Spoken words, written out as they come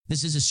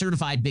This is a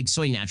certified Big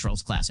Soy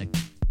Naturals classic.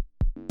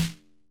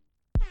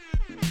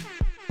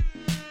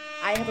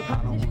 I have a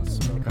proposition.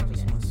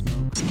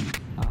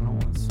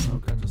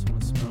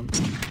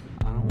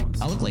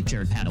 I look like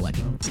Jared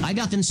Padalecki. I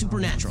got them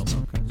supernaturals.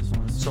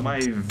 So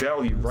my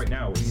value right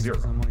now is 0.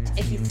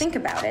 If you think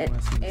about it,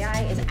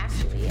 AI is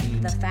actually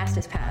the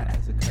fastest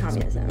path to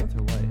communism.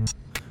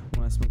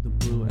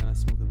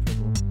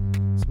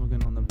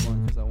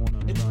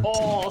 It's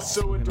all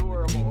so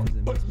adorable,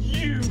 but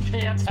you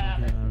can't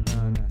have it.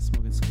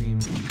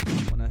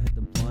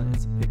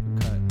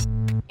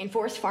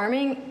 Enforced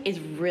farming is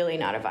really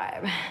not a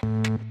vibe.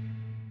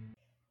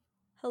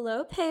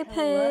 Hello, Pay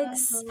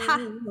Pigs. Ha!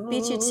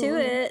 Beat you to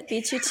it.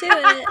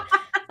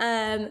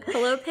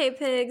 Hello, Pay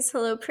Pigs.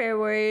 Hello, Prayer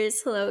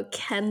Warriors. Hello,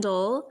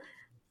 Kendall.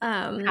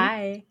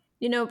 Hi.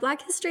 You know,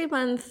 Black History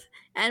Month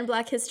and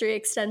Black History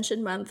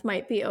Extension Month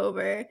might be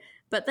over,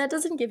 but that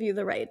doesn't give you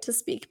the right to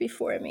speak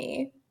before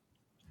me.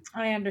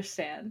 I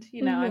understand.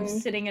 You know, I'm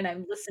sitting and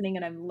I'm listening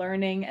and I'm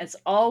learning as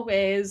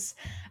always.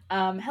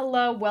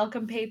 Hello,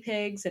 welcome, Pay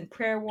Pigs and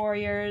Prayer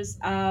Warriors.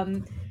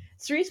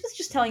 Cerise was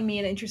just telling me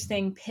an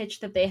interesting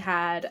pitch that they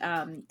had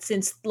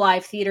since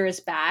live theater is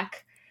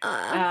back.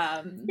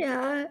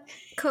 Yeah,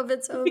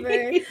 COVID's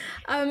over.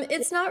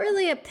 It's not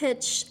really a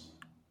pitch.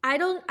 I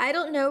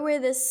don't know where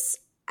this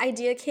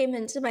idea came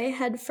into my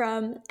head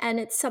from, and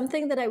it's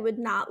something that I would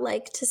not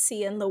like to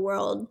see in the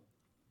world.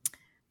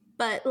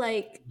 But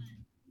like,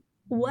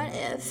 what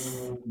if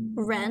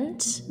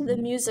Rent, the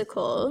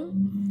musical,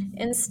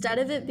 instead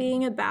of it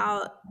being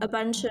about a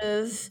bunch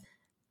of,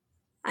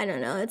 I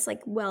don't know, it's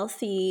like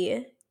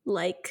wealthy,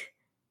 like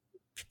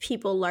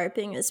people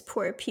LARPing as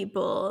poor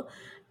people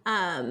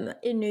in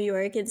New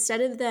York, instead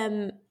of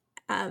them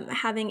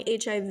having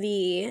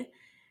HIV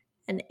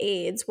and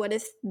AIDS, what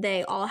if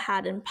they all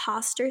had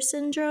imposter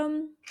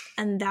syndrome?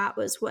 And that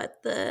was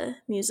what the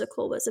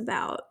musical was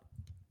about.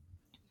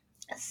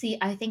 See,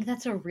 I think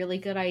that's a really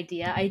good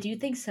idea. I do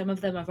think some of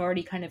them have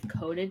already kind of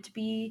coded to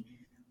be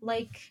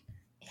like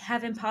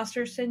have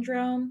imposter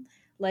syndrome.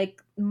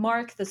 Like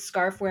Mark, the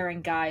scarf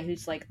wearing guy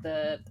who's like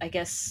the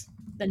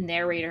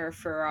narrator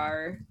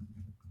for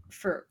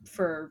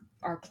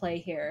our play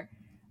here,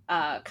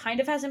 kind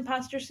of has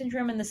imposter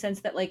syndrome in the sense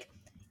that like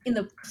in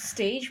the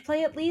stage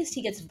play at least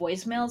he gets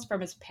voicemails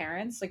from his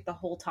parents like the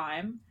whole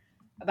time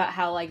about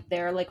how like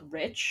they're like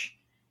rich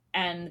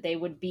and they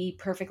would be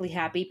perfectly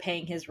happy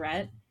paying his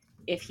rent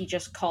if he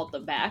just called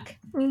them back.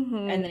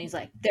 And then he's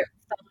like, they're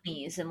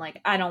phonies and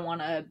like I don't want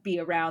to be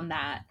around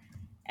that.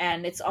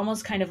 And it's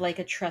almost kind of like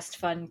a trust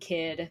fund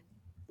kid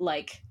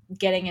like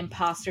getting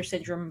imposter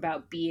syndrome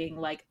about being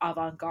like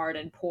avant-garde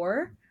and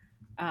poor,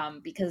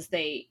 because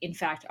they in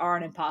fact are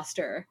an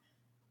imposter.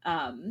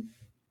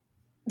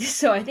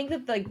 So I think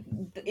that like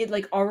it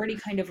like already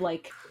kind of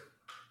like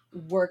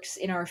works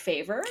in our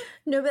favor.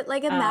 No, but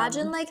like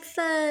imagine like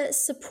the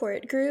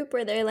support group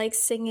where they're like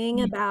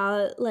singing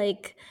about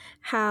like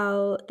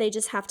how they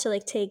just have to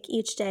like take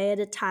each day at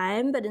a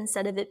time, but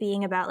instead of it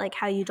being about like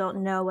how you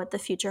don't know what the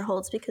future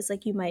holds because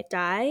like you might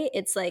die,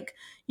 it's like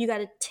you got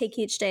to take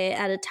each day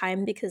at a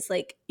time because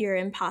like your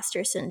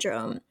imposter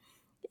syndrome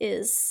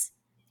is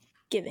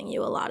giving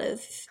you a lot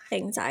of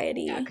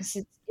anxiety. Yeah, because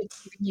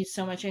it's giving you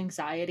so much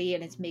anxiety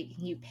and it's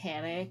making you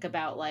panic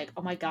about like,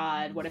 oh my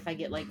god, what if I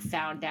get like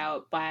found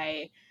out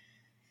by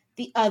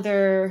the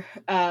other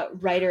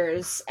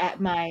writers at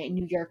my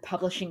New York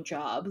publishing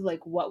job?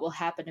 Like, what will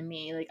happen to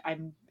me? Like,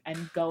 I'm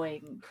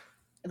going,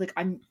 like,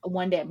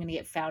 one day I'm gonna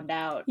get found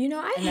out. You know,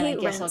 I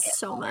hate Rent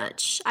so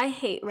much. I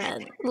hate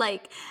Rent.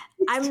 Like,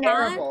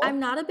 I'm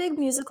not a big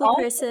musical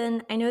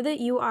person. I know that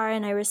you are,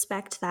 and I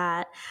respect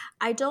that.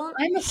 I'm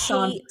a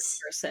song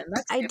person.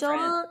 That's I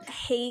don't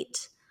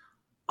hate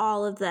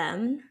all of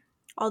them,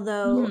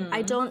 although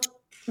I don't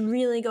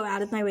really go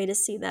out of my way to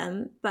see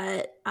them.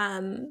 But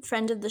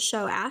friend of the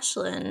show,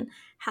 Ashlyn,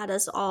 had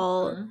us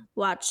all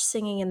watch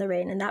Singing in the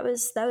Rain, and that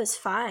was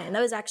fine.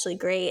 That was actually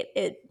great.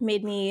 It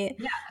made me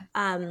great.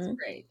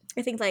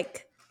 I think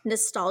like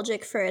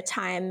nostalgic for a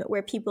time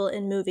where people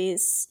in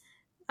movies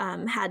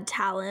had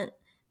talent.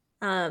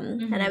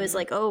 And I was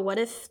like, oh, what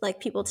if like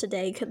people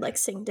today could like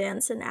sing,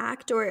 dance, and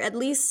act, or at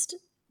least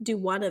do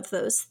one of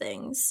those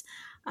things.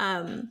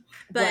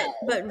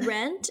 But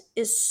Rent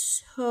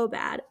is so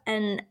bad,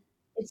 and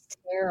it's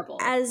terrible.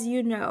 As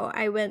you know,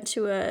 I went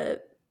to a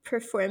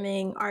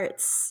performing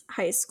arts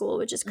high school,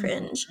 which is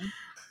cringe.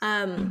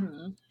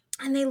 And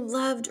they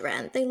loved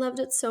Rent. They loved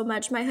it so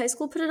much. My high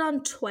school put it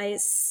on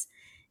twice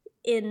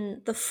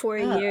in the 4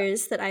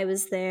 years that I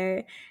was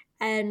there.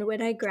 And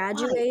when I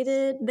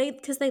graduated,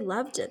 because they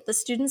loved it, the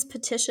students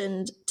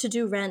petitioned to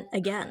do Rent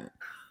again.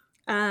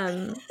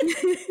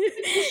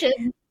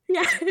 Petition.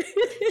 Yeah.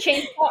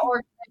 Change that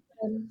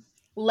organization.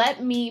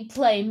 Let me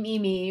play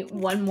Mimi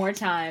one more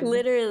time.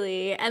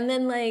 Literally. And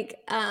then like,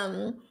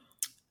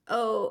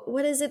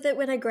 what is it that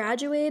when I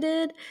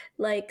graduated,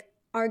 like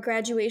our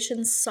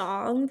graduation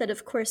song that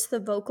of course the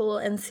vocal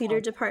and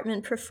theater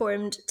department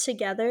performed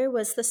together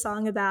was the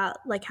song about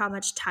like how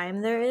much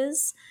time there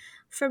is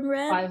from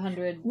Rent,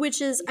 500,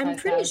 which is I'm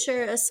pretty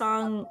sure a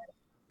song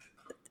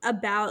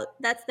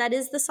that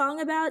is the song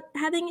about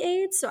having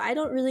AIDS. So I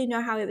don't really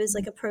know how it was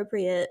like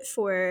appropriate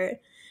for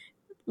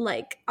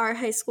like our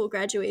high school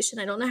graduation.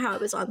 I don't know how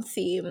it was on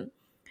theme.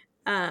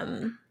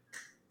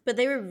 But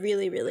they were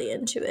really, really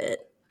into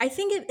it. I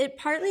think it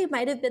partly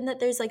might have been that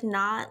there's like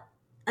not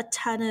a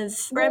ton of,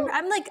 or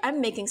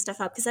I'm making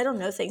stuff up because I don't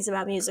know things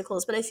about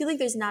musicals, but I feel like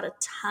there's not a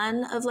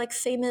ton of like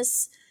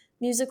famous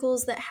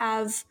musicals that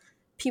have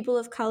people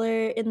of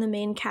color in the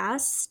main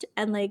cast,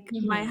 and like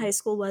my high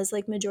school was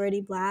like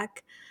majority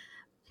Black.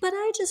 But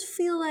I just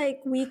feel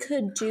like we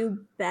could do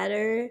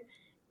better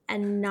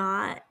and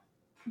not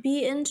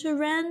be into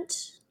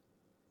Rent.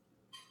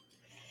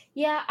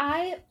 Yeah,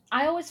 I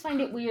always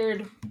find it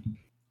weird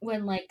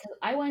when like 'cause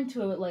I went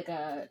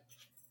to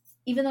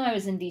even though I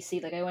was in DC,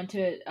 like I went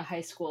to a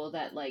high school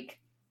that like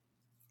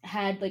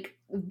had like,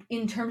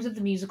 in terms of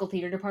the musical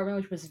theater department,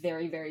 which was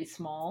very, very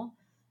small,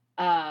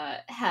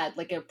 had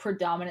like a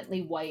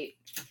predominantly white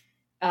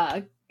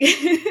a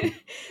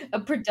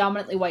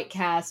predominantly white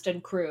cast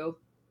and crew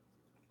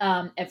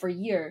every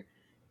year,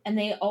 and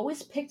they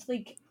always picked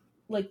like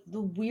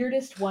the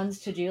weirdest ones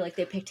to do. Like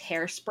they picked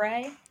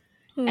Hairspray.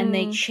 And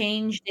they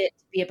changed it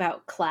to be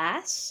about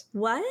class.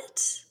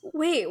 What?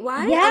 Wait,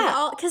 why?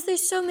 Yeah. Because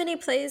there's so many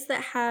plays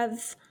that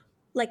have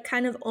like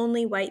kind of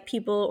only white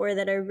people, or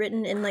that are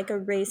written in like a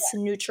race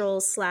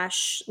neutral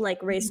 /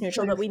 like race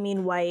neutral, but we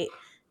mean white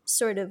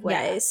sort of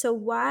way. Yeah. So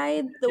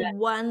why the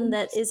one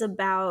that is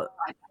about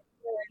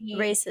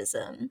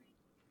racism?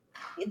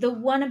 The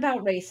one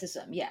about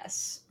racism,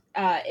 yes.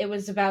 It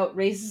was about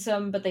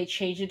racism, but they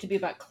changed it to be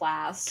about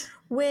class.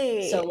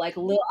 Wait. So like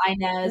Lil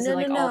Inez and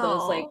like all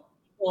those like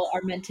people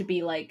are meant to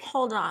be like,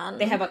 hold on,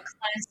 they have a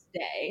class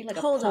day, like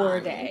a poor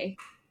day.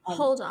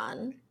 Hold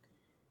on.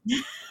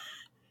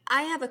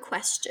 I have a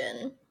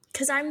question,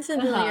 because I'm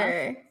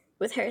familiar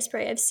with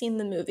Hairspray. I've seen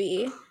the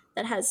movie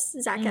that has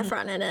Zac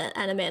Efron in it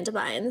and Amanda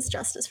Bynes,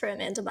 Justice for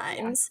Amanda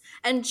Bynes.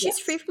 And she's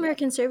free from her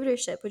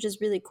conservatorship, which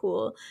is really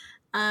cool.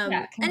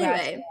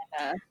 Anyway,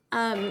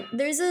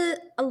 there's a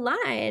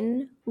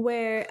line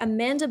where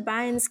Amanda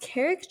Bynes'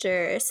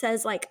 character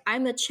says, like,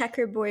 I'm a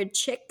checkerboard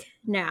chick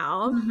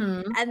now.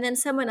 And then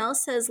someone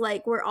else says,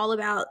 like, we're all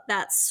about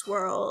that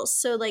swirl.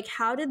 So, like,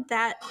 how did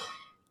that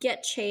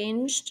get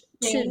changed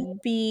to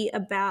be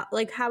about,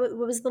 like, what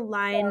was the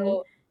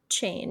line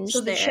changed so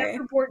the there?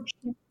 checkerboard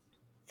chick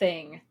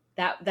thing,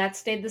 that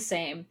stayed the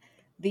same.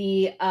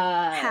 The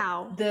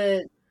how?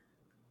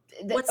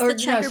 What's the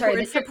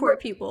checkerboard for poor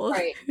people?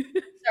 Right.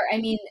 Sorry, I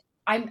mean,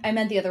 I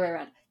meant the other way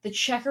around. The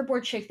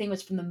checkerboard chick thing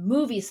was from the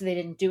movie, so they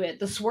didn't do it.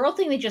 The swirl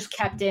thing they just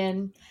kept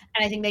in,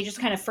 and I think they just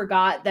kind of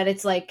forgot that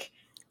it's like,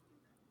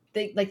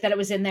 that it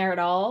was in there at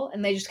all,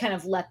 and they just kind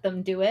of let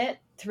them do it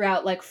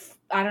throughout, like,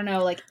 I don't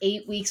know, like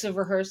 8 weeks of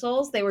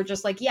rehearsals. They were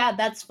just like, yeah,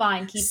 that's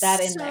fine, keep that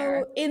in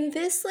there. So in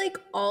this like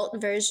alt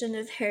version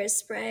of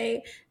Hairspray,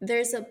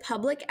 there's a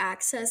public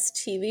access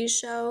TV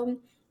show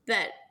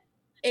that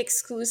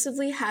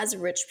exclusively has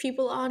rich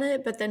people on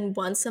it, but then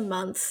once a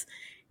month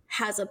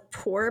has a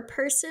poor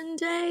person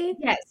day.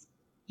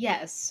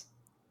 Yes,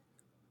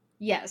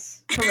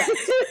 correct.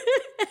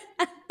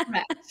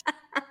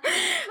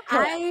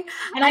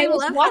 I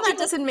love how that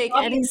doesn't make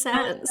any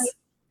sense.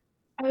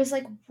 I was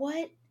like,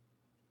 what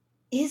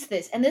is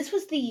this? And this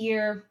was the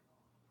year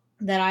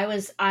that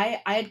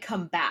I had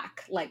come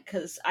back, like,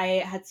 because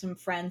I had some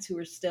friends who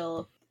were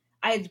still,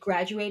 I had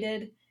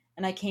graduated,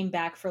 and I came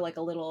back for like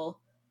a little,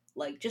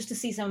 like, just to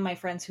see some of my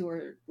friends who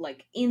were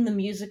like in the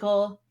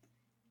musical,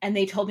 and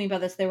they told me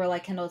about this. They were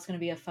like, Kendall, it's going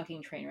to be a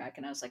fucking train wreck.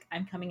 And I was like,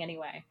 I'm coming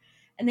anyway.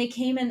 And they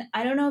came, and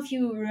I don't know if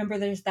you remember,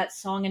 there's that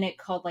song in it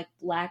called like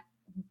Black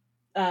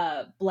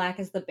as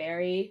the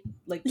Berry,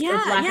 like, the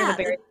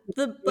berry.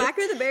 The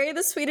blacker the berry,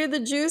 the sweeter the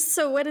juice.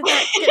 So what did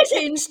that get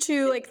changed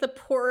to? Like, the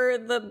poorer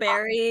the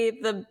berry,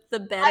 the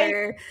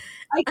better.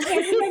 I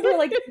can't remember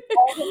like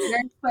all the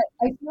lyrics, but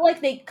I feel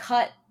like they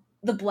cut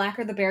the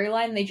blacker the berry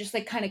line. And they just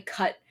like kind of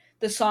cut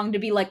the song to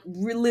be like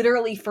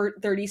literally for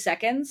 30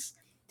 seconds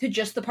to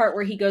just the part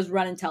where he goes,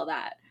 run and tell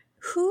that.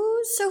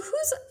 Who's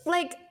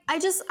like,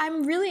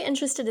 I'm really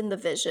interested in the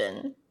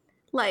vision.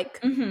 Like,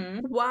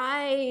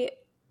 why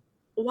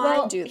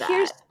do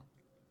that?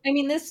 I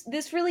mean,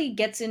 this really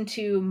gets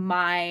into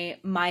my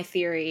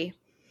theory,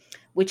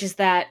 which is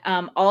that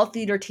all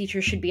theater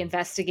teachers should be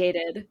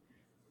investigated,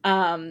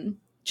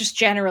 just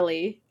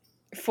generally,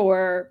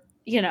 for,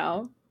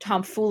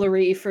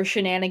 tomfoolery, for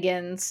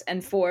shenanigans,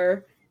 and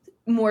for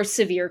more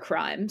severe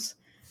crimes,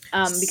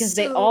 because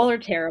they all are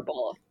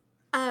terrible.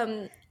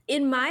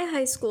 In my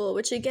high school,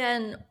 which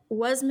again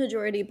was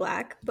majority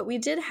Black, but we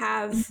did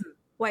have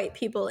white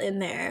people in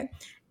there,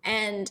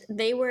 and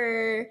they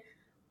were,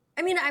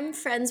 I mean, I'm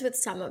friends with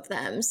some of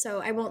them, so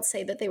I won't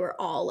say that they were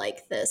all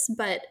like this,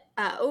 but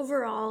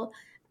overall,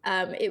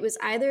 it was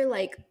either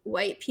like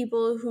white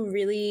people who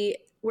really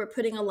were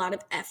putting a lot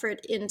of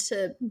effort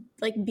into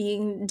like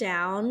being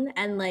down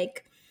and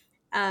like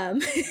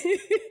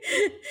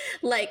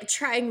like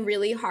trying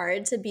really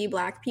hard to be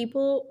Black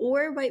people,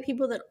 or white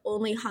people that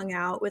only hung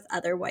out with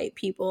other white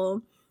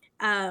people.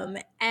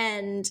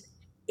 And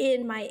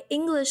in my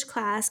English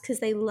class, because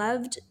they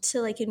loved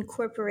to like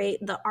incorporate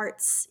the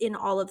arts in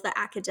all of the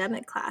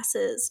academic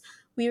classes,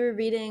 we were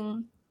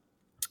reading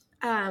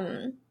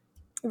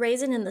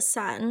Raisin in the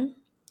Sun,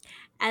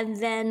 and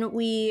then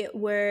we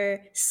were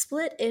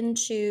split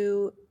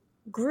into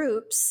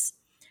groups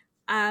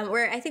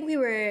where I think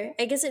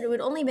I guess it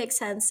would only make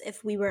sense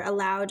if we were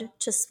allowed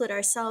to split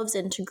ourselves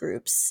into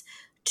groups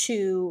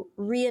to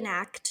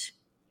reenact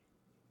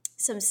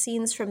some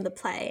scenes from the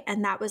play.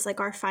 And that was like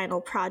our final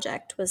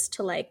project, was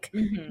to like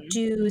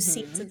do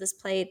scenes of this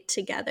play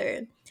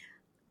together.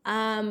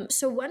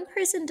 So one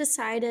person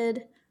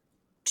decided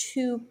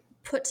to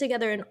put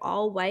together an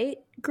all-white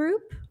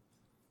group,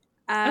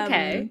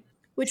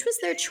 which was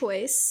their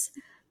choice.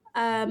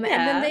 And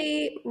then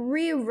they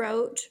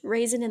rewrote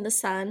Raisin in the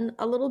Sun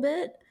a little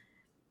bit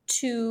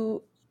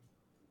to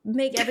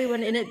make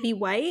everyone in it be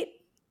white.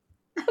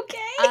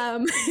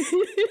 Okay.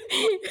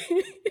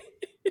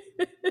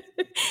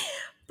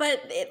 But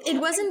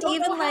it wasn't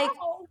even like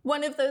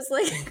one of those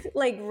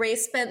like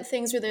race bent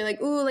things where they're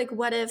like, ooh, like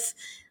what if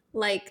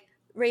like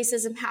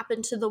racism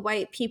happened to the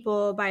white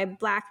people by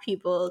black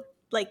people?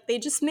 Like they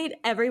just made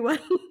everyone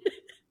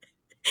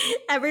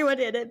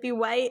in it be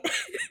white.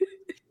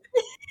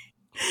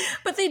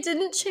 But they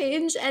didn't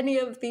change any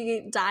of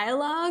the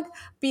dialogue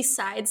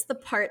besides the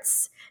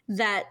parts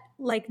that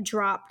like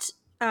dropped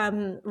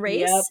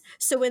race. Yep.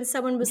 So when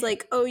someone was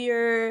like, "Oh,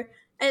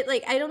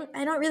 I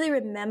don't really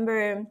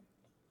remember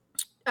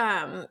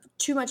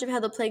too much of how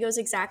the play goes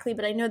exactly,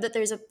 but I know that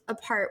there's a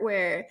part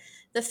where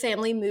the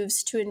family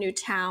moves to a new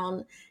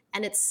town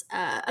and it's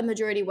a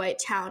majority white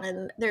town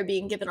and they're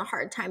being given a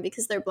hard time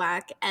because they're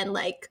black, and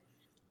like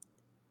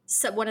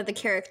one of the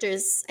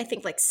characters I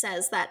think like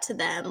says that to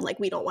them, like,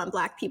 we don't want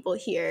black people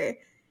here.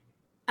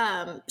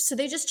 So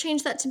they just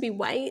changed that to be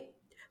white,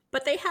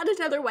 but they had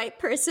another white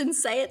person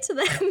say it to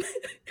them.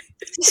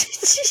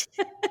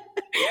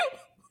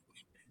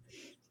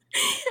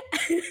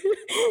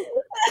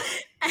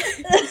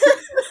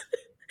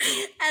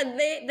 And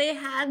they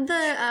had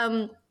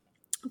the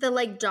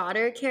like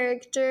daughter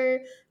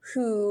character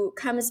who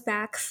comes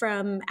back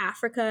from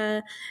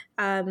Africa,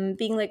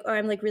 being like, oh,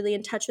 I'm like really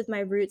in touch with my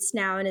roots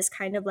now, and is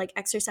kind of like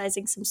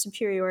exercising some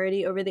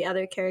superiority over the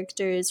other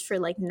characters for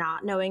like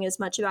not knowing as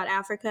much about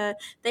Africa.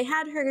 They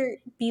had her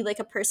be like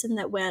a person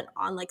that went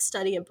on like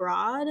study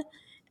abroad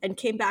and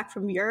came back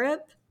from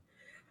Europe.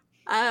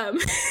 So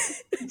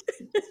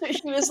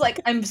she was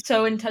like, I'm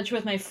so in touch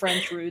with my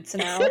French roots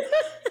now.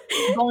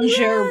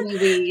 Bonjour, oui,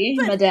 oui,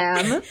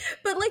 madame.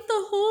 But like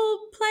the whole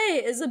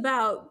play is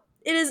about,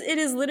 it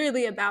is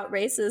literally about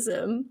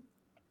racism.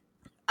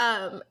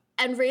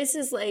 And race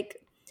is like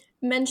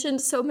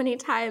mentioned so many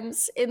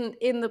times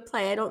in the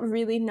play. I don't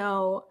really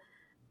know,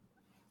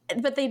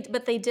 but they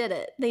did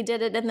it. They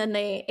did it, and then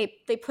they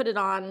put it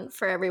on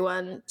for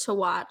everyone to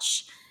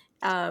watch.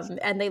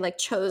 And they like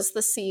chose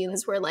the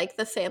scenes where like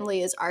the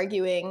family is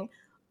arguing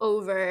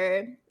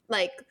over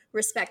like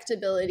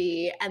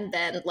respectability, and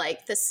then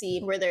like the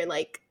scene where they're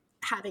like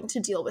having to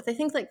deal with, I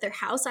think like their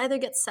house either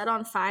gets set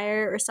on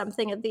fire or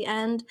something at the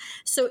end.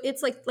 So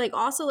it's like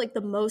also like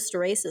the most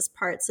racist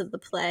parts of the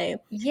play.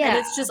 Yeah. And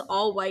it's just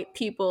all white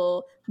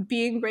people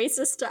being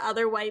racist to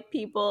other white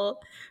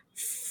people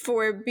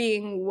for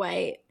being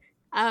white.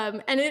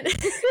 And it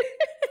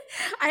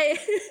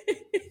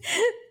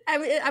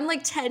I'm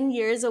like 10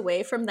 years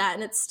away from that,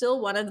 and it's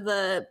still one of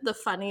the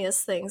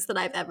funniest things that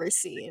I've ever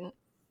seen.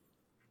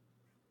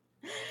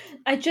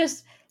 I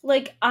just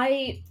like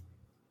I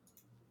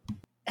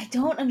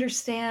don't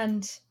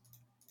understand.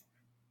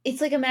 It's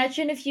like,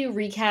 imagine if you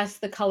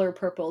recast The Color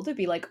Purple to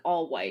be like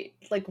all white.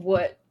 Like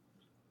what?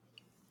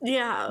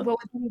 Yeah. What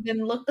would it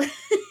even look like?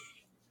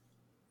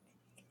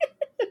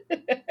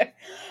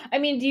 I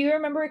mean, do you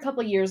remember a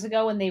couple years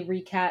ago when they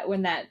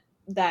when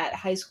that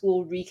high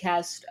school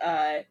recast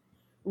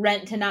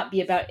Rent to not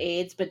be about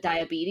AIDS but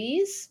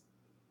diabetes?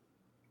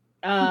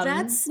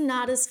 That's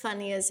not as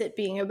funny as it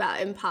being about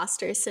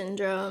imposter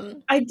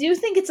syndrome. I do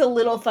think it's a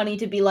little funny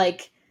to be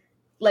like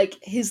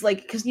his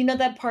like, because you know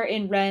that part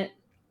in Rent,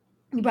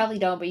 you probably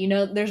don't, but you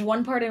know there's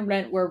one part in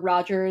Rent where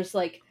Roger's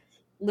like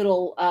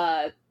little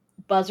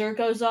buzzer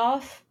goes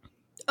off.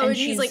 Oh, and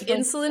he's like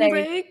insulin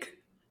break?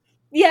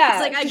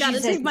 Yeah. It's like, I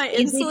gotta take my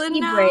insulin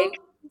now? Break.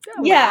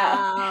 Oh, yeah.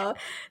 Wow.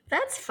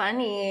 That's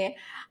funny.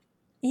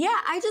 Yeah,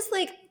 I just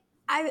like,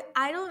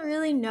 I don't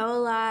really know a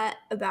lot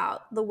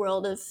about the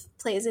world of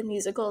plays and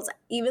musicals.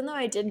 Even though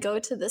I did go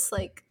to this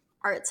like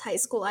arts high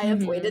school, I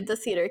avoided the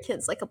theater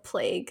kids like a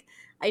plague.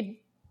 I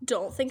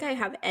don't think I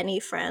have any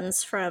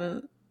friends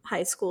from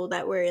high school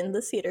that were in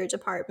the theater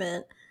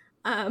department.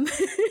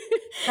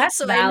 That's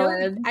so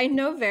valid. I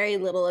know very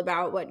little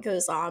about what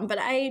goes on, but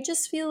I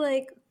just feel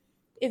like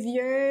if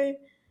you're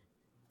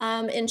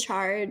in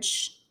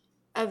charge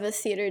of a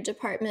theater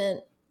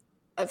department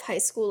of high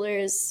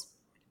schoolers,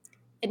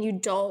 and you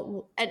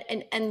don't,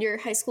 and your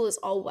high school is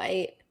all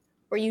white,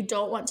 or you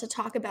don't want to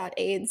talk about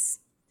AIDS,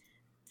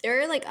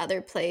 there are like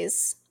other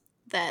plays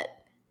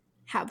that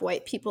have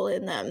white people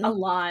in them a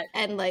lot,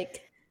 and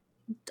like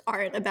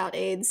aren't about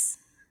AIDS.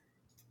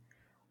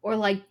 or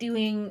like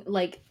doing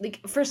like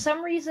for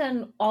some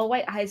reason all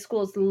white high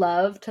schools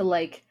love to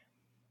like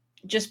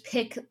just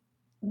pick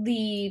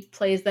the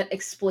plays that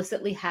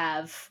explicitly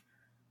have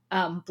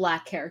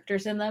black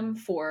characters in them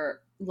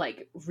for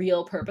like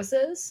real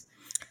purposes.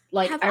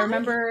 Like I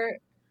remember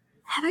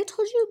have I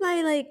told you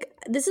my like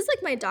this is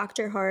like my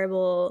Dr.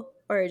 Horrible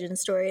origin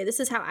story. This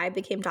is how I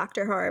became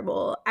Dr.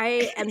 Horrible.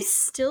 I am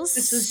still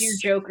this is your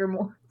Joker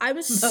more.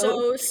 I'm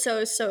so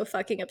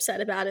fucking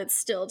upset about it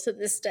still to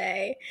this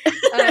day.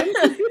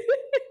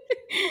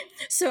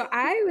 So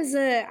I was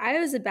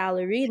a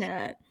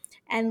ballerina,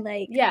 and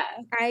like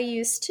I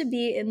used to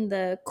be in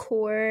the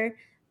corps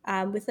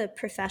with a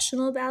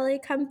professional ballet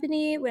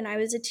company when I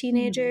was a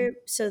teenager.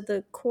 So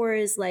the corps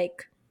is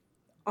like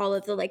all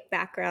of the like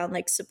background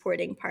like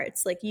supporting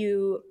parts. Like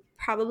you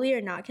probably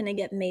are not going to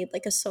get made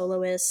like a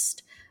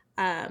soloist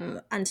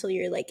until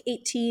you're like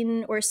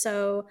 18 or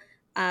so.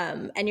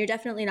 And you're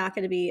definitely not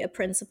going to be a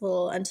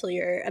principal until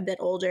you're a bit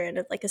older and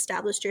have like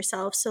established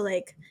yourself. So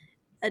like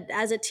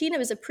as a teen, it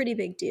was a pretty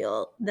big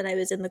deal that I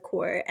was in the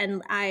corps,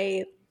 and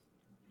I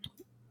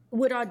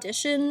would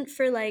audition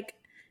for like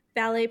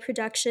ballet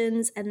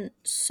productions, and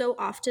so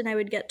often I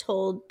would get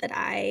told that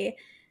I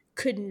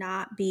could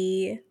not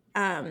be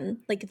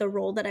like the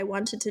role that I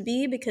wanted to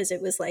be because it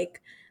was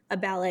like a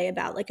ballet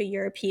about like a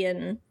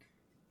European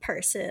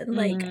person.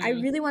 Like I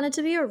really wanted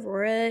to be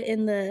Aurora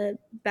in the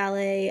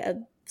ballet of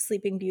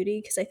Sleeping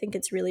Beauty because I think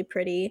it's really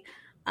pretty.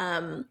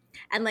 And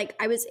like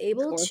I was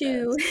able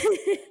to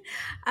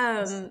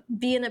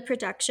be in a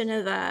production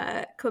of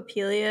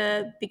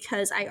Coppelia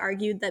because I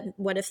argued that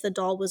what if the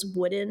doll was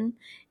wooden,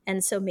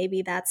 and so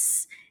maybe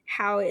that's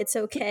how it's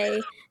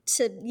okay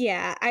to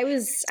I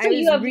was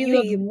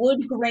really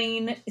wood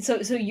grain.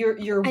 So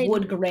you're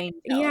wood grain.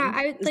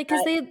 I like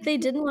because they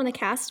didn't want to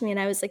cast me, and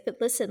I was like, but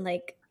listen,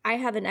 like I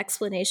have an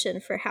explanation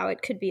for how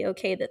it could be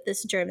okay that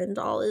this German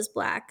doll is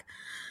black,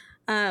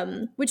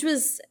 which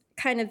was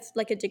kind of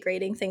like a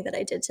degrading thing that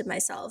I did to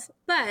myself.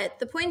 But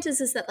the point is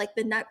that like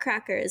the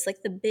Nutcracker is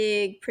like the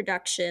big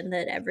production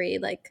that every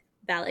like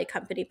ballet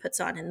company puts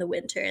on in the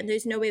winter, and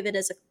there's no way that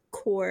as a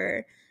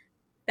core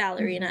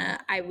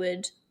ballerina I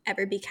would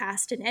ever be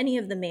cast in any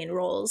of the main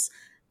roles.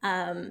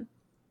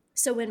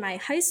 So when my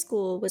high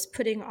school was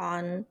putting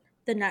on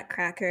the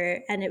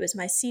Nutcracker and it was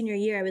my senior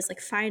year, I was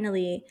like,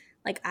 finally,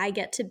 like I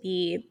get to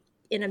be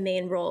in a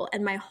main role.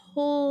 And my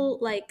whole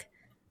like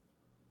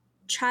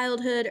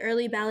childhood,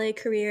 early ballet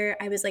career,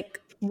 I was like,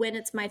 when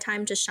it's my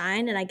time to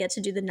shine and I get to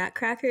do the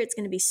Nutcracker, it's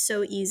going to be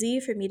so easy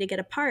for me to get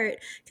a part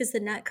because the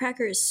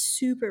Nutcracker is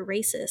super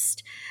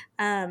racist.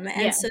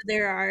 So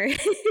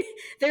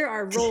there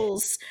are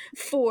roles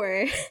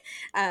for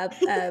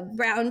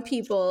brown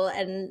people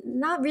and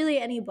not really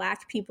any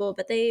black people,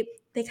 but they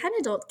kind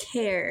of don't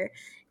care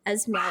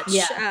as much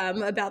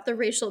about the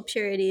racial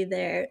purity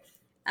there.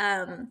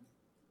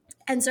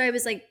 And so I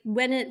was like,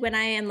 when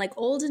I am like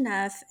old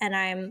enough and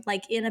I'm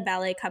like in a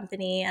ballet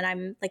company and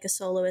I'm like a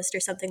soloist or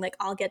something, like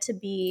I'll get to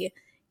be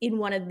in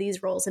one of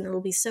these roles and it'll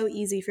be so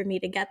easy for me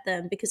to get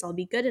them because I'll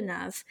be good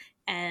enough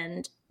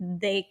and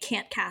they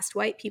can't cast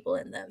white people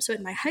in them. So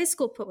in my high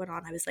school put one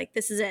on, I was like,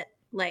 this is it,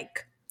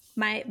 like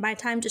my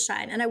time to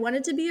shine. And I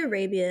wanted to be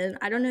Arabian.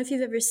 I don't know if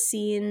you've ever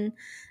seen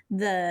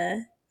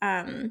the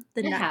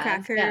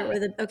Nutcracker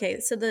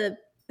or so the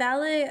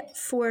ballet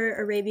for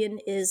Arabian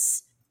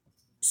is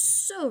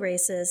so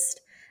racist.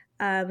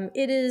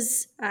 It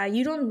is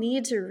you don't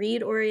need to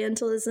read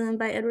Orientalism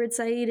by Edward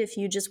Said if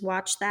you just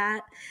watch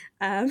that,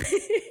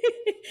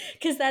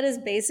 because that is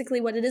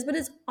basically what it is, but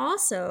it's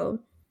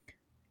also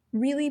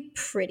really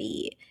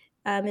pretty.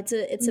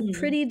 It's a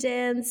pretty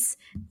dance.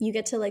 You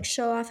get to like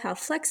show off how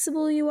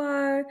flexible you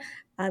are.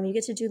 You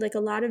get to do like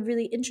a lot of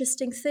really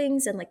interesting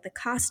things, and like the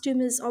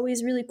costume is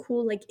always really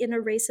cool, like in a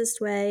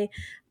racist way.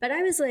 But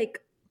I was like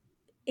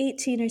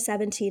 18 or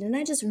 17 and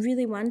I just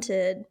really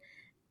wanted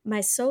my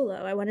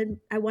solo. I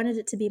wanted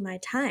it to be my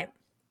time.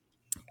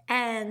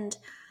 And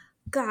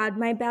God,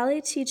 my ballet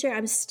teacher,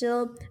 I'm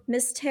still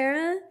Miss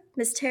Tara,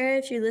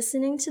 if you're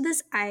listening to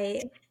this,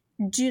 I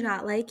do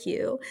not like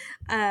you.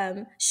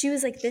 She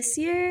was like, this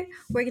year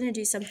we're going to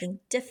do something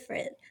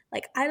different.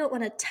 Like, I don't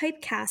want to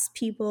typecast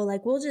people.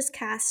 Like, we'll just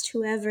cast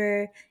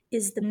whoever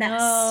is the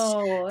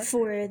best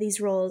for these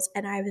roles.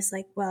 And I was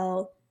like,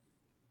 well,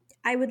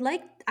 I would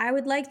like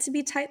to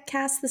be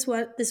typecast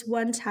this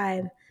one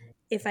time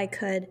if I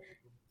could.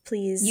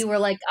 Please. You were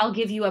like, I'll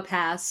give you a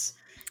pass.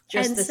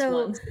 Just this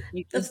once.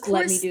 You just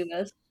let me do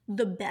this.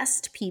 The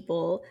best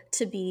people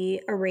to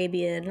be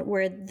Arabian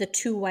were the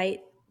two white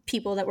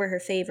people that were her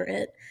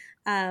favorite.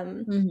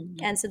 And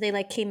so they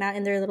like came out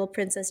in their little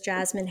Princess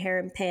Jasmine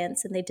harem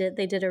pants and they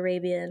did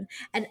Arabian.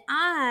 And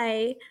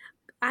I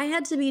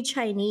had to be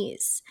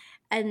Chinese.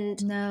 And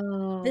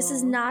this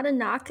is not a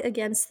knock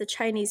against the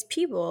Chinese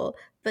people,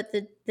 but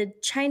the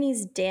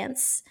Chinese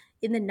dance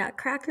in the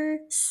Nutcracker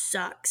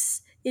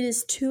sucks. It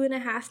is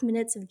 2.5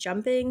 minutes of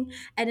jumping,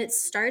 and it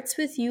starts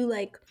with you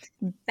like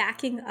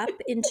backing up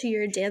into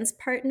your dance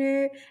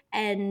partner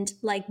and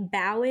like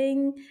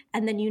bowing,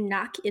 and then you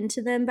knock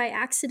into them by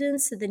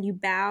accident. So then you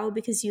bow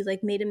because you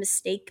like made a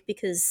mistake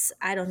because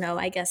I don't know,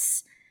 I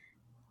guess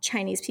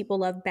Chinese people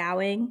love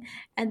bowing.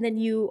 And then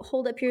you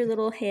hold up your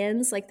little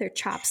hands like they're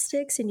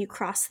chopsticks and you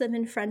cross them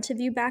in front of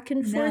you back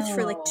and forth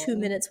for like 2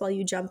 minutes while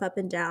you jump up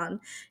and down.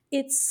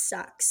 It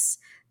sucks.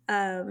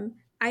 I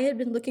had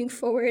been looking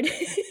forward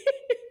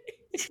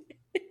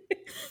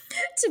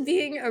to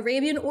being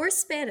Arabian or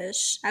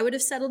Spanish. I would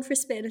have settled for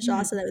Spanish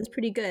also. That was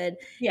pretty good.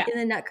 Yeah. In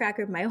the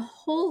Nutcracker my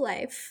whole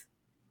life.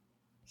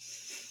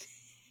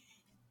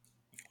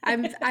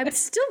 I'm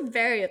still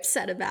very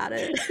upset about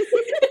it.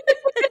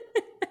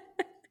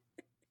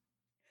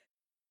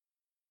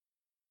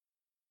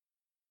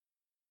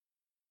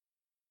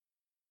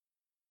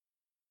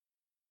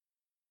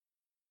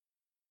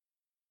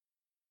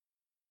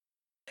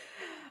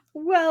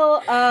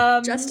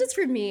 Well, Justice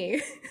for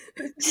me.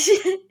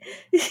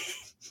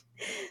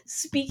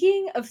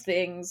 Speaking of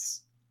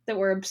things that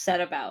we're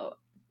upset about,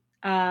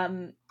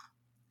 and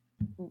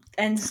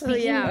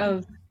speaking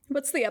of,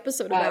 what's the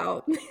episode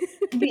about?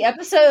 the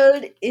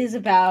episode is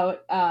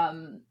about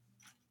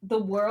the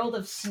world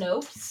of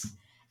Snopes,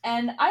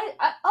 and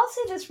I'll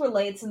say this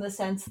relates in the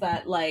sense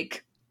that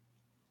like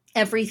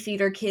every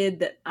theater kid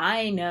that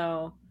I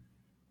know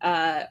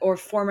or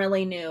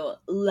formerly knew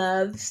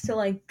loves to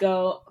like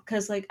go,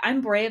 because like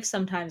I'm brave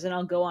sometimes and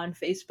I'll go on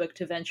Facebook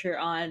to venture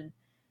on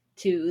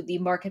to the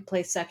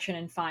marketplace section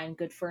and find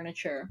good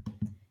furniture,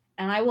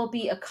 and I will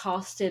be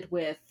accosted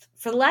with,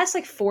 for the last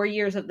like 4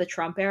 years of the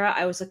Trump era,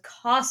 I was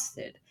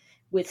accosted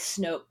with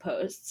Snope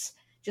posts,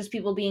 just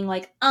people being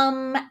like,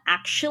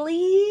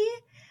 actually,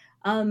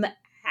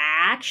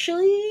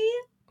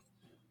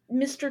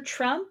 Mr.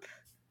 Trump,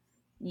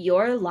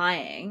 you're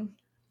lying,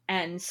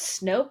 and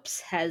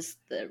Snopes has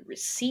the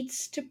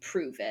receipts to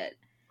prove it.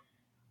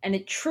 And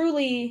it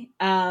truly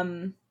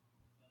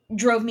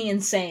drove me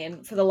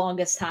insane for the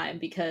longest time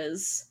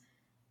because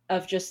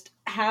of just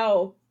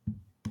how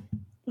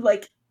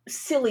like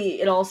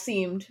silly it all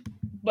seemed.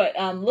 But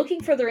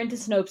looking further into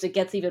Snopes, it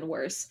gets even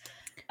worse.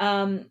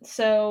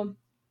 So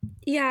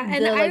yeah,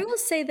 and I will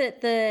say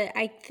that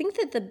I think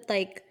that the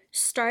like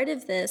start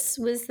of this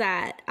was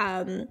that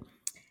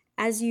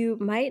as you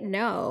might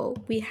know,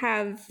 we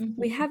have an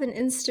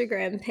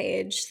Instagram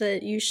page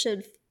that you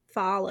should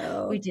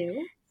follow. We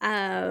do.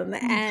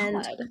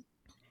 And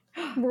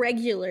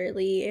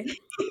regularly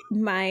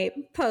my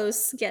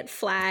posts get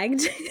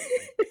flagged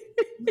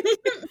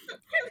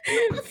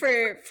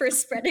for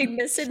spreading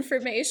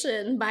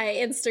misinformation by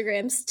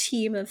Instagram's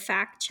team of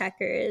fact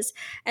checkers.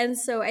 And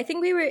so I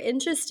think we were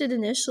interested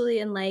initially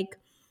in like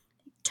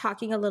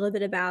talking a little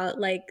bit about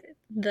like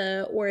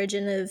the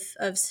origin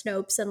of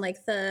Snopes and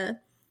like the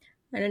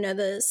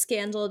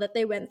scandal that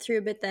they went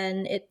through, but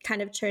then it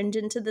kind of turned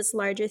into this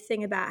larger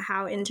thing about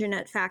how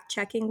internet fact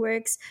checking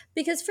works.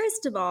 Because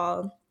first of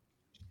all,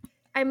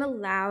 I'm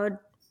allowed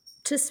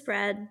to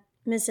spread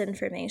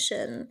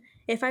misinformation.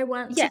 If I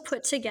want to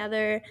put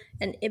together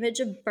an image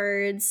of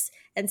birds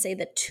and say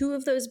that 2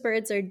 of those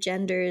birds are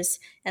genders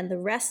and the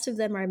rest of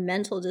them are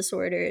mental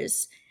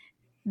disorders,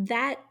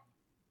 that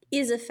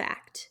is a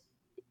fact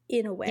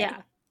in a way.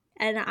 Yeah.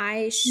 And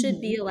I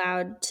should be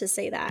allowed to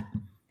say that.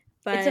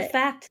 But it's a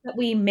fact that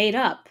we made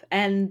up,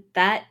 and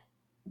that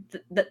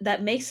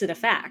makes it a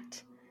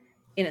fact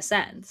in a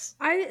sense.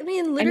 I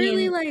mean,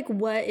 literally, like,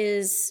 what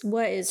is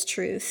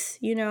truth,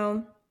 you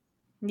know?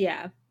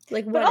 Yeah.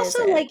 Like, what but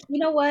also, is it? like, you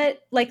know what?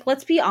 Like,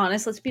 let's be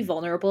honest. Let's be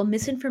vulnerable.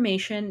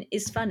 Misinformation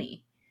is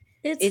funny.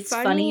 It's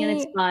funny and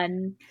it's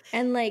fun.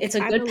 And, like, it's a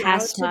good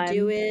pastime. To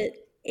do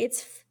it.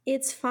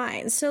 It's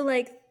fine. So,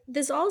 like,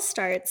 this all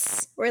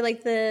starts, or,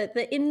 like,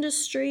 the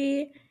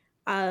industry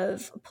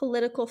of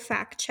political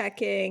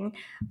fact-checking,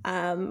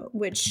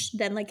 which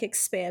then, like,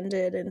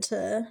 expanded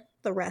into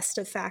the rest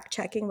of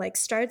fact-checking, like,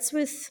 starts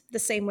with the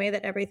same way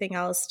that everything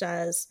else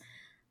does,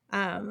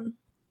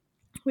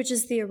 which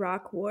is the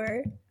Iraq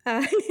War.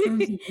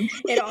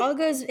 It all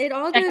goes Check it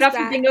off back.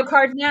 Your bingo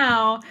card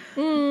now.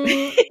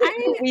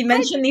 We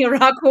mentioned the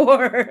Iraq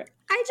War.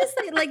 I just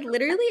like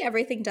literally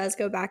everything does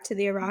go back to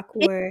the Iraq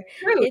War.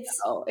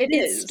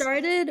 It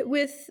started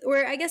with,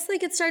 or I guess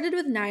like it started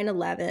with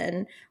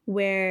 9/11,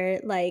 where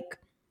like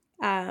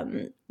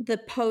the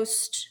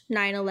post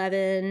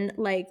 9/11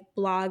 like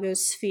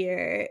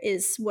blogosphere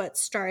is what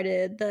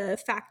started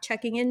the fact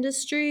checking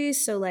industry.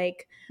 So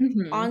like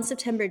on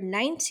September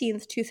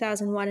 19th,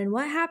 2001, and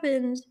what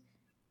happened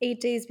 8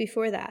 days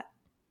before that?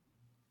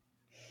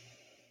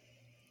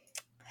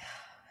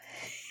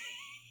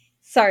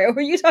 Sorry,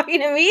 were you talking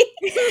to me?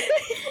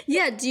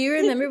 Yeah, do you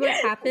remember what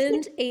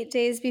happened 8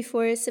 days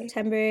before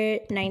September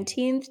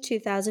 19th,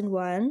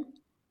 2001?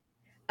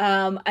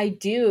 I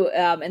do,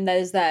 and that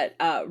is that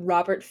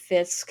Robert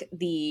Fisk,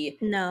 the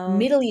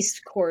Middle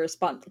East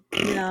correspondent.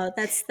 No,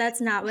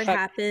 that's not what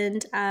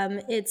happened.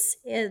 It's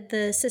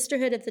the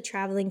Sisterhood of the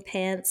Traveling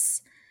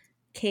Pants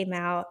came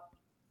out.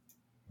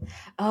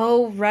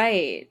 Oh,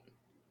 right.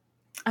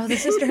 Oh, the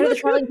Sisterhood of the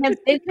Traveling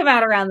Pants did come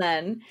out around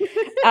then.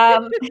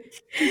 Um,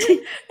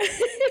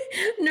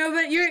 No,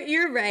 but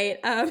you're right.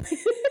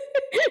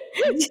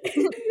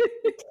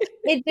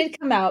 It did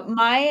come out.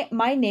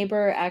 My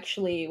neighbor,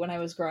 actually, when I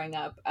was growing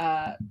up,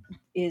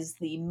 is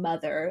the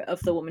mother of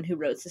the woman who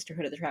wrote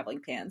Sisterhood of the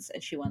Traveling Pants,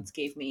 and she once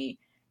gave me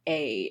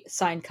a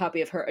signed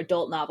copy of her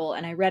adult novel,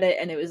 and I read it,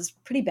 and it was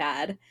pretty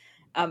bad.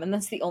 And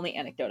that's the only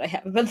anecdote I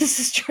have about the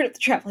Sisterhood of the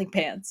Traveling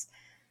Pants.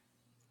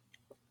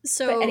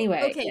 So But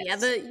anyway, okay,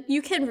 yes.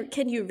 you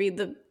can you read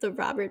the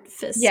Robert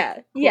Fisk?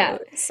 Yeah.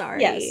 quote?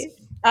 Sorry. Yes.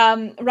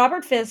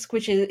 Robert Fisk,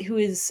 who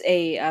is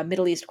a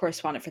Middle East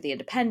correspondent for The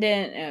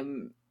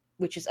Independent,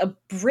 which is a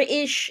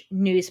British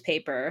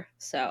newspaper,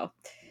 so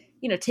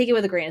take it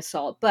with a grain of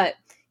salt. But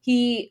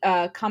he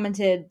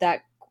commented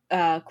that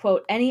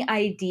quote, any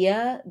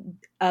idea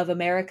of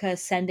America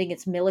sending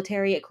its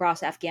military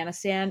across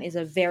Afghanistan is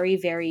a very,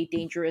 very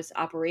dangerous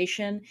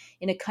operation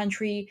in a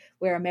country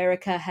where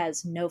America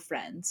has no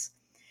friends.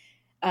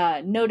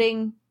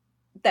 Noting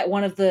that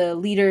one of the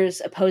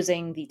leaders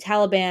opposing the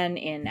Taliban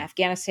in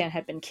Afghanistan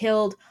had been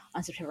killed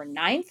on September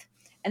 9th,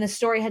 and the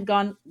story had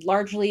gone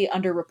largely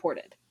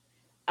underreported.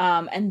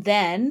 And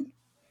then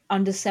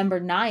on December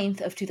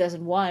 9th of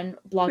 2001,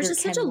 blogger Which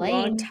is Ken such a Lane...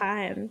 long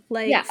time.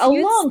 Like, Yeah, a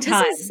long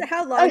time. This is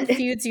how long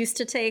feuds used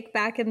to take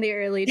back in the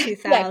early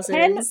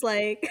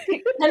 2000s.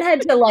 Ken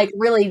had to,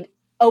 really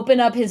open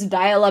up his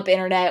dial-up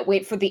internet,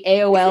 wait for the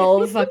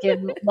AOL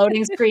fucking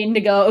loading screen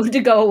to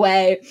go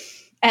away.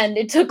 And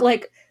it took,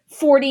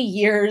 40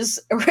 years,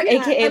 or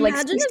aka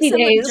 60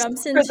 days for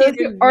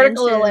the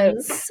article to load.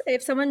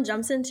 If someone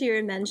jumps into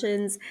your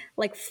mentions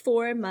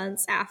 4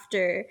 months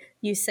after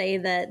you say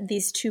that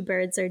these two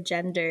birds are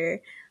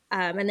gender,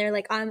 and they're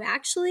like,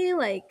 actually,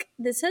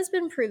 this has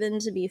been proven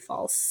to be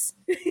false.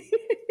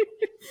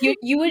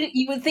 You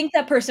would think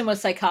that person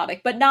was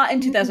psychotic, but not in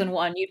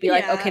 2001. You'd be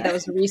like, okay, that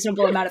was a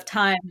reasonable amount of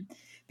time,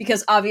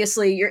 because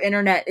obviously your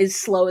internet is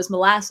slow as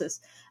molasses.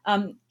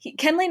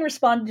 Ken Lane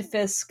responded to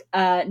Fisk,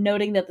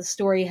 noting that the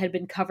story had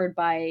been covered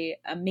by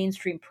a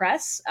mainstream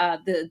press.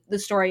 The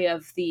story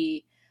of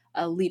the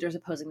leaders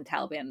opposing the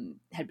Taliban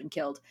had been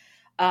killed.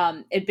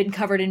 It'd been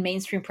covered in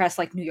mainstream press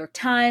like New York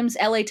Times,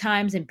 LA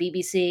Times, and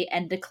BBC,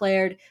 and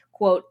declared,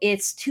 quote,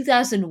 it's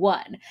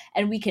 2001,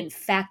 and we can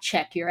fact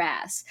check your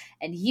ass.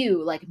 And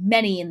you, like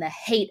many in the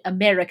Hate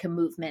America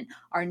movement,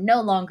 are no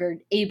longer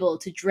able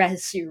to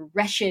dress your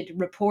wretched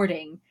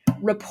reporting,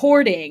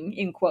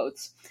 in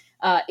quotes,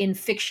 in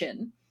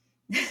fiction.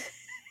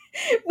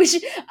 Which,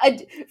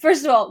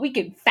 first of all, we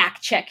can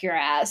fact check your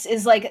ass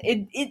is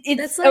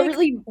it's a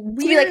really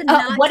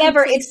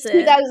whatever. It's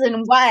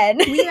 2001.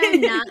 We are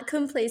not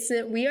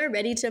complacent. We are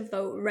ready to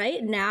vote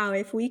right now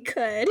if we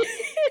could.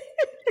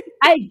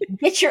 I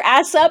get your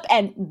ass up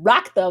and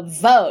rock the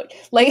vote.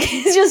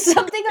 It's just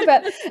something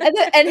about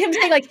and him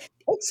saying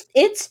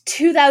it's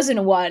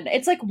 2001.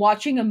 It's like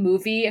watching a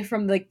movie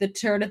from the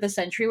turn of the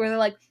century where they're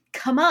like,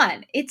 come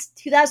on, it's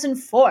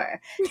 2004.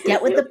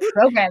 Get with the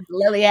program,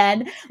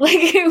 Lillian.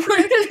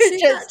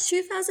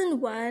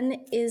 2001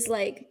 is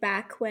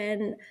back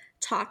when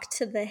Talk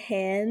to the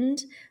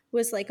Hand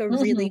was a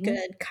really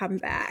good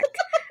comeback.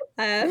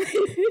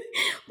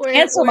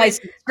 Cancel my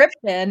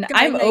subscription.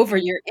 I'm over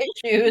your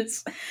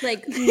issues.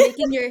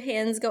 Making your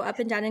hands go up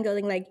and down and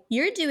going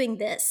you're doing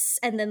this,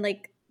 and then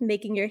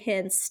making your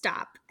hands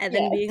stop, and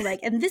then being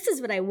and this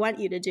is what I want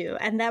you to do.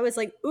 And that was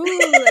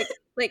ooh,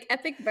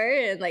 epic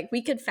burn.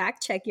 We could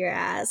fact check your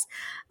ass.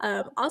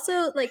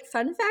 Also,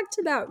 fun fact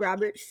about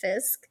Robert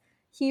Fisk,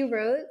 he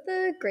wrote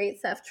The Great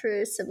Theft for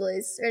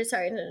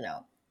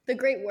The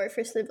Great War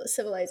for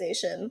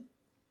Civilization.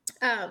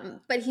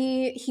 But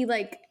he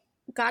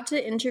got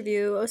to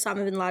interview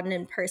Osama bin Laden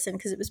in person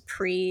because it was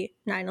pre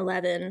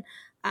 9/11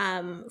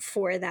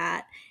 for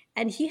that.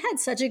 And he had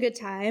such a good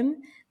time.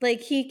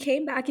 He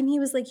came back and he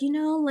was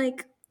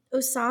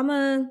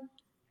Osama,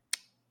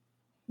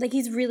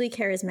 he's really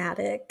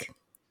charismatic.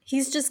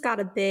 He's just got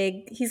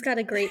he's got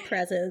a great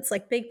presence,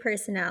 big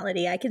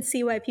personality. I can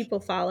see why people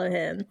follow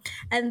him.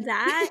 And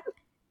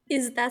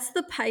that's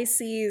the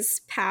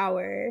Pisces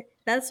power.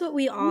 That's what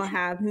we all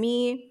have.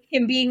 Me,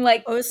 him being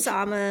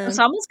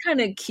Osama's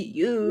kind of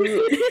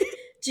cute.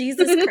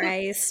 Jesus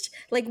Christ.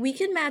 We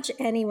can match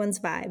anyone's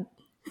vibe.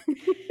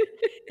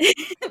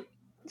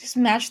 Just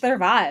match their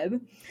vibe.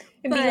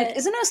 And be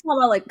isn't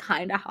Osama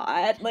kind of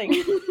hot?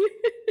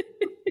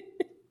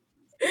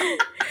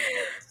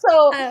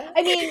 So,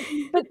 I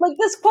mean, but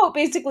this quote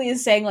basically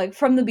is saying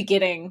from the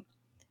beginning,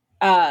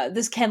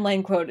 this Ken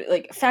Lane quote,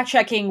 fact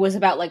checking was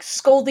about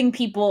scolding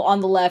people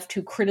on the left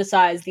who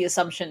criticize the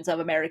assumptions of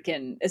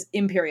American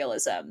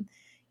imperialism.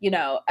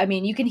 I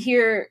mean, you can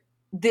hear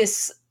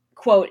this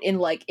quote in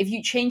if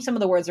you change some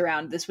of the words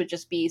around, this would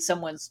just be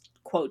someone's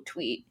quote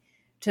tweet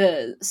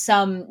to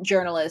some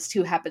journalist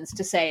who happens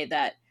to say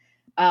that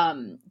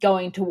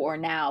going to war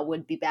now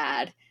would be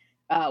bad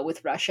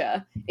with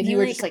Russia. If you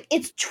were just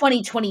it's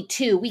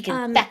 2022, we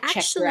can fact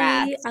check your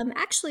ass.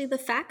 Actually, the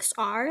facts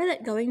are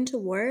that going to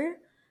war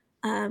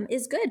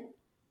is good.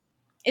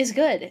 is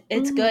good.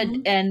 It's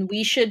good, and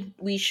we should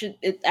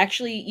it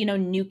actually, you know,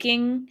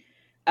 nuking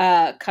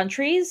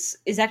countries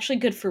is actually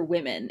good for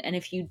women. And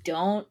if you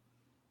don't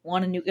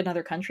want to nuke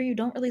another country, you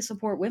don't really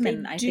support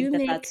women. They I do think that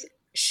make that's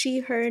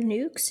she/her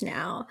nukes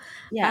now.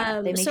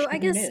 they make So I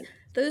guess nukes.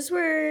 those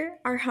were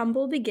our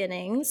humble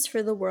beginnings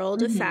for the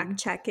world of Mhm. fact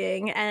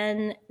checking,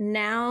 and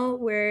now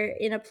we're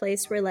in a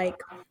place where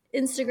like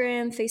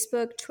Instagram,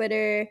 Facebook,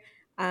 Twitter,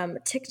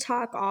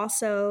 TikTok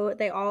also,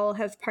 they all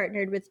have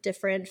partnered with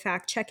different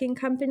fact checking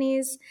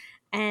companies.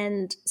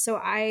 And so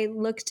I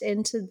looked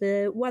into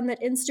the one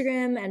that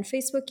Instagram and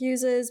Facebook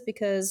uses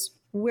because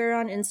we're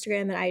on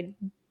Instagram and I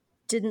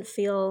didn't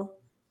feel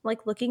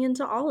like looking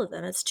into all of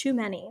them. It's too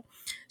many.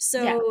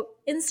 So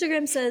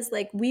Instagram says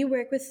like we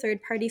work with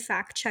third-party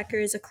fact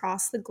checkers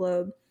across the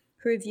globe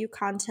who review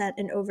content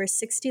in over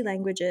 60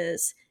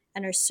 languages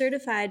and are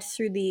certified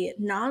through the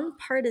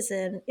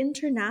Nonpartisan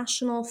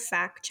International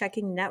Fact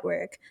Checking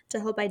Network to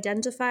help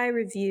identify,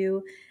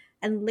 review,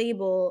 and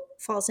label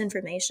false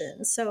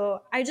information.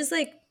 So I just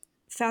like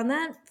found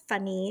that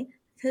funny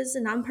because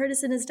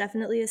nonpartisan is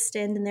definitely a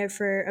stand in there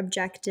for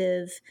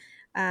objective,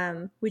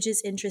 which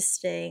is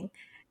interesting.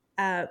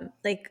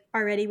 Like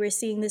already we're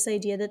seeing this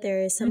idea that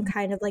there is some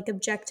kind of like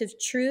objective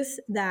truth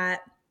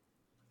that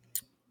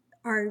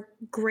our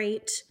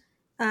great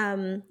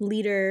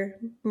leader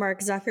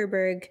Mark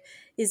Zuckerberg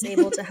is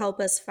able to help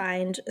us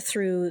find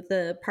through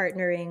the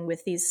partnering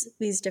with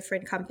these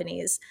different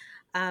companies.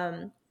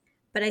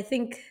 But I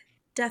think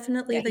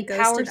definitely the He ghost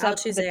of powers up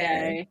for the Althusser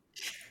day.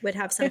 would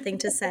have something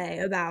to say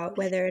about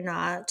whether or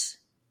not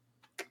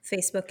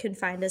Facebook can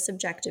find us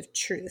objective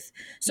truth.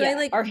 So I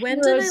like our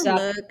when did I hero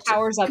Zuck look?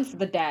 powers up for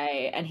the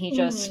day, and he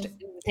just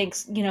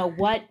thinks, you know,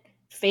 what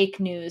fake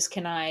news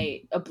can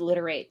I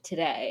obliterate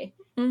today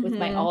with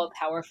my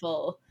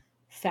all-powerful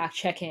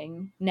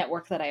fact-checking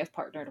network that I have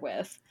partnered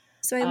with.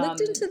 So I looked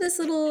into this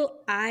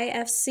little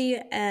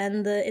IFC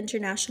and the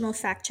International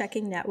Fact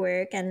Checking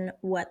Network and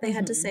what they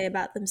had to say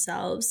about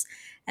themselves.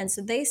 And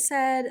so they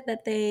said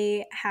that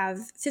they have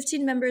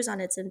 15 members on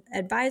its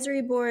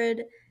advisory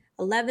board,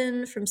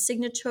 11 from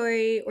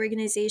signatory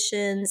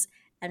organizations,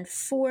 and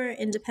 4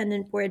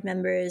 independent board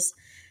members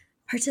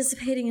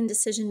participating in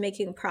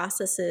decision-making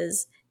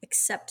processes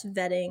except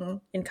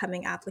vetting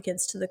incoming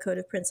applicants to the Code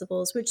of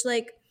Principles, which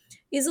like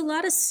is a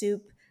lot of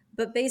soup.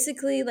 But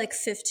basically, like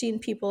 15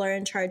 people are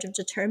in charge of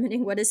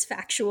determining what is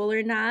factual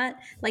or not.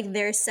 Like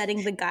they're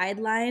setting the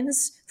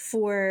guidelines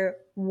for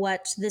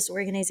what this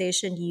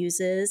organization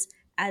uses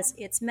as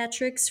its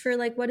metrics for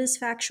like what is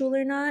factual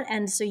or not.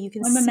 And so you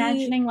can I'm see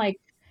imagining like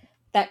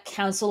that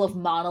Council of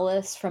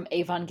Monoliths from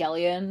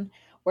Evangelion,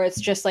 where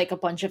it's just like a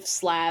bunch of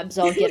slabs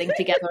all getting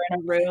together in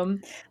a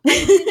room.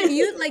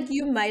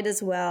 you might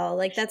as well,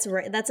 like that's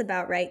right, that's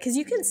about right, because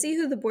you can see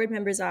who the board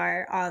members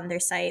are on their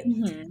site.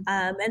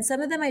 And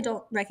some of them I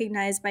don't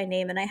recognize by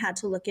name and I had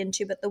to look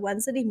into, but the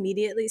ones that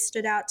immediately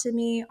stood out to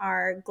me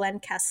are Glenn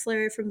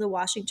Kessler from the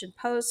Washington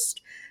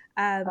Post,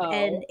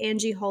 and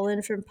Angie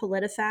Holland from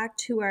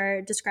PolitiFact, who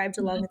are described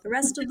along with the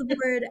rest of the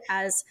board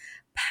as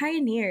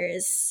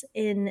pioneers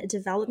in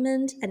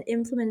development and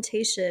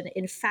implementation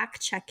in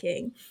fact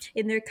checking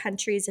in their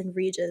countries and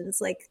regions.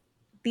 Like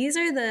these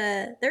are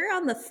they're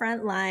on the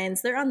front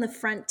lines, they're on the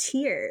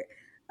frontier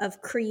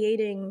of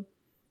creating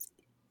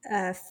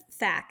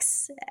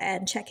facts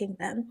and checking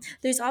them.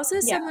 There's also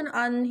someone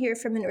on here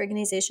from an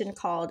organization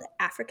called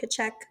Africa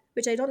Check,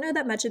 which I don't know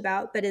that much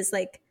about, but is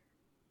like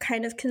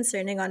kind of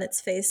concerning on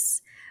its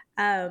face.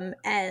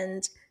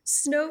 And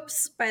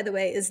Snopes, by the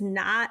way, is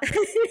not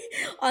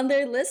on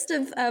their list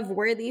of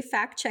worthy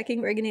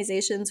fact-checking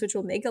organizations, which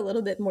will make a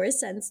little bit more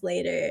sense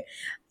later.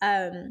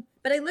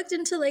 But I looked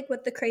into like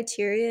what the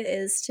criteria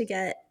is to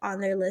get on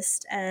their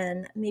list,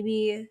 and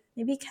maybe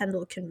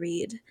Kendall can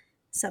read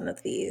some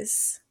of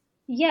these.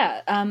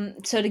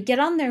 So to get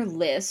on their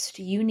list,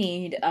 you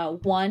need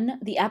 1,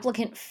 the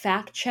applicant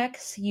fact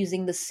checks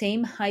using the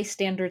same high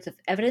standards of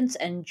evidence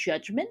and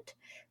judgment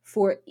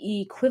for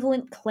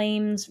equivalent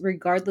claims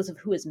regardless of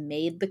who has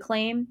made the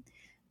claim.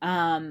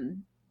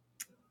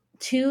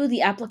 2,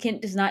 the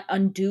applicant does not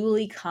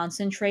unduly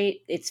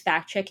concentrate its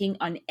fact-checking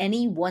on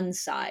any one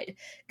side,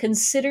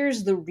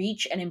 considers the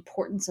reach and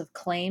importance of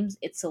claims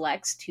it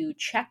selects to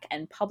check,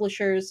 and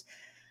publishes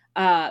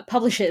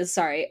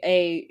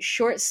a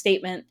short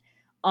statement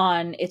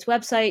on its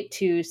website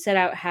to set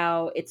out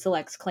how it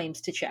selects claims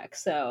to check.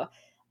 So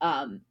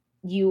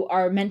you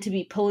are meant to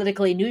be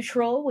politically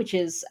neutral, which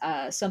is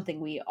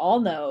something we all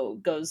know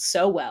goes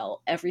so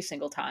well every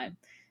single time.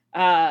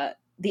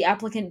 The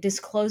applicant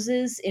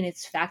discloses in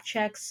its fact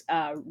checks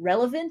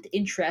relevant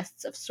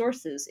interests of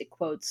sources, it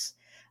quotes,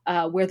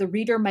 where the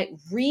reader might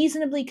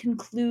reasonably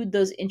conclude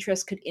those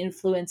interests could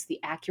influence the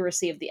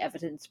accuracy of the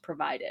evidence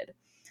provided.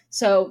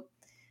 So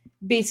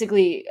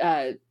basically,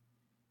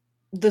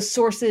 the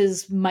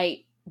sources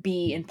might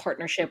be in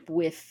partnership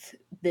with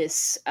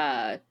this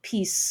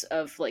piece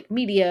of like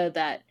media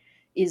that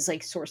is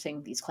like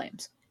sourcing these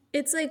claims.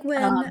 It's like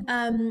when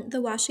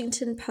the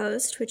Washington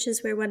Post, which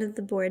is where one of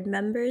the board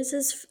members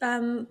is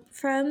from,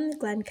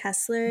 Glenn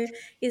Kessler,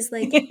 is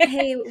like,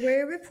 hey,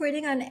 we're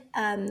reporting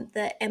on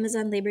the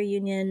Amazon labor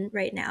union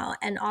right now.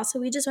 And also,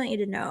 we just want you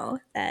to know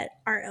that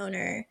our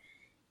owner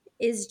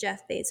is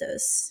Jeff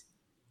Bezos.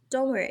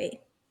 Don't worry.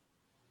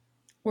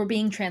 We're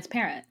being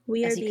transparent.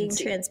 We are being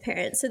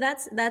transparent. So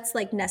that's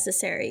like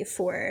necessary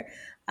for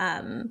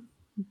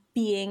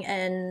being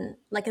a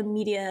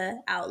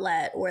media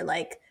outlet or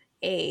like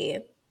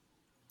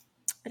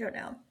I don't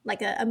know,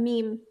 like a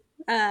meme.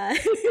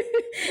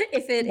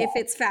 If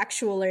it's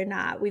factual or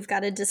not, we've got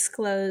to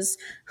disclose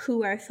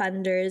who our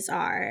funders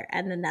are,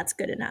 and then that's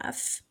good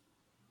enough.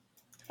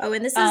 Oh,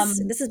 and this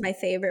is my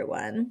favorite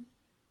one.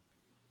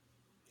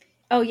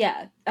 Oh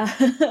yeah,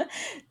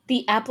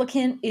 the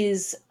applicant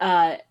is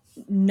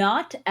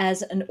not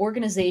as an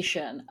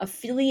organization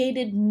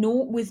affiliated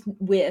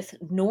with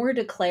nor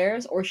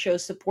declares or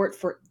shows support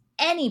for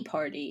any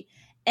party,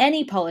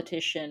 any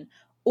politician,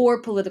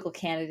 or political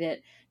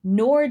candidate,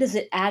 nor does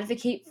it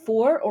advocate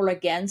for or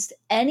against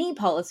any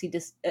policy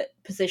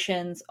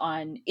positions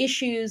on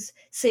issues,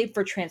 save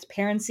for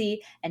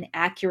transparency and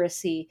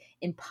accuracy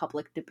in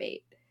public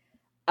debate.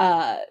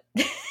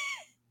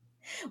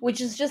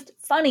 Which is just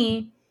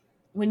funny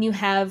when you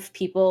have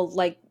people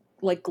like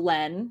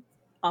Glenn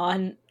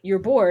on your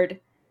board.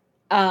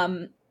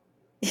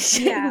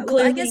 Yeah,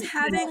 well, I guess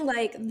having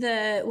like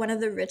one of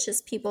the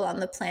richest people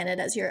on the planet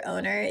as your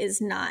owner is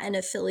not an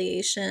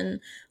affiliation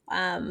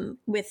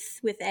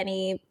with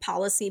any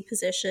policy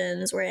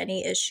positions or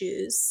any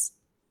issues.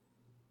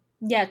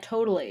 Yeah,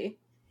 totally.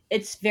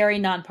 It's very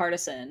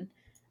nonpartisan.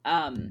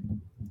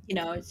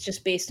 It's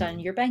just based on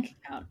your bank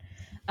account.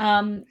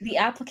 The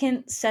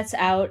applicant sets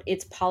out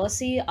its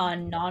policy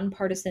on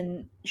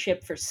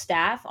nonpartisanship for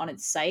staff on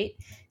its site.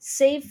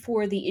 Save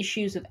for the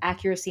issues of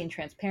accuracy and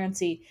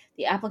transparency,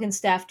 the applicant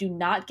staff do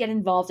not get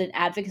involved in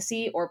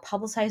advocacy or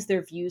publicize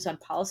their views on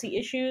policy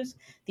issues.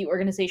 The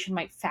organization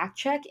might fact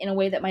check in a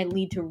way that might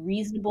lead to a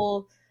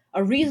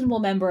reasonable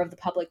member of the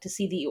public to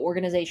see the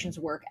organization's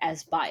work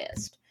as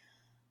biased.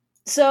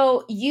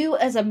 So you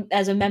as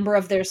a member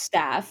of their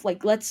staff,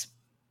 like let's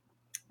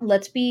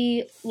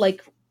be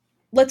like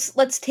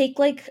let's take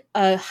like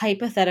a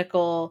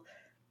hypothetical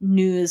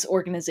news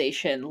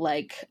organization,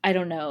 like I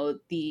don't know,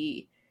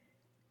 the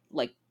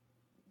like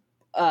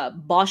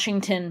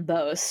Washington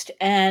Post,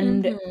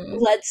 and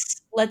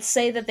let's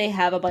say that they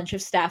have a bunch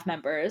of staff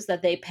members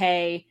that they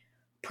pay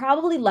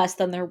probably less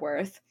than they're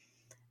worth,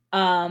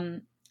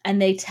 and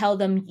they tell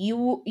them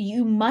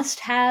you must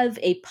have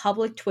a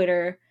public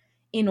Twitter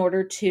in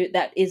order to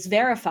that is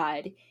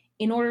verified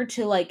in order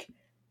to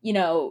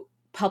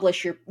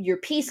publish your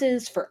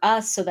pieces for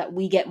us so that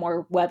we get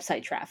more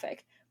website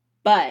traffic.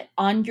 But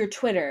on your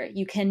Twitter,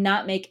 you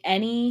cannot get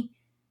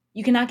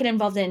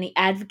involved in any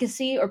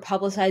advocacy or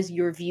publicize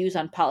your views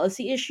on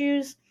policy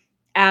issues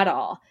at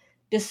all,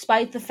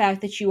 despite the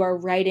fact that you are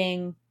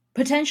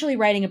potentially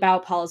writing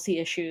about policy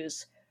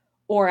issues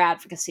or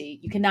advocacy.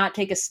 You cannot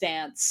take a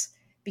stance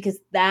because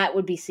that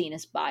would be seen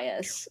as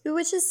bias.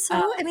 Which is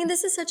so,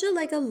 this is such a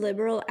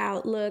liberal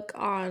outlook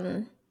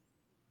on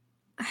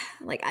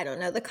I don't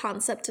know, the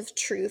concept of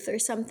truth or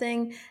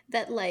something,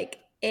 that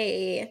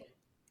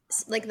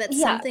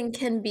something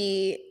can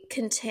be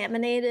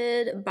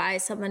contaminated by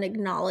someone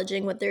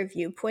acknowledging what their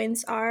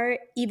viewpoints are,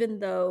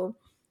 even though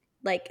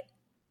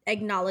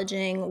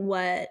acknowledging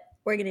what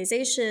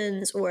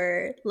organizations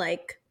or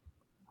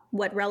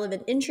what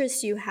relevant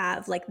interests you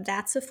have,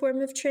 that's a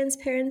form of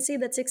transparency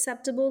that's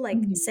acceptable.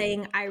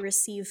 Saying I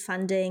receive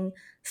funding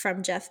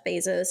from Jeff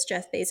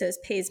Bezos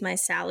pays my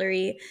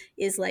salary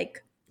is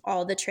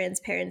all the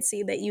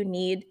transparency that you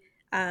need.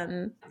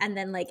 And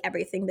then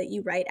everything that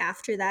you write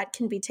after that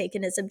can be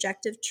taken as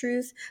objective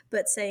truth.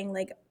 But saying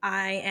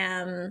I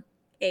am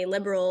a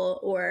liberal,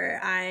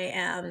 or I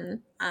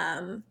am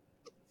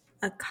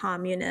a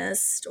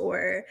communist,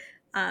 or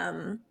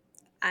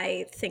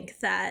I think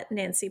that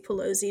Nancy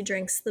Pelosi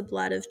drinks the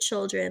blood of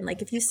children.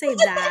 If you say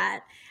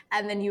that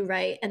and then you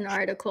write an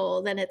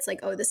article, then it's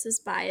oh, this is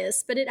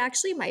biased. But it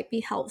actually might be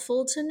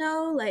helpful to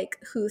know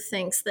who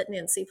thinks that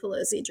Nancy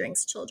Pelosi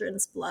drinks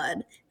children's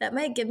blood. That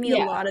might give me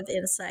a lot of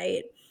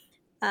insight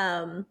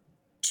to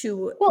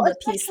the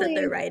piece that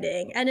they're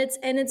writing. And it's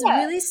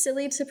really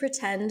silly to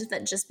pretend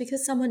that just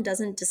because someone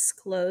doesn't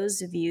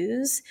disclose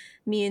views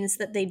means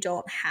that they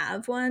don't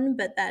have one,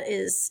 but that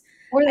is,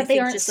 or that they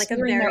aren't just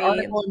steering their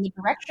article in the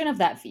direction of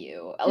that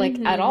view,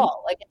 at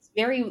all. It's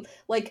very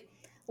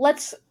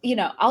let's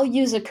I'll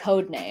use a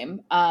code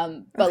name,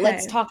 but okay.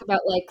 Let's talk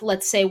about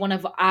let's say one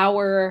of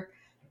our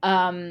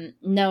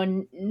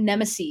known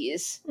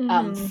nemesis,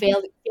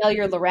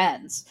 Failure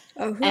Lorenz.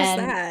 Oh, who's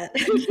that?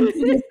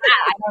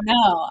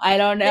 I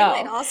don't know.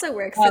 They might also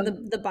work for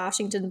the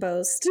Washington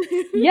Post.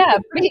 Yeah,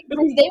 they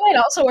might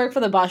also work for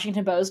the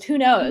Washington Post. Who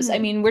knows?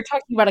 Mm-hmm. We're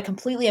talking about a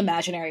completely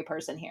imaginary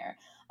person here.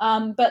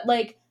 But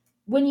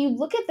when you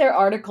look at their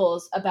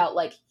articles about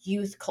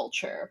youth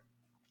culture,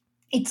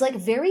 it's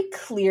very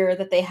clear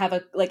that they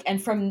have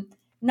and from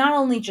not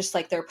only just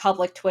their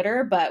public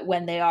Twitter, but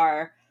when they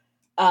are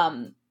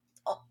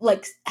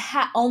like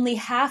only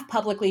half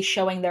publicly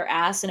showing their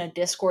ass in a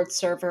Discord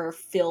server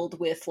filled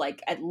with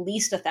like at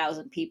least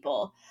 1,000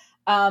 people.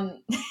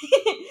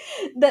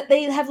 That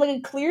they have like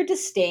a clear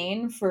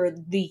disdain for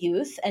the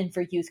youth and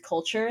for youth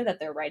culture that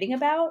they're writing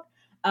about.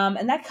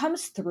 And that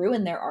comes through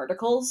in their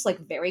articles like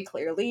very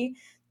clearly,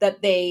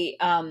 that they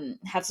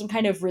have some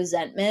kind of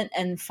resentment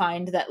and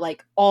find that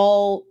like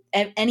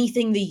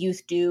anything the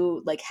youth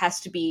do like has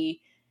to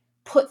be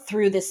put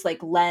through this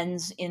like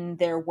lens in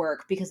their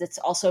work, because it's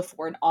also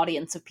for an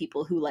audience of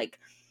people who like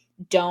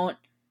don't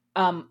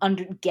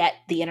get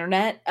the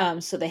internet.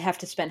 So they have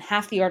to spend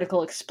half the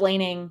article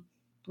explaining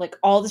like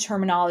all the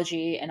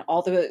terminology and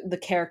all the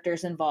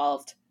characters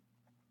involved,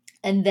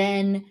 and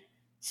then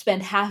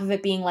spend half of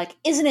it being like,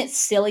 isn't it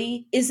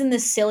silly? Isn't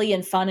this silly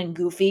and fun and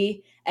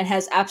goofy, and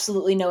has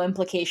absolutely no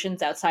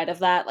implications outside of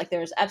that? Like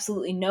there's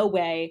absolutely no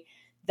way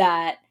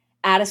that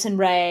Addison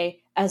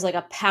Rae, as like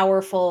a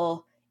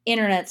powerful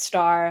internet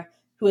star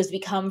who has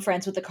become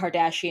friends with the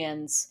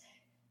Kardashians,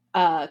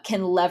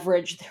 can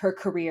leverage her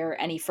career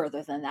any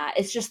further than that.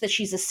 It's just that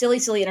she's a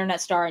silly internet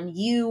star, and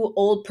you,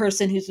 old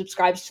person who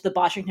subscribes to the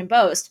Washington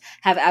Post,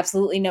 have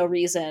absolutely no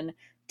reason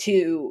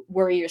to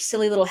worry your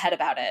silly little head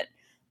about it.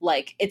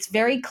 Like, it's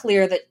very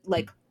clear that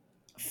like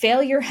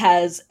failure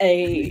has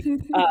a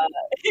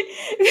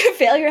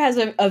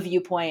a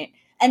viewpoint,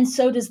 and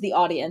so does the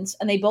audience,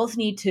 and they both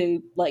need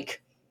to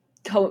like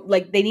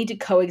they need to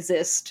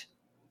coexist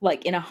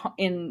like in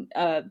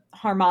a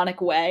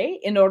harmonic way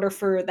in order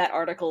for that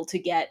article to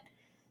get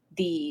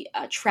the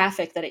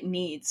traffic that it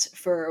needs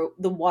for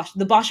the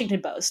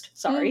Washington Post,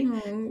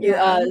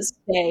 to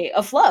stay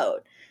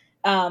afloat.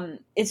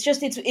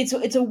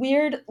 It's a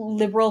weird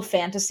liberal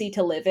fantasy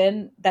to live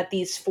in, that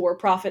these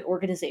for-profit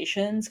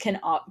organizations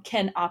can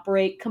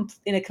operate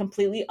in a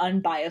completely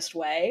unbiased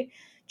way,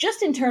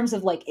 just in terms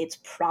of like its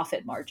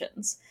profit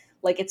margins.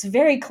 Like, it's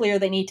very clear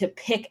they need to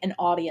pick an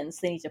audience,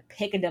 they need to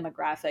pick a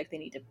demographic, they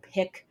need to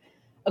pick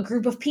a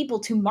group of people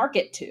to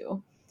market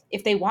to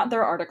if they want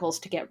their articles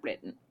to get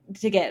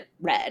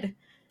read,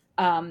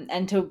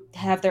 and to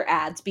have their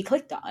ads be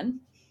clicked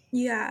on.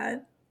 Yeah.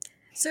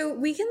 So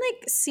we can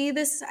like see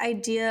this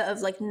idea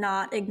of like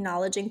not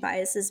acknowledging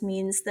biases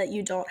means that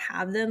you don't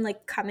have them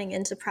like coming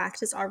into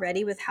practice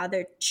already with how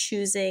they're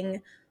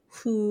choosing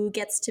who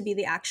gets to be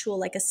the actual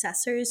like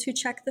assessors who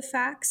check the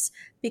facts.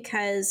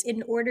 Because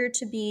in order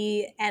to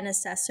be an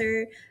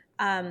assessor,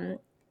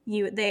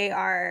 they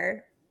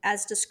are,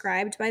 as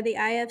described by the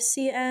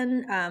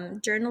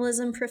IFCN,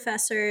 journalism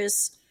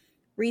professors,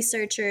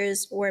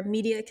 researchers, or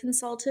media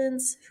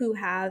consultants who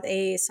have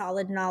a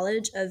solid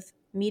knowledge of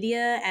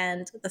media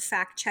and the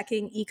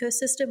fact-checking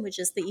ecosystem, which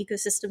is the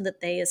ecosystem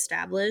that they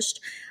established,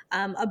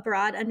 a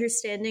broad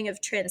understanding of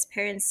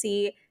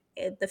transparency,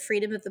 the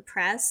freedom of the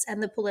press,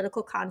 and the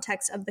political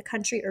context of the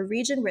country or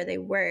region where they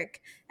work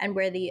and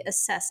where the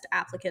assessed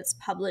applicants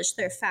publish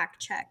their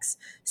fact checks.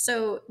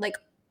 So like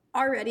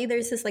already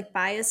there's this like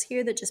bias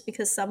here that just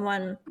because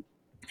someone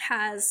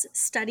has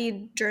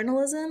studied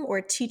journalism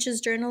or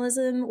teaches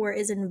journalism or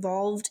is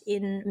involved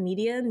in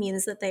media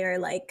means that they are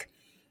like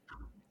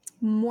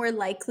more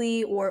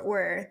likely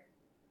or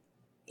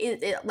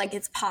like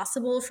it's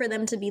possible for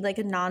them to be like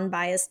a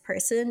non-biased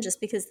person just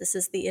because this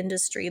is the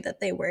industry that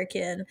they work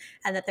in,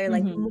 and that they're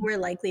like more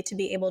likely to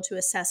be able to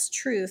assess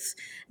truth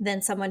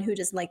than someone who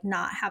does like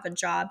not have a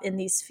job in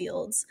these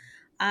fields.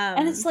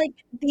 And it's like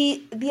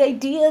the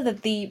idea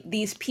that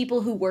these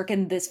people who work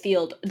in this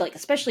field, like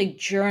especially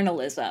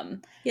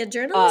journalism. Yeah,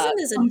 journalism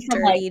is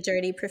a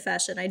dirty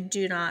profession. I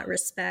do not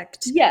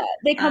respect. Yeah,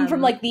 they come from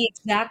like the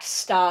exact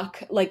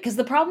stock, like, because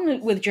the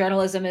problem with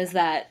journalism is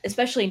that,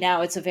 especially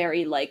now, it's a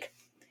very like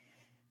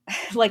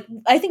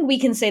I think we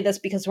can say this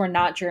because we're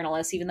not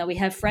journalists, even though we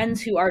have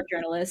friends who are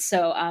journalists.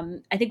 So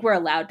I think we're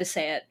allowed to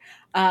say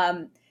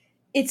it.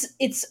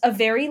 It's a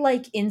very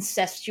like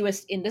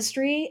incestuous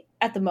industry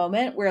at the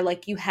moment, where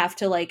like you have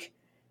to like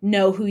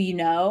know who you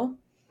know.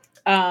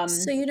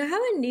 So you know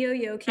how in Neo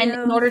Yokio, and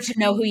in order to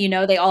know who you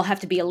know, they all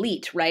have to be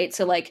elite, right?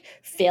 So like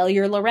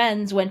Failure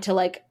Lorenz went to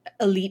like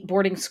elite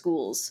boarding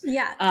schools.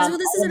 Yeah, because well,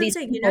 this is what I'm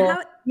saying. You know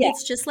how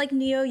it's just like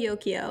Neo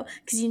Yokio,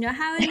 because you know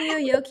how in Neo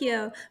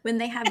Yokio when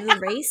they have the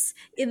race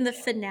in the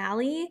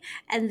finale,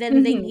 and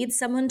then they need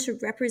someone to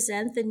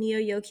represent the Neo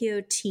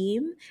Yokio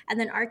team, and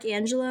then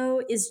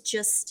Arcangelo he's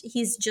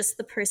just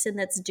the person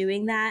that's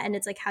doing that, and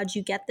it's like, how'd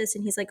you get this?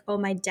 And he's like, oh,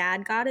 my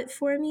dad got it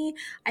for me.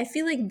 I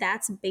feel like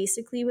that's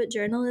basically what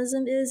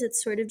journalism is.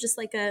 It's sort of just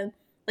like a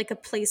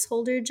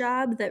placeholder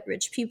job that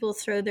rich people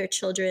throw their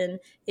children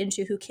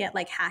into who can't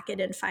like hack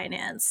it in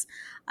finance.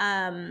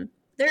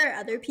 There are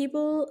other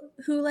people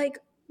who like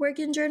work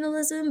in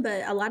journalism,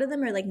 but a lot of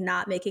them are like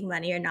not making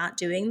money or not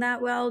doing that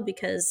well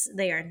because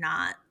they are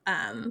not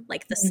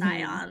like the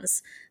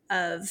scions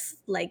of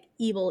like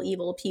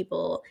evil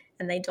people,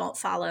 and they don't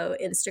follow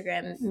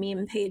Instagram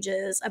meme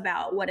pages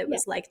about what it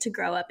was like to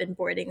grow up in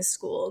boarding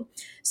school.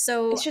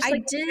 So it's just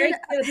like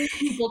these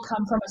people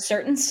come from a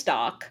certain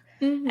stock,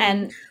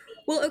 and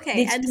well,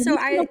 okay, and so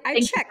I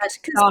checked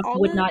because all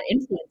would not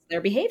influence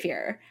their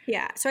behavior.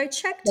 Yeah, so I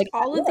checked Like,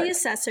 all of the works.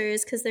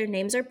 assessors because their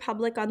names are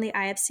public on the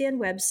IFCN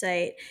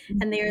website,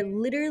 and they are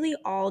literally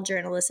all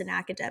journalists and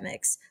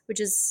academics, which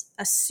is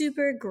a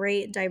super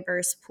great,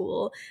 diverse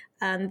pool.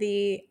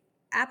 The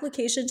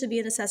application to be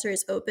an assessor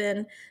is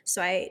open,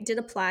 so I did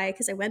apply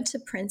because I went to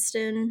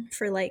Princeton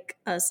for like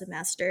a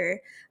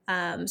semester,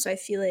 so I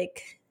feel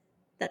like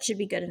that should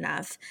be good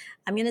enough.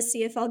 I'm going to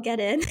see if I'll get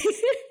in.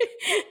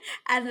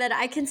 And then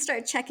I can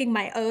start checking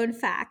my own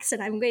facts.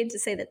 And I'm going to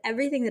say that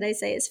everything that I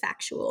say is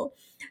factual.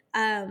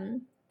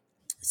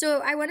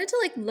 So I wanted to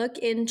like look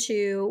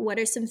into what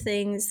are some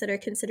things that are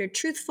considered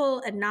truthful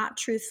and not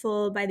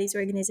truthful by these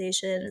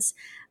organizations.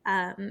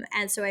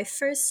 And so I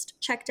first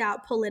checked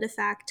out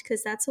PolitiFact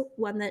because that's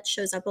one that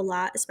shows up a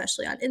lot,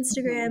 especially on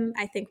Instagram.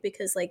 I think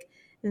because like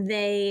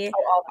they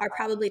are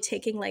probably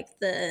taking like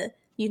the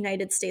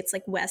United States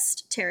like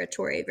West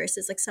territory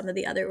versus like some of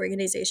the other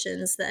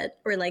organizations that,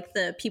 or like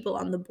the people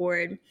on the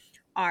board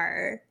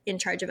are in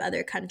charge of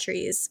other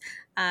countries.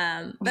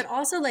 But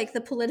also like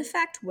the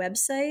PolitiFact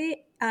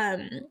website,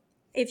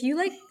 if you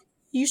like,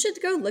 you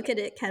should go look at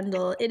it,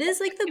 Kendall. It is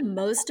like the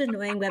most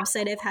annoying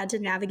website I've had to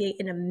navigate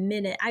in a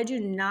minute. I do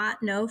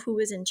not know who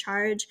was in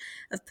charge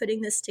of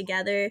putting this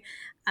together.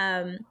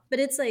 But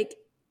it's like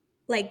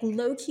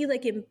low-key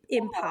like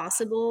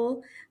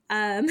impossible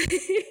to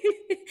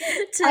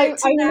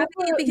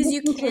navigate because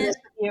you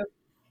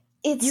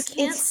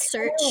can't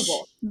search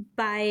terrible.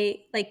 by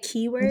like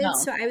keywords. No.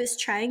 So I was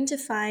trying to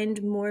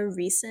find more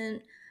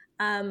recent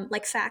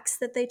like facts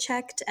that they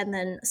checked and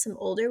then some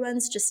older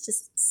ones just to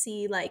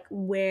see like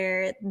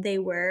where they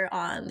were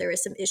on. There were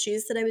some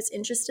issues that I was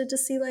interested to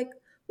see like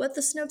what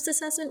the Snopes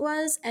assessment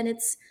was, and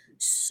it's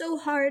so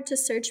hard to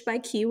search by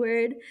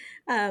keyword,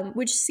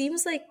 which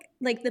seems like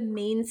the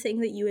main thing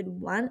that you would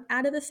want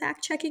out of a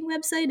fact-checking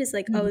website is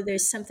like, oh,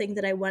 there's something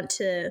that I want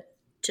to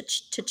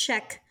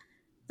check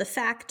the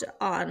fact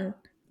on.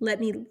 Let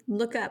me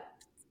look up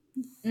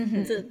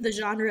the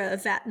genre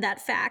of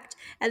that fact,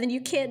 and then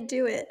you can't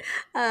do it.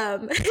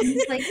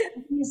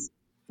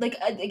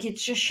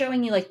 It's just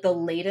showing you like the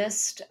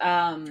latest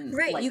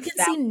right, like, you can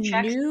fact see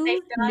checks that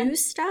they've done. new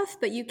stuff,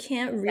 but you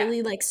can't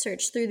really like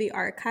search through the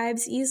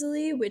archives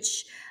easily,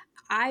 which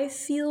I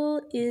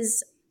feel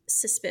is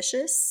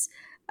suspicious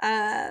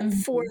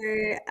for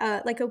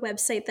like a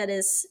website that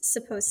is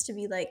supposed to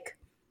be like,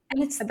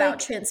 and it's about like,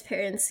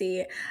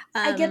 transparency.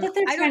 I get that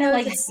they're I trying don't know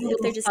to like if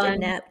they're just fun.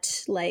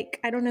 inept.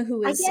 Like I don't know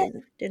who is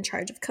in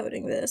charge of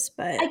coding this,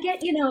 but I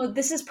get,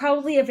 this is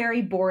probably a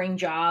very boring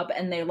job,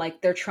 and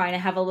they're trying to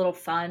have a little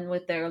fun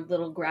with their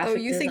little graphic. Oh,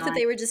 you think that design.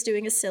 they were just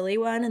doing a silly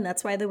one, and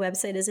that's why the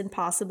website is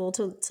impossible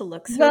to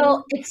look through?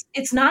 Well,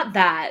 it's not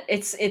that.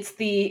 It's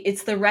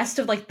the rest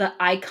of like the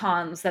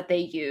icons that they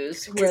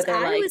use where they're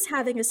I like was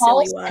having a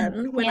silly false and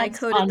one when I pants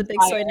coded on the Big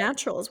fire. Soy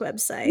Naturals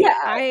website.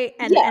 Yeah,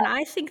 and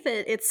I think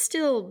that it's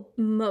still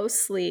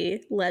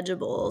mostly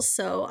legible.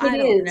 So I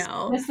don't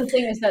know. That's the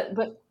thing is that,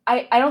 but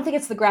I don't think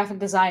it's the graphic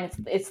design.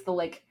 It's the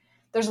like.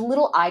 There's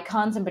little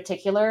icons in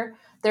particular.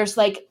 There's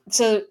like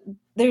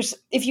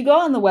if you go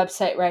on the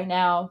website right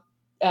now,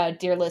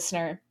 dear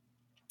listener,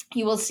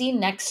 you will see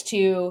next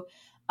to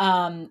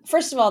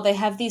first of all, they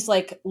have these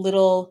like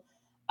little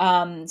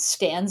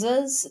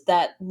stanzas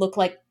that look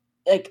like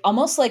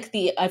almost like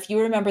if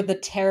you remember the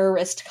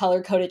terrorist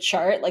color-coded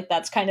chart, like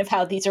that's kind of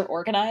how these are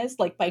organized,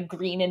 like by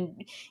green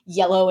and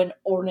yellow and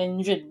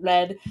orange and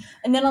red.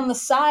 And then on the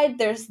side,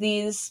 there's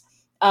these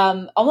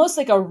almost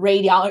like a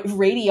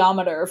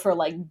radiometer for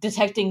like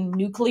detecting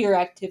nuclear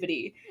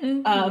activity.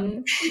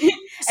 And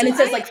it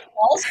says like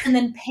false and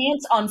then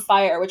pants on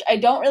fire, which I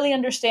don't really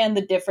understand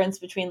the difference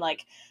between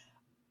like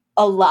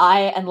a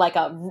lie and like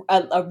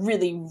a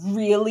really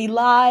really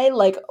lie,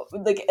 like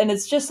and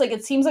it's just like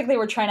it seems like they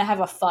were trying to have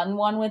a fun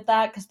one with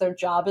that because their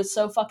job is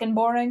so fucking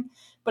boring.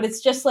 But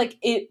it's just like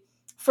it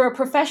for a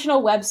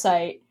professional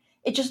website,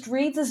 it just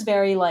reads as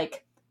very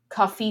like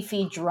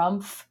kafifi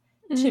drumpf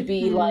to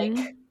be like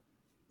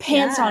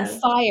pants on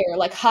fire,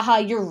 like haha,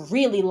 you're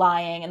really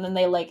lying. And then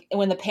they like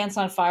when the pants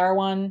on fire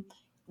one,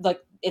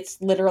 like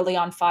it's literally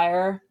on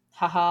fire,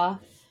 haha.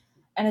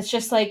 And it's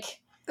just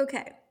like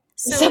okay.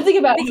 So, something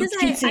about because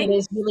I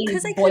really I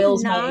could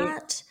boils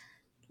not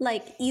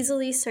like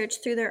easily search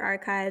through their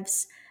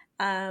archives,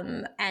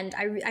 and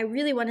I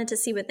really wanted to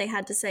see what they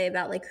had to say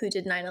about like who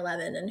did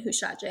 9/11 and who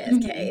shot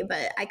JFK,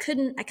 but I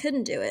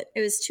couldn't do it.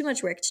 It was too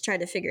much work to try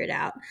to figure it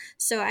out.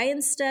 So I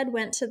instead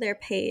went to their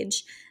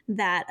page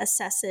that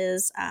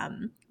assesses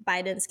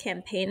Biden's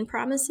campaign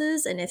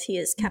promises and if he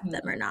has kept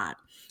them or not.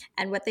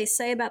 And what they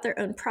say about their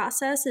own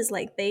process is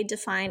like they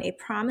define a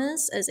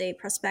promise as a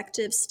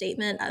prospective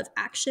statement of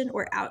action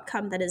or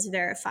outcome that is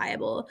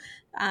verifiable.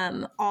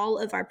 All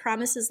of our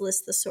promises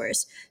list the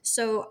source.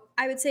 So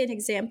I would say an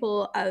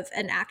example of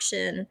an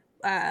action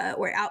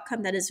or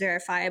outcome that is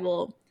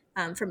verifiable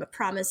from a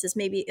promise is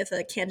maybe if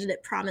a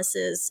candidate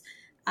promises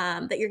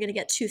that you're going to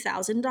get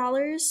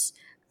 $2,000.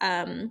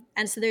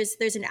 And so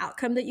there's an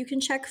outcome that you can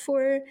check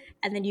for,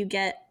 and then you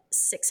get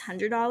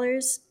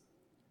 $600.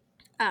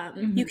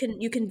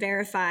 You can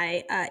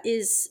verify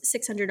is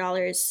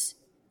 $600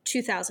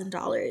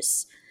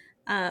 $2,000.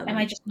 Am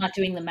I just not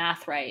doing the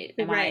math right?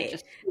 Am I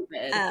just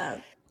stupid?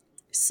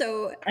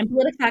 So and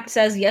PolitiFact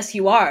says yes,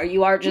 you are.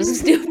 You are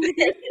just stupid.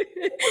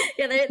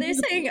 Yeah, they're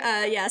saying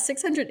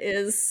 600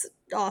 is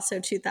also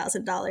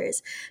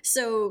 $2,000.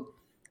 So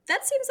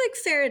that seems like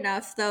fair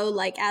enough, though.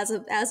 Like as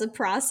a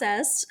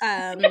process,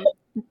 to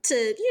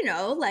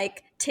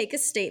like take a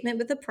statement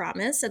with a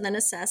promise and then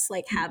assess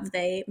like have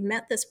they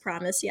met this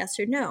promise, yes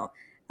or no.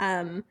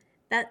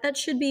 That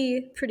should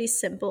be pretty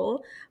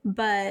simple.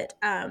 But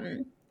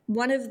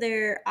one of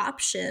their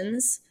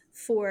options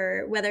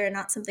for whether or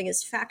not something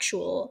is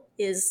factual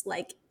is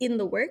like in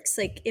the works.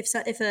 Like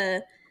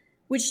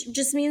which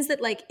just means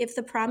that like if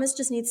the promise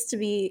just needs to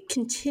be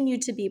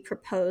continued to be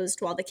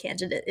proposed while the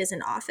candidate is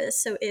in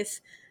office. So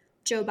if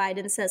Joe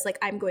Biden says like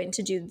I'm going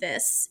to do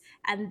this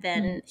and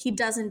then he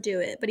doesn't do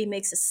it, but he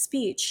makes a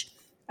speech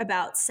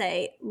about,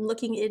 say,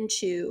 looking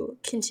into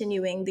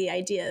continuing the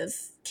idea of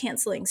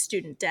canceling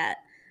student debt,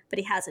 but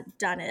he hasn't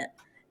done it,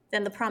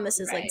 then the promise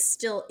is like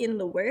still in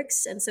the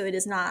works, and so it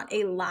is not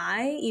a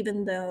lie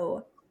even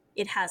though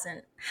it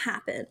hasn't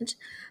happened.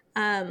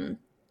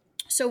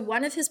 So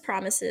one of his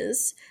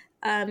promises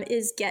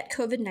is get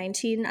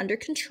COVID-19 under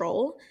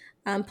control.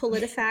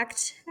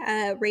 PolitiFact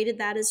rated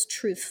that as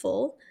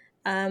truthful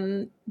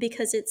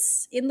because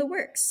it's in the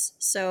works.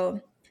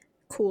 So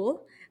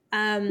cool.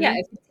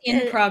 If it's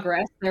in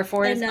progress,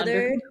 therefore it's under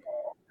another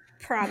control.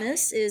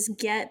 Promise is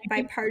get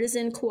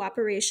bipartisan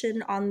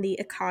cooperation on the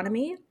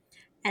economy.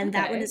 And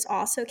that one is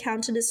also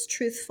counted as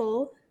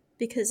truthful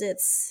because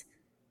it's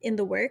in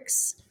the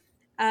works.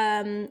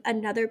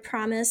 Another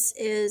promise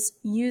is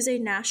use a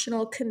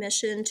national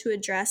commission to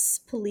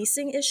address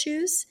policing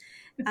issues,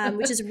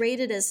 which is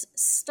rated as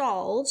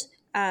stalled,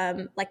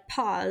 like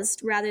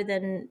paused, rather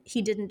than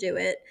he didn't do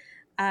it.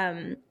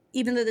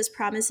 Even though this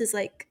promise is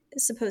like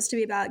supposed to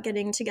be about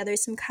getting together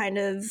some kind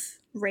of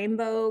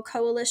rainbow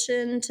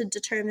coalition to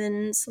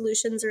determine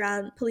solutions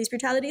around police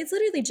brutality, it's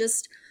literally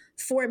just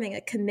forming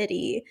a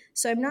committee.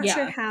 So I'm not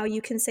sure how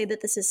you can say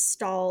that this is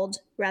stalled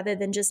rather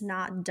than just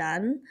not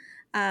done.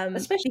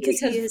 Especially because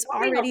he has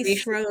already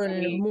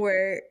thrown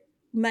more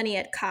money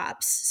at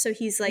cops. So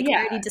he's like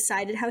already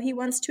decided how he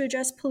wants to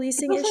address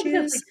policing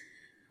issues. Like,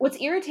 what's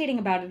irritating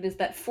about it is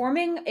that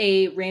forming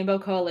a rainbow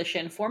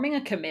coalition, forming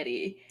a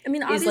committee. I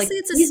mean, obviously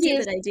it's a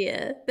stupid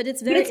idea, but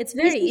it's very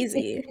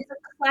easy. It's a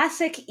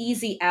classic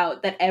easy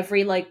out that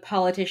every like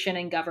politician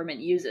and government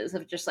uses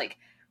of just like,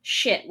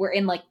 shit, we're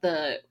on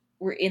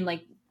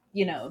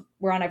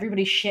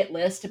everybody's shit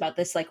list about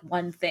this like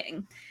one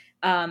thing.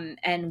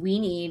 And we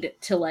need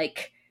to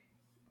like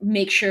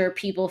make sure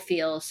people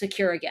feel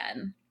secure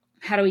again.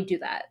 How do we do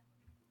that?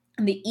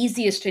 And the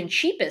easiest and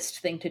cheapest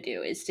thing to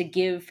do is to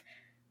give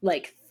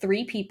like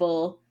 3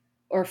 people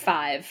or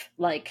 5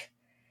 like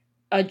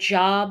a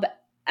job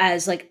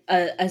as like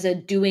as a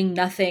doing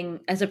nothing,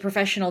 as a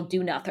professional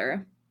do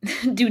nothing,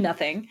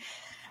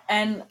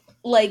 and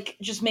like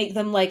just make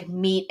them like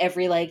meet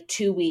every like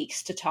 2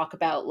 weeks to talk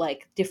about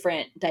like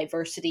different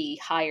diversity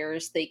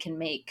hires they can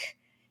make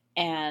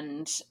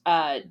and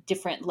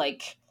different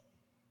like,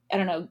 I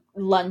don't know,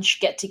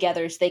 lunch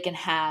get-togethers they can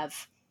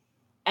have,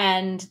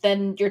 and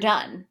then you're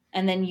done,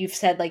 and then you've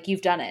said like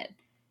you've done it.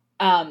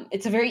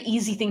 It's a very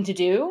easy thing to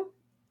do,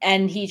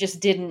 and he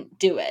just didn't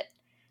do it.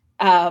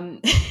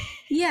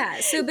 Yeah,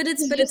 so but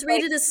it's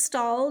rated as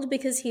stalled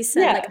because he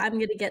said like I'm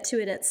going to get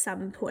to it at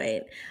some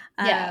point.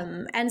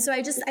 And so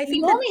I think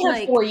you only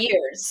have 4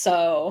 years,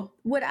 so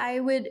what I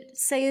would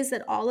say is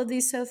that all of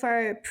these so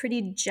far are a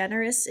pretty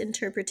generous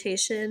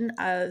interpretation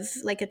of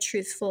like a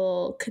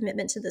truthful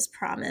commitment to this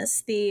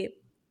promise. The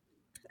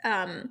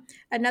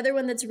another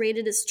one that's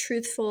rated as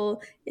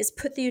truthful is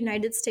put the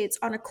United States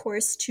on a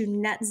course to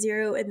net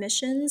zero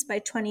emissions by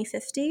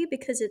 2050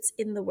 because it's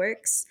in the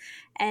works.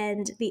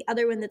 And the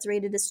other one that's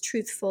rated as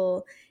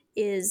truthful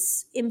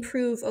is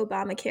improve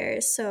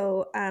Obamacare.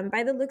 So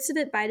by the looks of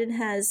it, Biden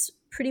has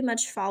pretty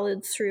much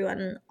followed through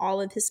on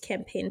all of his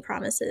campaign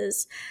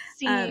promises.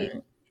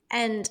 And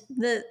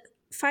the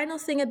final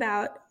thing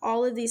about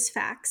all of these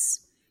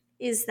facts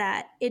is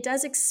that it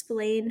does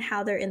explain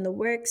how they're in the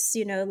works,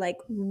 like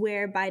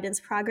where Biden's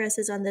progress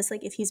is on this,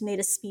 like if he's made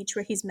a speech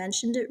where he's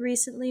mentioned it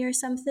recently or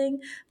something,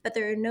 but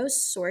there are no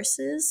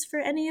sources for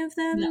any of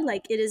them. No.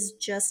 Like it is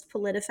just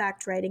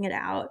PolitiFact writing it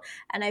out.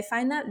 And I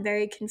find that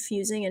very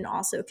confusing and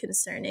also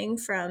concerning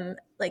from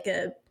like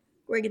a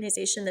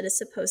organization that is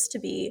supposed to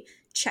be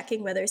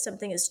checking whether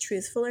something is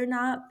truthful or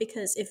not,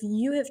 because if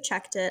you have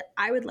checked it,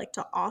 I would like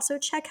to also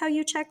check how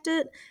you checked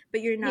it,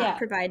 but you're not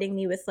providing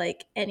me with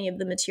like any of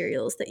the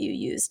materials that you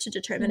used to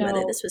determine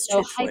whether this was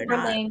truthful or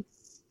not.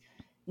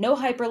 No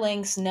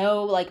hyperlinks,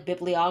 no like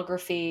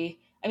bibliography.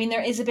 I mean,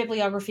 there is a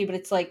bibliography, but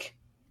it's like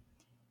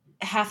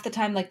half the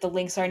time like the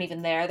links aren't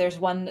even there. There's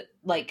one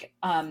like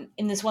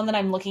in this one that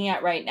I'm looking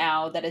at right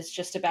now that is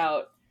just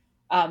about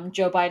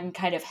Joe Biden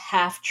kind of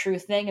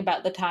half-truthing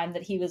about the time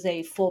that he was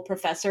a full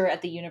professor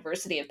at the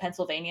University of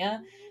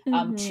Pennsylvania.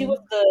 Two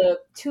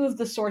of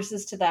the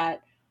sources to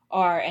that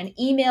are an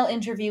email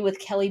interview with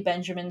Kelly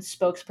Benjamin,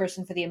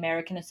 spokesperson for the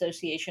American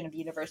Association of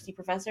University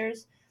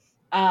Professors,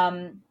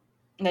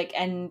 Like,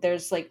 and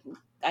there's like,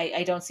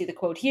 I don't see the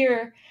quote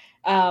here,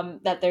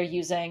 that they're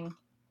using.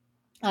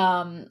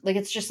 Like,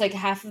 it's just like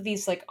half of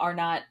these like are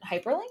not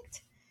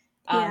hyperlinked.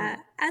 Yeah,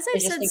 as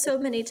I've said like, so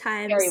many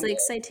times, very like weird.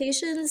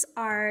 citations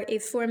are a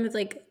form of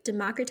like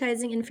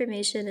democratizing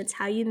information. It's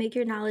how you make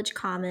your knowledge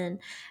common.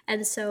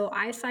 And so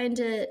I find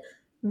it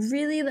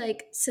really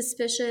like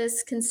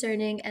suspicious,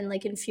 concerning, and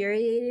like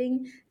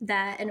infuriating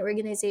that an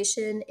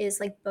organization is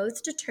like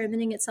both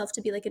determining itself to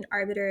be like an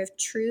arbiter of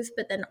truth,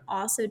 but then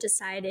also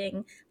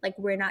deciding like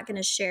we're not going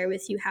to share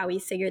with you how we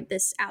figured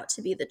this out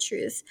to be the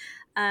truth.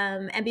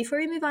 And before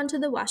we move on to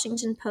the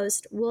Washington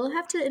Post, we'll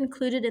have to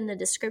include it in the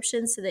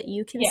description so that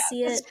you can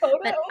see this it. photo.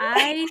 But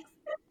I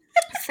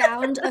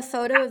found a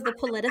photo of the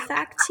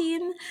PolitiFact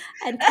team,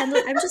 and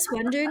Kendall, I'm just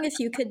wondering if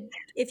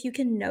you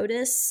can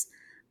notice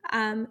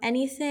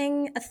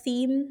anything, a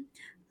theme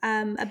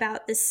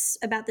about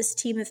this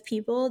team of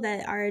people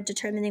that are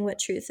determining what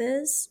truth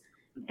is.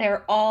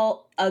 They're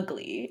all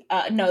ugly.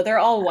 No, they're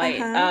all white.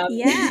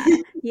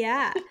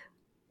 Yeah.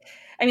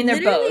 I mean,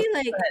 they're literally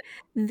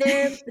both.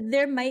 Like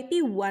there might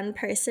be one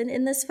person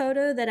in this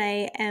photo that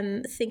I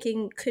am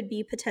thinking could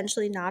be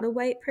potentially not a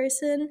white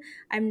person.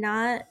 I'm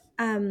not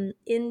in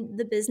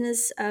the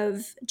business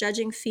of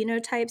judging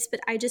phenotypes, but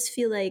I just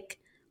feel like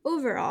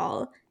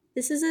overall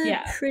this is a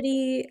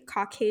pretty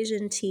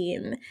Caucasian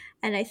team,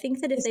 and I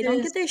think that if they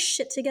don't get their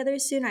shit together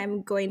soon,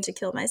 I'm going to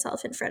kill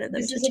myself in front of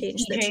them to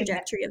change the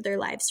trajectory of their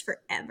lives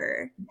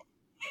forever.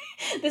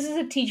 This is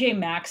a TJ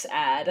Maxx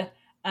ad.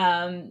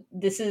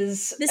 This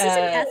is an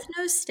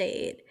ethno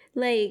state.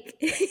 Like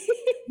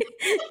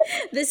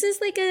this is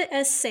like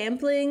a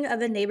sampling of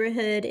a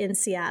neighborhood in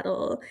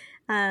Seattle.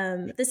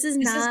 This is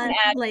not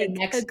like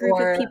a group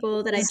of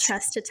people that I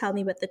trust to tell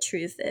me what the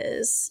truth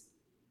is.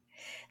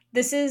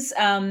 This is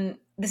a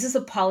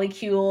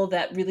polycule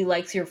that really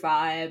likes your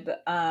vibe.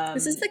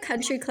 This is the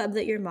country club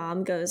that your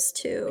mom goes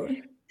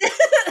to.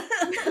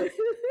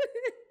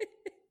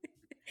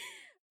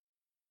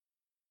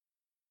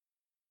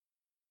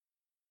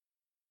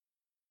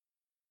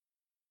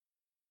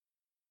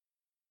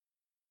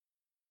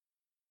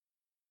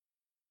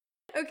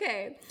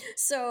 Okay,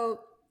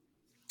 so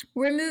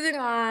we're moving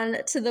on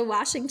to the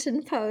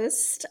Washington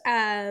Post,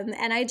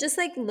 and I just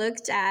like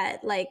looked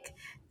at like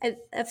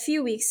a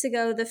few weeks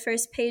ago the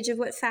first page of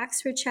what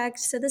facts were checked.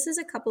 So this is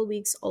a couple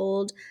weeks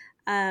old,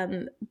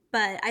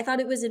 but I thought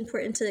it was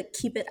important to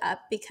keep it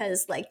up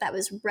because like that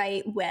was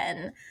right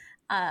when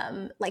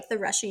like the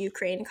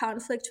Russia-Ukraine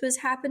conflict was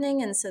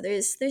happening, and so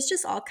there's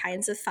just all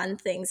kinds of fun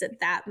things at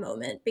that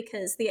moment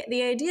because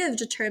the idea of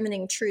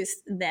determining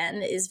truth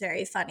then is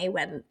very funny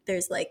when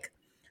there's like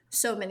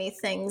so many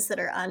things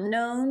that are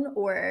unknown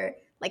or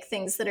like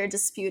things that are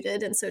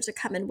disputed, and so to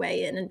come and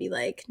weigh in and be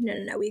like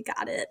no we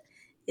got it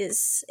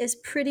is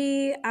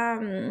pretty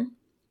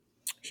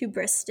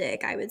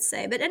hubristic, I would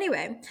say. But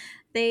anyway,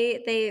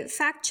 they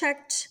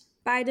fact-checked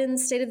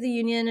Biden's State of the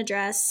Union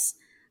address.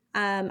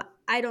 I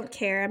don't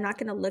care, I'm not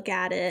going to look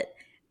at it.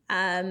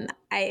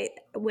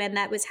 When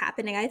that was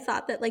happening, I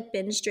thought that like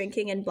binge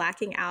drinking and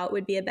blacking out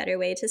would be a better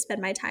way to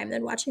spend my time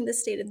than watching the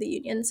State of the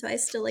Union, so I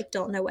still like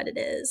don't know what it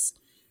is.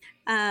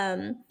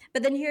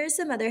 But then here are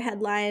some other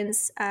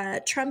headlines.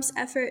 Trump's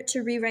effort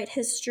to rewrite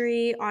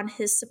history on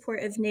his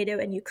support of NATO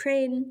and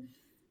Ukraine.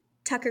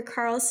 Tucker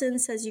Carlson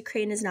says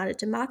Ukraine is not a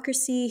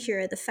democracy.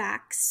 Here are the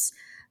facts.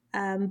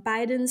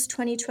 Biden's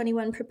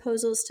 2021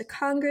 proposals to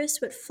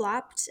Congress, what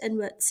flopped and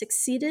what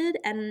succeeded.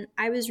 And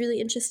I was really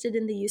interested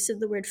in the use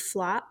of the word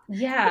flop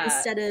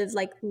instead of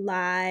like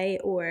lie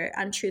or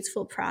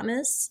untruthful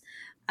promise.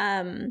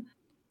 I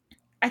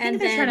think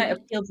they're trying to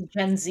appeal to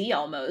Gen Z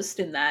almost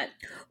in that.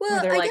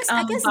 Well, they're I like, guess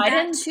Biden's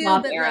that too,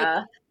 flop but era.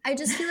 like I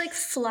just feel like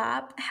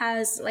flop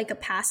has like a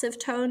passive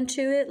tone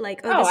to it,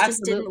 like this absolutely.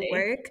 just didn't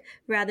work,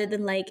 rather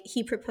than like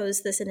he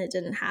proposed this and it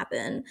didn't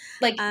happen.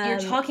 Like you're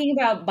talking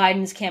about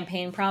Biden's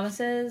campaign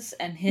promises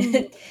and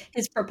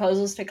his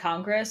proposals to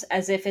Congress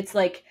as if it's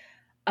like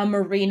a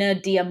Marina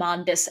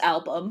Diamandis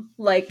album.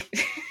 Like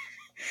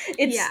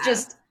it's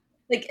just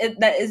like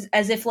that is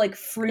as if like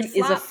fruit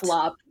is a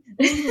flop.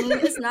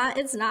 It's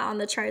not on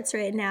the charts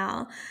right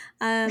now.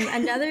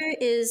 Another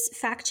is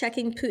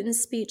fact-checking Putin's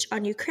speech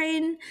on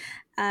Ukraine.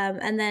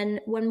 And then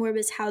one more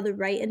was how the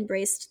right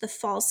embraced the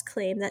false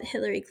claim that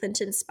Hillary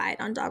Clinton spied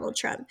on Donald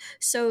Trump.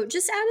 So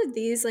just out of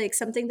these, like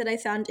something that I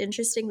found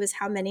interesting was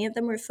how many of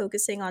them were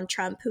focusing on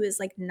Trump, who is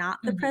like not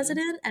the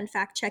president, and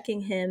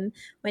fact-checking him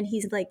when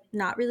he's like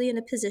not really in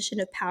a position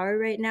of power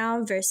right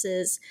now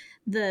versus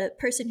the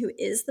person who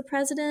is the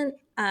president.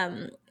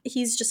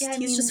 He's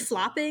just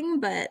flopping,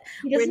 but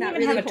we're not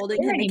really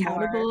holding him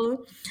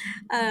accountable.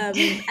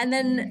 And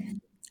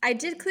then I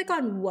did click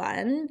on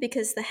one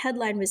because the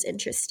headline was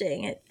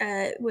interesting.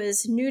 It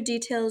was new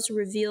details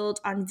revealed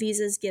on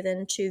visas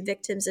given to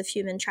victims of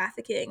human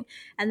trafficking.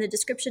 And the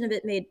description of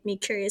it made me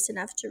curious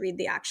enough to read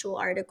the actual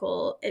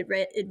article. It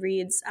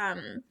reads,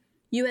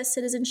 U.S.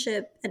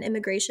 Citizenship and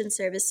Immigration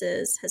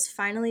Services has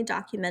finally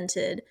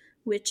documented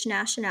which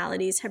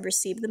nationalities have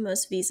received the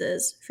most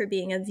visas for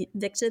being a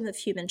victim of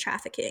human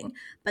trafficking,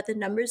 but the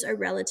numbers are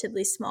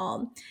relatively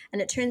small.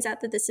 And it turns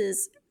out that this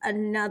is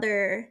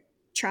another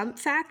Trump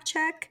fact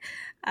check,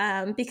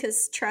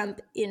 because Trump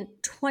in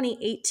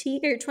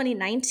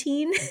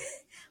 2019,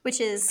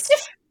 which is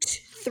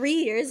 3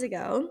 years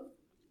ago,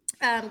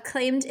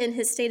 claimed in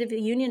his State of the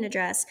Union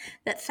address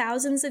that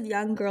thousands of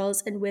young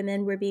girls and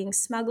women were being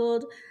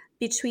smuggled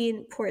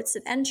between ports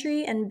of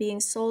entry and being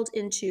sold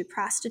into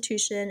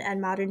prostitution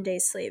and modern day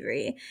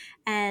slavery.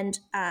 And,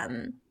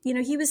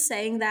 he was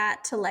saying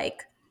that to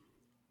like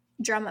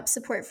drum up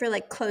support for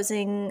like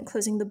closing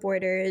the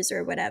borders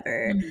or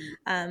whatever.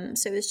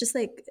 So it was just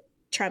like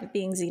Trump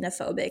being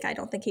xenophobic. I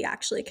don't think he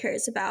actually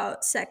cares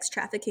about sex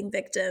trafficking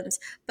victims,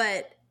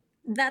 but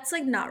that's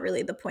like not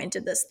really the point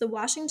of this. The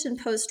Washington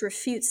Post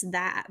refutes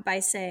that by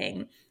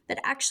saying that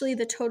actually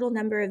the total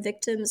number of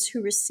victims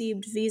who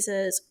received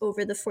visas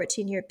over the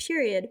 14-year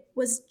period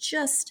was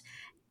just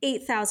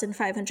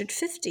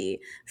 8,550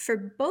 for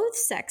both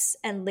sex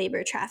and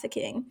labor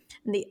trafficking.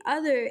 And the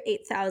other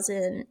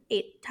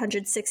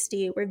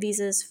 8,860 were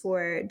visas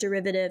for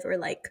derivative or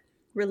like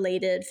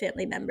related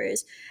family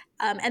members.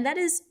 And that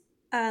is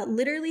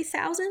literally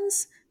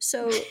thousands.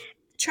 So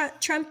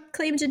Trump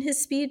claimed in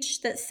his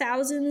speech that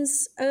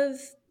thousands of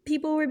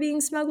people were being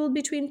smuggled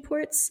between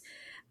ports.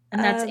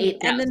 And that's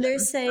 8,000. And then they're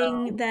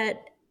saying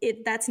that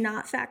that's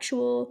not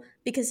factual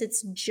because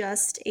it's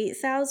just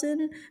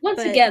 8,000.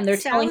 Once again, they're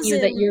telling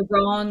you that you're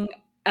wrong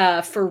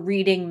for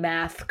reading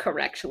math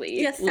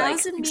correctly. Yeah,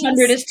 like 1,000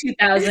 600 is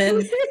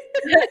 2,000.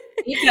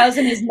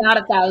 8,000 is not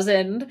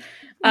 1,000.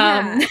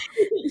 Yeah.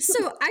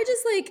 So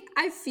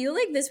I feel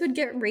like this would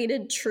get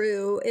rated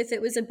true if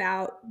it was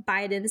about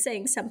Biden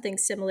saying something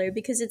similar,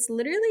 because it's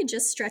literally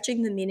just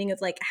stretching the meaning of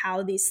like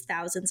how these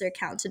thousands are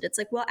counted. It's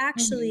like, well,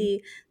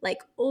 actually,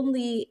 like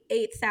only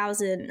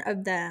 8,000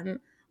 of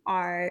them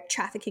are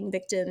trafficking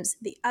victims.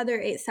 The other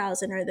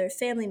 8,000 are their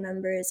family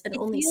members, and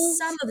only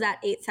some of that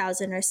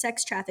 8,000 are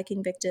sex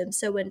trafficking victims.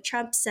 So when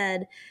Trump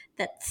said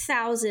that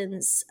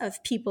thousands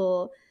of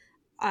people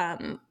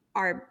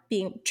are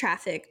being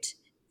trafficked,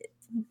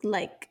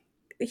 like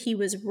he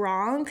was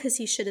wrong, because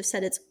he should have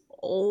said it's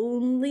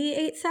only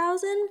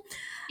 8,000.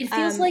 It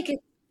feels like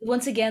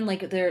once again,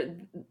 like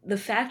the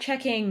fact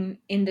checking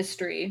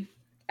industry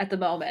at the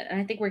moment, and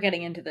I think we're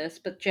getting into this,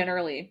 but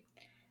generally,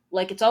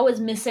 like it's always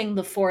missing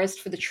the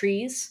forest for the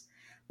trees.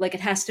 Like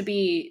it has to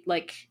be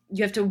like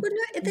you have to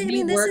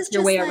rework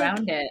your way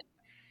around it.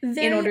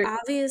 Very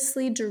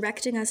obviously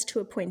directing us to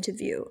a point of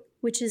view,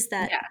 which is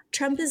that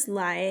Trump is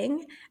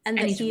lying and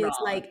that he is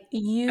like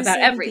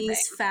using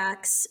these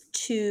facts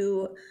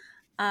to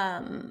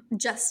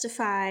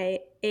justify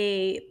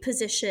a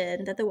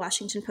position that the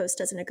Washington Post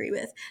doesn't agree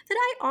with, that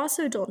I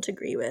also don't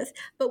agree with.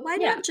 But why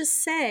not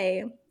just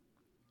say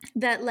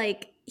that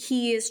like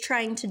he is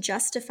trying to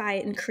justify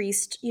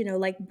increased,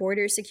 like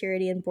border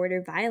security and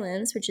border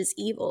violence, which is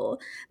evil.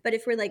 But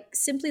if we're like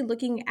simply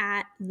looking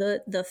at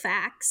the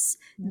facts,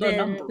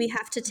 then we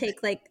have to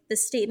take like the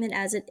statement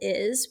as it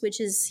is,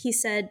 which is he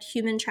said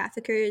human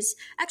traffickers.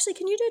 Actually,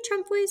 can you do a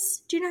Trump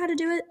voice? Do you know how to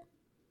do it?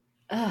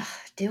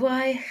 Do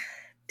I?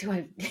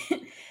 Can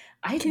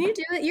you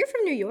do it? You're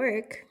from New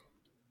York.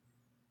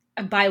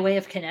 By way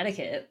of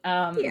Connecticut.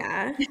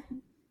 Yeah.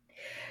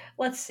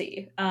 Let's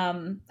see.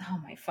 Oh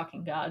my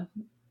fucking God.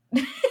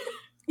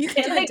 You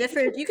could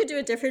do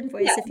a different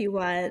voice if you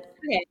want.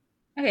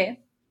 Okay.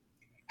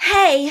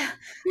 Hey.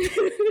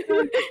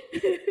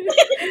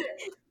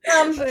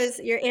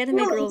 Your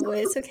anime girl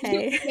voice,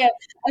 okay. Yeah.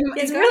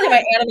 It's really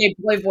my anime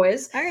boy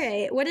voice. All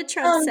right. What did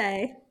Trump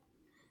say?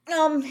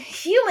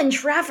 Human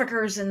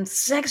traffickers and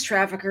sex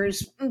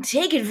traffickers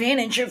take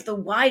advantage of the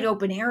wide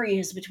open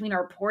areas between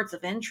our ports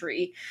of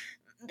entry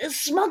to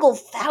smuggle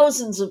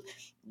thousands of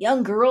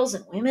young girls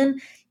and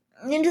women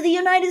into the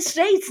United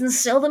States and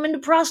sell them into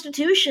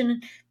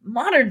prostitution,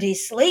 modern day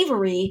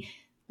slavery.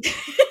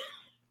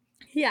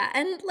 Yeah,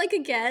 and like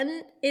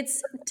again,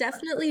 it's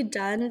definitely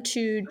done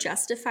to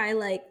justify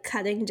like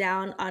cutting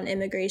down on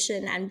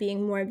immigration and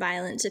being more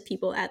violent to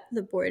people at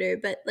the border.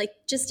 But like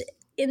just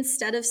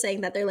instead of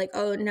saying that, they're like,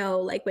 oh no,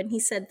 like when he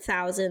said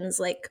thousands,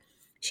 like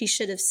she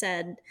should have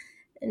said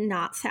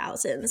not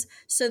thousands.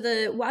 So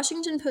the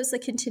Washington Post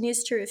like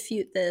continues to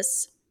refute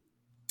this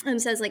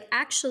and says like,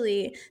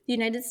 actually, the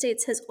United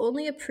States has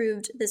only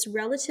approved this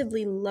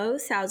relatively low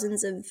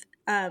thousands of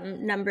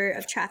number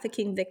of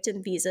trafficking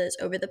victim visas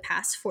over the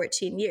past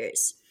 14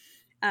 years.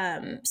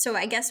 So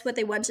I guess what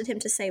they wanted him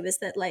to say was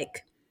that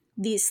like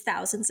these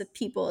thousands of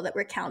people that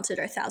were counted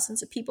are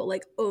thousands of people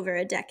like over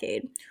a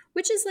decade,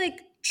 which is like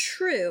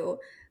true,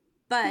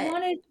 but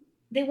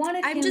they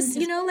wanted I'm just,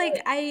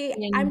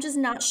 I'm just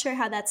not sure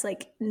how that's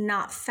like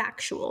not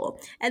factual.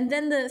 And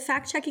then the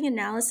fact-checking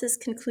analysis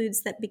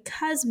concludes that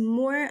because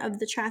more of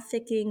the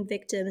trafficking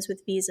victims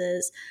with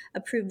visas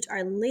approved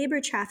are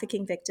labor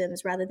trafficking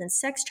victims rather than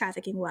sex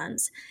trafficking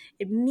ones,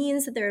 it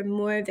means that there are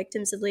more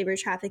victims of labor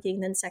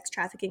trafficking than sex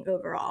trafficking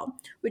overall,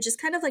 which is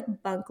kind of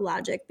like bunk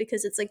logic,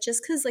 because it's like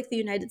just because like the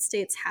United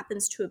States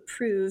happens to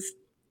approve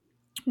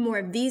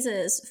more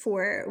visas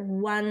for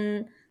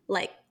one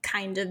like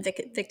kind of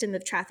victim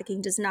of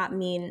trafficking does not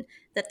mean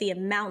that the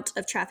amount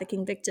of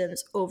trafficking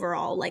victims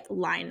overall like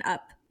line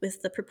up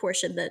with the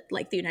proportion that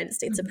like the United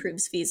States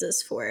approves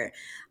visas for.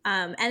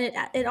 And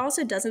it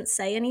also doesn't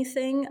say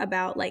anything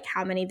about like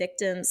how many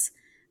victims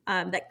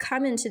that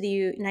come into the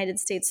United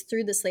States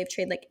through the slave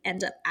trade like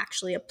end up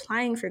actually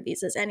applying for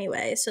visas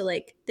anyway. So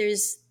like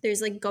there's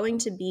like going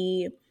to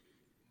be,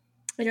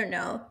 I don't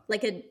know,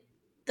 like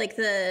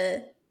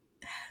the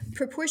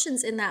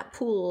proportions in that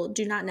pool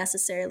do not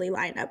necessarily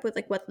line up with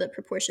like what the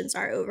proportions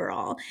are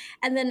overall.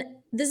 And then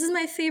this is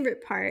my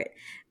favorite part,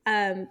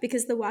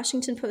 because the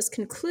Washington Post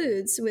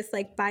concludes with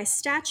like, by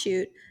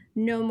statute,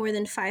 no more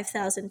than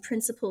 5,000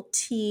 principal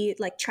T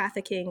like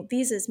trafficking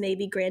visas may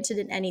be granted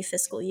in any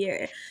fiscal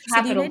year.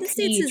 So the United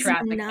States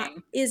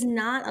is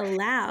not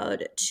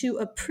allowed to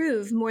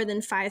approve more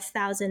than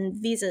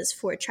 5,000 visas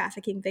for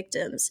trafficking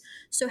victims.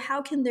 So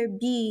how can there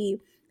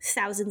be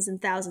thousands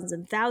and thousands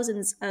and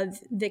thousands of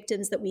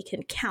victims that we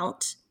can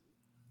count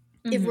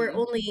if we're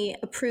only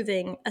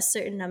approving a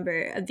certain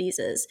number of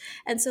visas?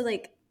 And so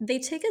like they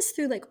take us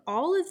through like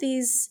all of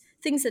these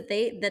things that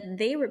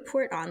they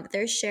report on, that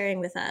they're sharing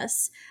with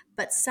us,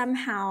 but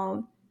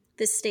somehow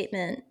this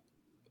statement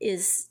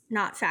is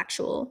not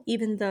factual,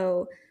 even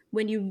though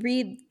when you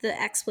read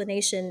the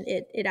explanation,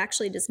 it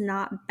actually does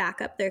not back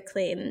up their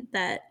claim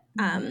that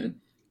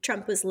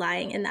Trump was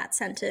lying in that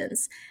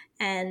sentence.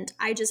 And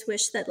I just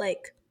wish that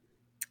like,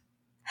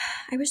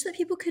 I wish that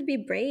people could be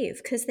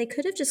brave, because they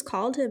could have just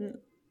called him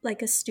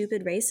like a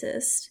stupid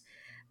racist,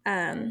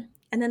 and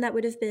then that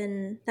would have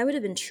been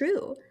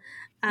true.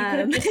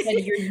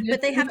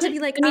 But they have to be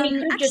like,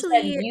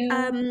 actually,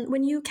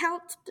 when you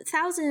count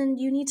 1,000,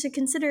 you need to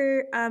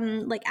consider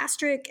like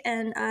asterisk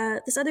and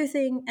this other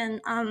thing,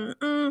 and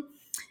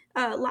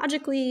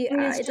logically,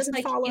 it doesn't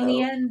like, follow. In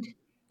the end,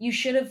 you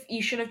should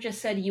have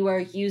just said you are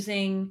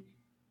using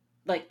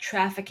like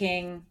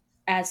trafficking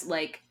as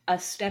like a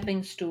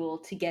stepping stool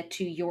to get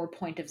to your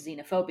point of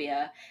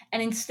xenophobia,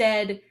 and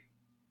instead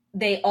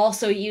they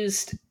also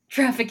used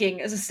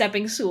trafficking as a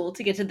stepping stool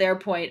to get to their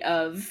point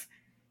of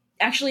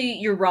actually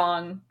you're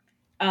wrong.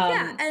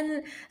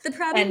 And the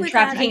problem with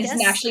trafficking that,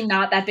 is actually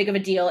not that big of a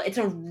deal. It's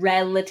a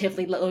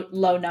relatively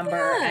low number.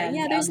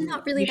 There's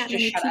not really that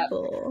many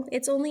people.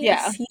 It's only a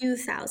few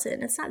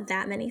thousand. It's not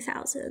that many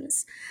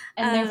thousands,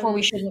 and therefore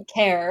we shouldn't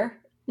care.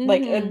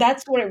 Like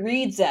that's what it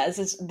reads as.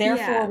 Is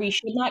therefore we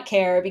should not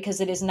care because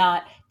it is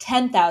not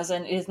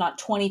 10,000. It is not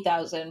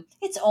 20,000.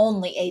 It's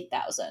only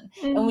 8,000.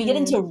 And when we get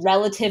into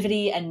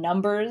relativity and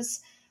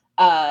numbers,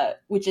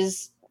 which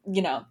is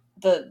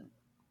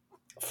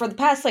for the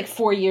past like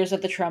 4 years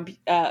of the Trump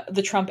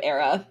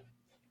era,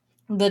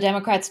 the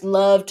Democrats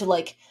love to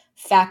like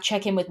fact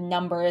check him with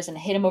numbers and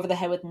hit him over the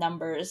head with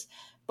numbers.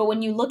 But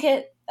when you look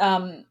at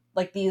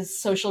like these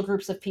social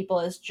groups of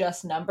people as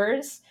just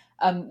numbers,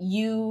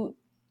 you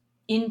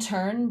in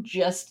turn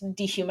just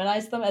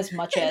dehumanize them as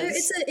much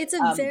as it's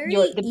a very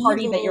the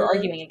party evil, that you're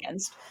arguing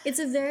against. It's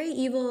a very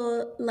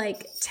evil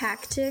like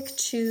tactic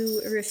to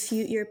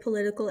refute your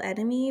political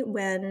enemy,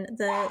 when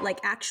the like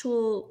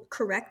actual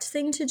correct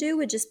thing to do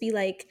would just be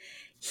like,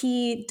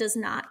 he does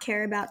not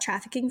care about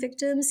trafficking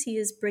victims. He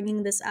is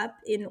bringing this up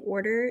in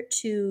order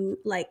to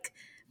like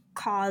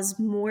cause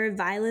more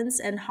violence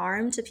and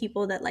harm to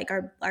people that like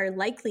are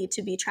likely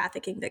to be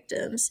trafficking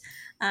victims.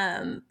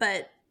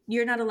 But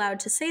you're not allowed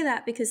to say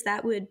that, because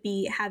that would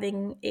be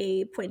having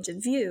a point of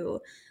view,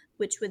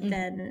 which would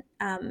then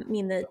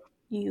mean that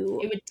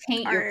it would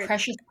taint your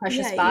precious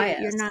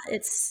bias. You're not.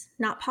 It's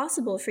not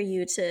possible for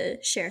you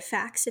to share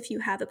facts if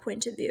you have a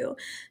point of view.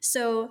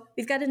 So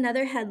we've got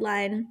another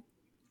headline.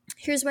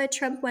 Here's why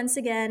Trump once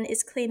again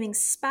is claiming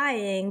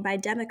spying by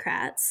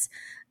Democrats.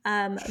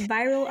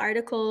 Viral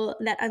article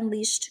that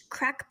unleashed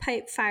crack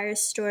pipe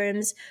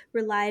firestorms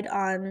relied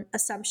on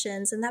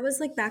assumptions, and that was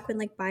like back when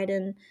like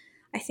Biden,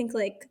 I think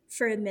like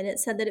for a minute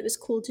said that it was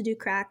cool to do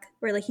crack,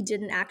 or like he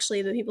didn't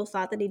actually, but people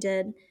thought that he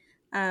did.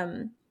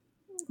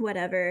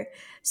 Whatever.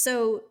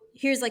 So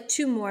here's like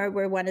two more,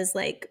 where one is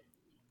like,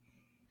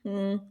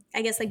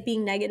 I guess like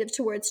being negative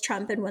towards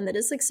Trump, and one that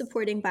is like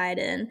supporting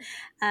Biden.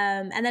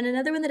 And then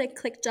another one that I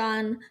clicked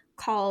on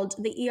called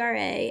The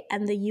ERA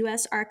and the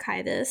U.S.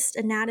 Archivist,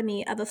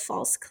 Anatomy of a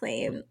False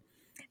Claim.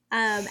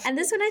 And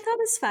this one I thought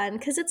was fun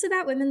because it's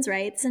about women's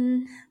rights,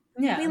 and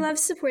we love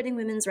supporting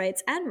women's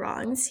rights and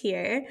wrongs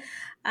here.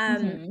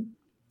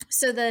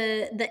 So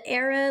the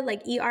ERA,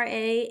 like ERA,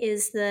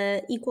 is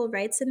the Equal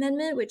Rights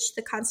Amendment, which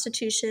the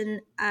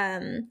Constitution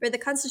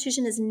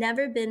has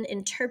never been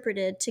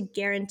interpreted to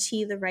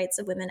guarantee the rights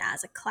of women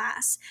as a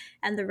class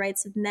and the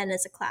rights of men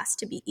as a class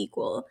to be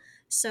equal.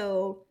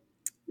 So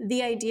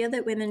the idea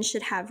that women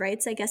should have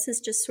rights, I guess, is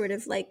just sort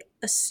of like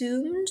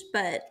assumed,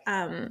 but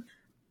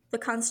the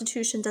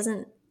Constitution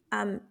doesn't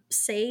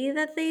say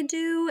that they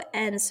do.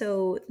 And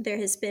so there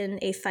has been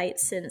a fight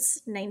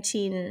since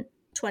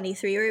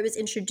 1923, or it was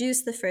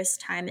introduced the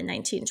first time in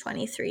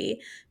 1923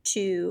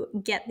 to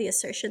get the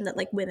assertion that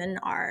like women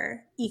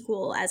are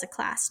equal as a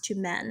class to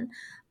men.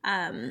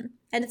 And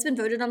it's been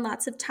voted on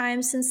lots of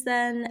times since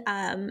then.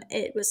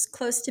 It was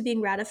close to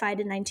being ratified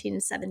in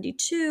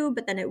 1972,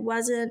 but then it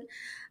wasn't.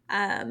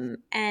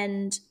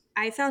 And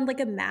I found like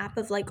a map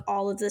of like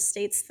all of the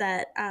states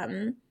that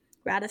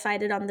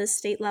ratified it on the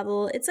state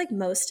level. It's like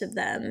most of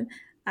them.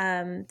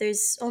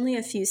 There's only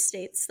a few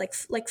states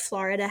like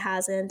Florida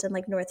hasn't, and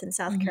like North and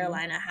South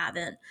Carolina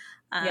haven't.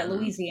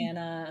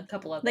 Louisiana, a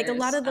couple others. Like a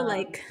lot of the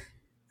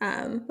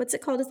what's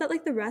it called? Is that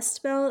like the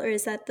Rust Belt, or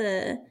is that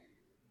the?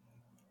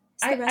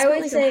 I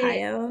would say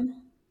Ohio.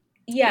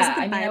 Yeah,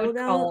 I mean, I would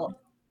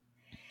call.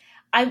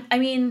 I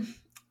mean,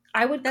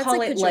 I would call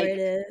like it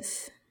pejorative.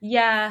 like.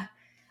 Yeah,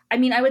 I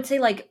mean, I would say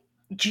like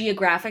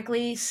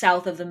geographically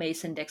south of the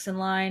Mason-Dixon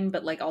line,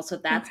 but like also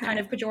that's kind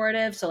of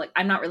pejorative. So like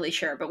I'm not really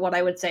sure, but what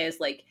I would say is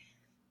like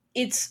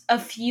it's a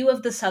few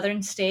of the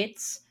southern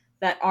states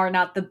that are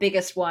not the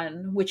biggest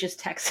one, which is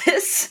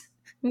Texas.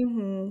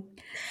 Mm-hmm.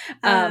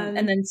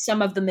 And then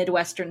some of the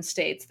Midwestern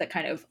states that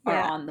kind of are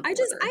on the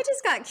border. I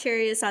just got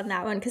curious on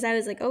that one because I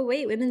was like, oh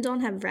wait, women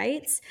don't have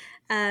rights,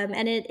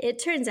 and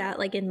it turns out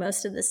like in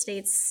most of the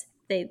states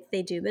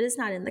they do, but it's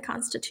not in the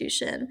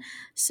Constitution.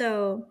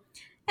 So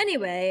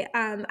anyway,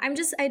 I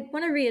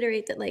want to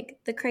reiterate that like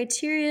the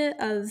criteria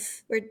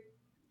or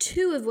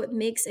two of what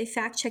makes a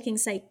fact-checking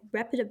site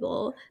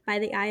reputable by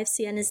the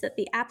IFCN is that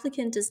the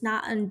applicant does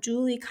not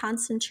unduly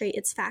concentrate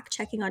its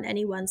fact-checking on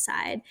any one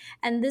side.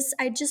 And this,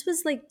 I just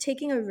was like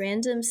taking a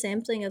random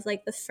sampling of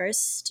like the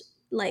first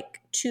like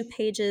 2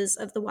 pages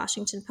of the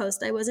Washington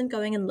Post. I wasn't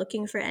going and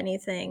looking for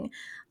anything.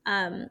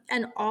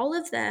 And all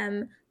of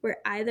them were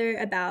either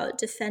about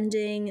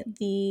defending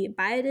the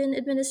Biden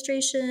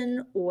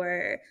administration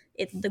or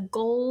the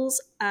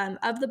goals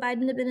of the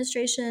Biden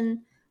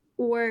administration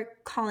or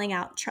calling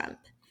out Trump.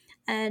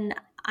 And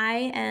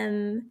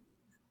am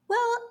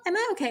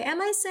I okay? Am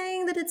I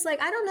saying that it's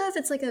like, I don't know if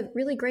it's like a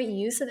really great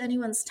use of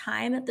anyone's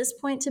time at this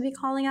point to be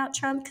calling out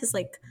Trump, because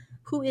like,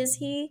 who is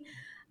he?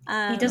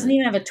 He doesn't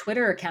even have a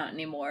Twitter account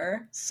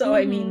anymore. So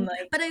I mean,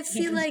 like, but I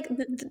feel like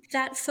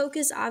that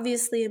focus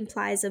obviously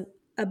implies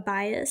a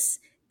bias,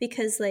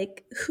 because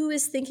like, who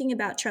is thinking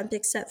about Trump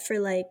except for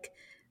like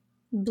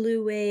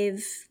blue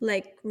wave,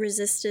 like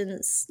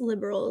resistance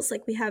liberals?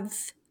 Like we have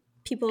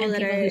people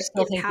that are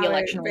still think the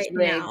election was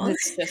rigged. Now.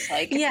 It's just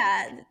like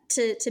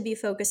to be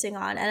focusing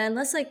on, and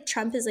unless like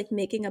Trump is like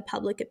making a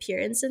public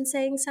appearance and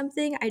saying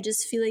something, I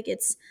just feel like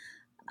it's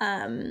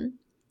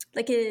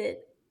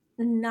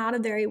not a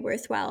very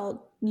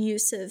worthwhile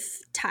use of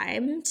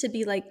time to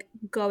be like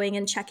going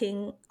and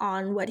checking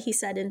on what he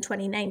said in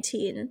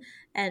 2019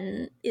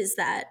 and is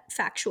that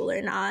factual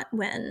or not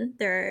when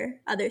there are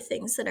other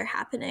things that are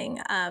happening.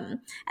 And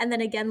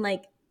then again,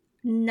 like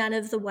none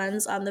of the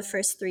ones on the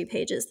first 3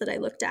 pages that I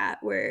looked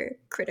at were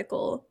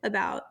critical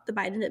about the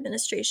Biden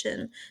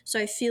administration. So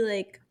I feel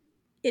like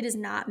it is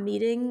not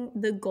meeting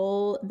the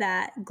goal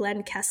that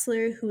Glenn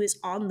Kessler, who is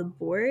on the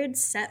board,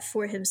 set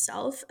for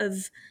himself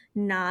of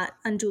not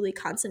unduly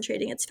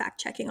concentrating its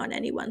fact-checking on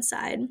any one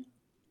side.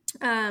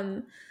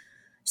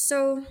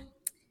 So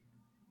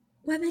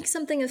what makes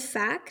something a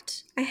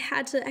fact? I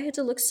had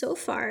to look so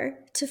far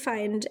to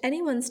find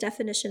anyone's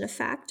definition of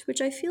fact,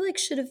 which I feel like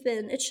should have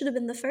been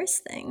the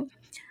first thing.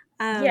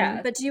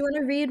 But do you want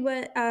to read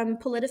what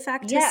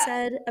PolitiFact has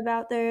said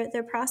about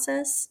their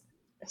process?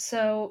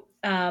 So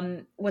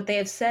what they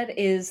have said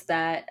is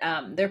that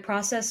their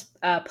process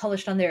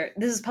published on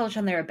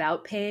their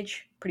About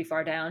page, pretty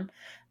far down.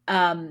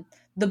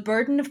 The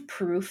burden of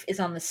proof is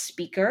on the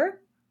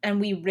speaker, and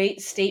we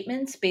rate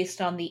statements based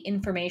on the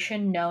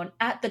information known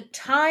at the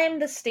time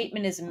the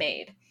statement is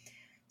made.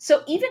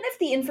 So even if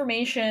the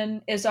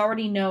information is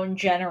already known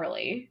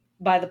generally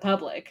by the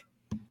public,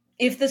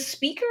 if the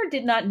speaker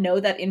did not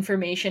know that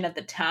information at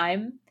the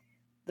time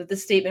that the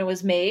statement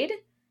was made,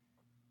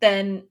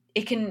 then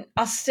it can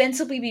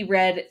ostensibly be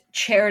read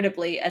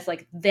charitably as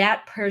like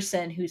that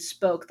person who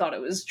spoke thought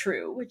it was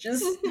true, which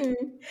is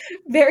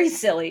very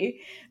silly.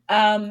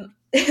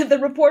 The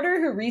reporter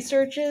who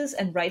researches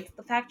and writes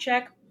the fact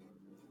check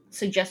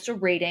suggests a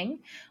rating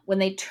when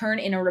they turn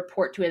in a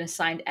report to an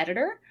assigned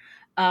editor.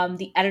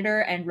 The editor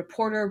and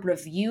reporter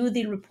review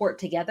the report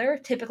together,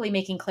 typically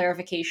making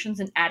clarifications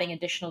and adding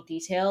additional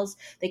details.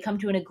 They come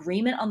to an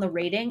agreement on the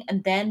rating,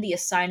 and then the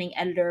assigning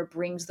editor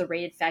brings the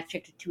rated fact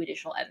check to 2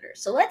 additional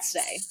editors. So let's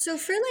say, so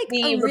for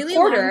like a really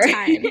long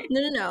time,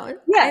 no,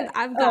 yeah,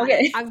 I've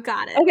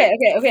got it.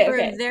 Okay. For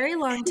a very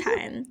long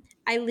time,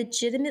 I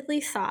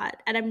legitimately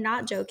thought, and I'm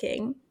not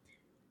joking,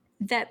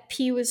 that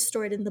pee was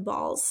stored in the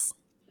balls,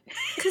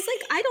 because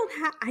like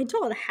I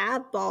don't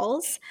have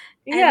balls,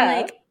 and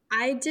like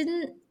I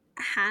didn't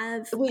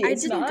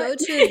go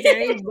to a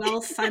very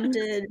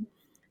well-funded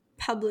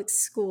public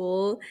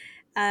school.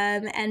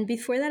 And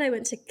before that, I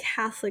went to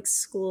Catholic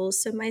school.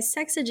 So my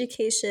sex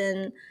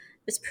education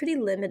was pretty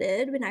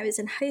limited. When I was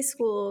in high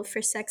school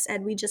for sex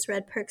ed, we just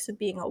read Perks of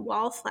Being a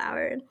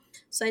Wallflower.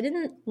 So I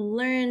didn't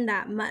learn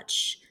that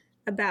much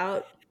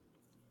about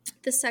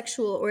the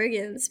sexual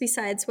organs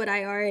besides what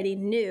I already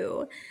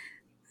knew.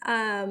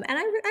 And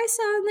I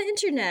saw on the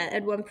internet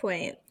at one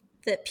point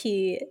that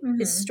pee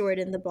is stored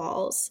in the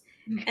balls.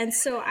 And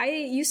so I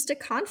used to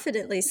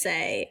confidently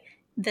say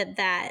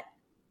that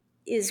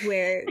is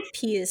where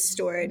P is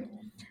stored.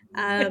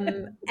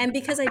 And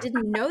because I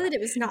didn't know that it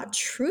was not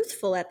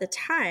truthful at the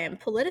time,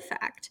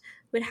 PolitiFact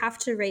would have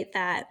to rate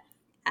that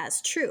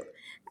as true.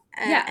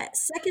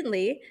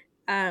 Secondly,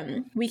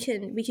 we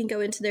can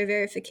go into their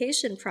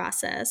verification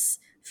process.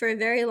 For a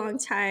very long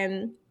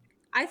time,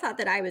 I thought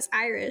that I was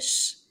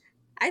Irish.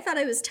 I thought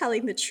I was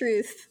telling the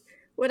truth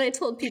when I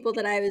told people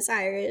that I was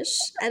Irish,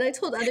 and I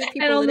told other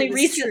people and only that it was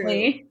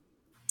recently. true.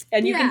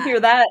 And you can hear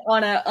that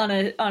on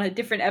a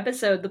different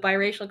episode, the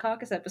Biracial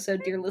Caucus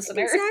episode, dear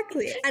listener.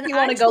 Exactly. And you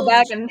want to go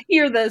back and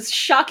hear this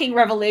shocking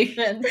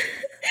revelation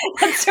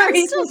that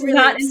Cerise was really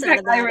not in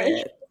fact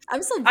Irish.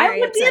 I'm still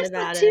very upset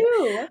about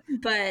it.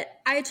 But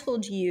I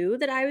told you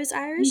that I was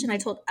Irish, and I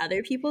told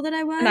other people that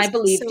I was. And I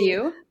believed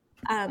you.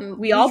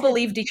 We all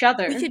believed each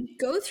other. We could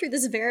go through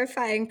this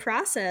verifying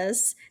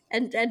process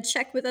and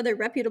check with other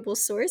reputable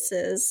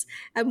sources.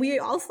 And we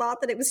all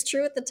thought that it was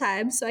true at the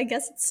time. So I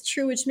guess it's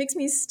true, which makes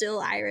me still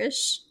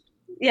Irish.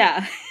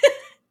 Yeah.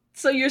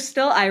 So you're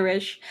still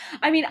Irish.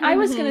 I mean, I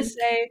was going to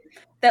say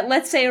that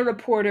let's say a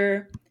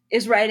reporter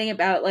is writing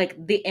about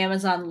like the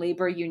Amazon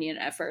labor union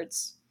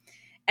efforts.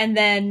 And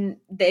then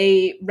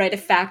they write a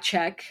fact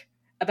check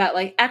about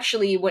like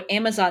actually what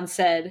Amazon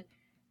said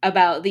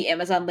about the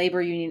Amazon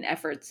labor union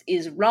efforts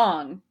is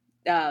wrong.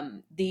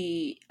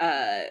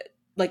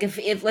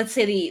 If let's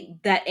say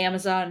that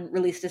Amazon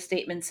released a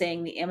statement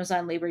saying the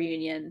Amazon labor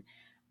union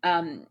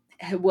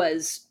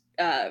was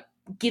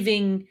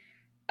giving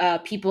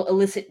people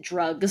illicit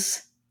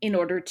drugs in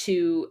order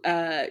to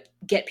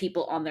get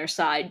people on their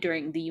side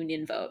during the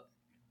union vote.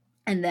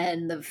 And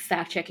then the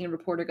fact-checking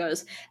reporter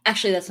goes,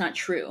 actually, that's not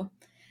true.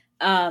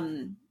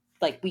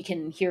 We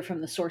can hear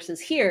from the sources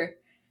here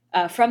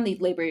from the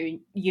labor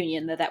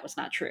union that was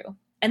not true.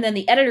 And then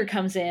the editor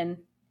comes in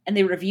and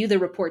they review the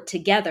report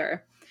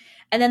together.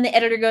 And then the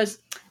editor goes,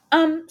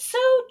 so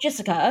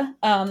Jessica,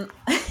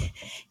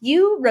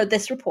 you wrote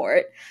this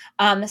report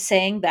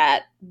saying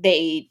that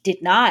they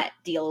did not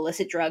deal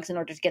illicit drugs in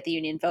order to get the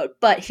union vote.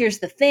 But here's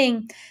the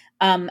thing.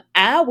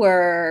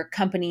 Our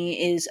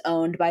company is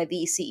owned by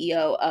the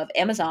CEO of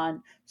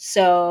Amazon.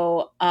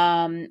 So,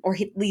 or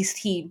at least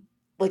he,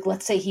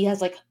 let's say he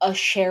has a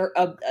share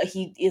of,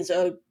 he is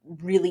a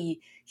really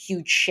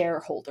huge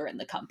shareholder in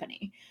the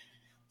company.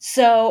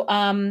 So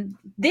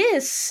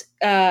this,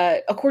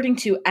 according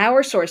to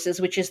our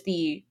sources, which is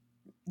the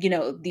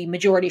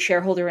majority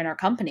shareholder in our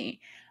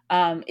company,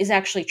 is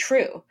actually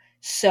true.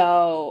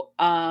 So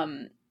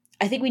I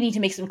think we need to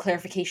make some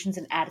clarifications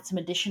and add some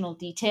additional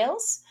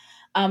details.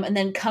 And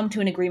then come to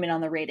an agreement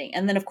on the rating.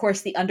 And then, of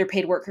course, the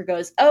underpaid worker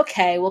goes,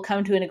 okay, we'll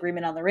come to an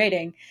agreement on the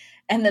rating.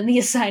 And then the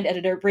assigned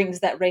editor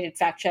brings that rated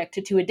fact check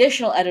to 2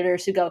 additional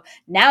editors who go,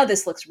 now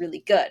this looks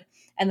really good.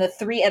 And the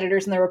 3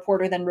 editors and the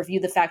reporter then review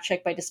the fact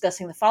check by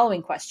discussing the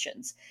following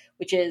questions,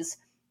 which is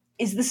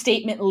the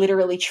statement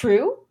literally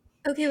true?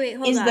 Okay, wait,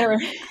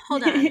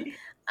 hold on.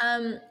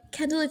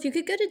 Kendall, if you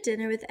could go to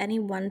dinner with any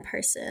one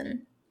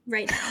person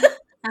right now,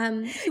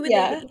 who would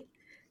they be?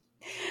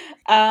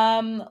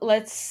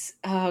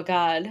 Oh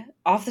God,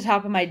 off the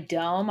top of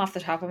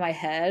my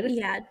head.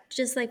 Yeah,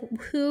 just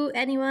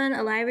anyone,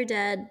 alive or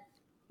dead,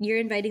 you're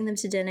inviting them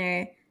to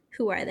dinner.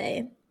 Who are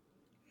they?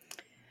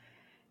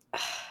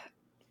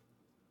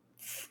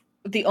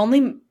 The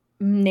only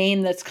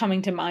name that's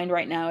coming to mind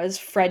right now is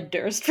Fred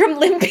Durst from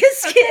Limp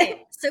Bizkit.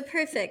 Okay, so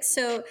perfect.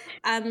 So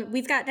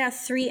we've got now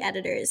 3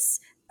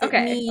 editors.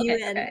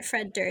 And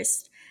Fred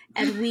Durst.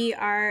 And we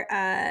are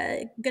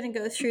going to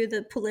go through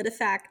the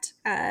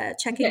PolitiFact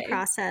checking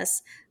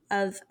process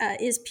of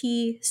is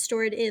P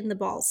stored in the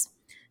balls?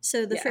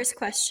 So the first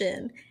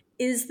question,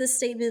 is the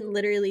statement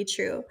literally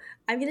true?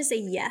 I'm going to say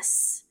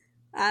yes.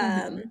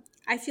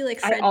 I feel like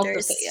Fred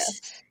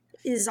Durst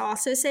is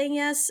also saying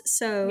yes.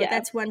 So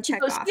that's one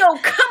check off. Yo,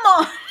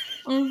 come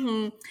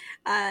on!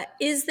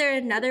 Is there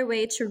another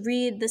way to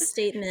read the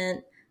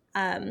statement?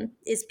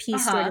 Is P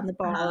stored in the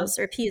balls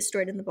or P is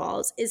stored in the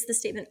balls? Is the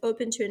statement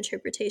open to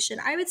interpretation?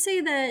 I would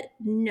say that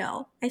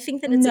no. I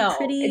think that it's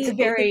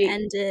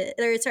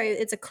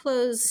it's a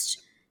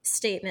closed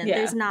statement. Yeah.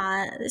 There's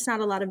not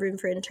a lot of room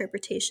for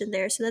interpretation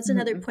there. So that's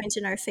another point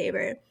in our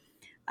favor.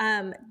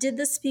 Did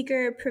the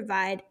speaker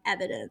provide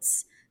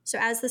evidence? So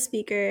as the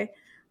speaker,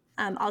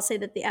 I'll say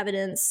that the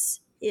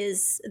evidence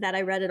is that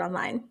I read it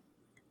online.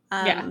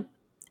 And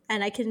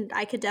I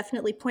could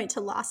definitely point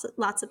to lots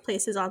of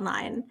places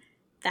online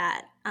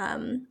that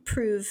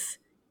prove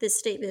this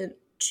statement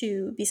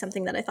to be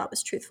something that I thought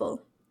was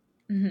truthful.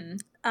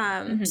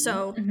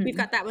 So we've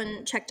got that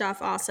one checked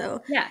off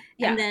also. Yeah.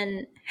 And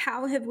then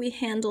how have we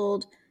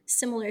handled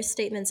similar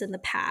statements in the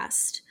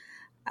past?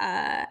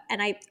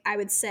 And I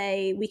would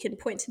say we can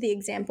point to the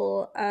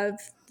example of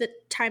the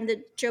time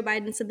that Joe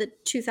Biden said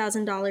that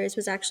 $2,000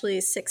 was actually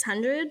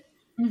 $600.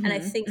 And I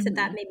think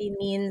that maybe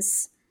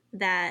means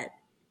that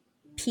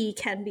P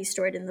can be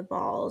stored in the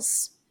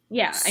balls.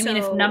 Yeah, I mean,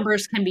 if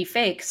numbers can be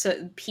fake,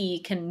 so P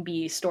can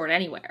be stored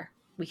anywhere.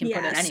 We can put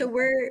it anywhere. So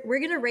we're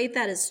going to rate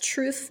that as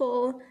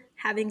truthful,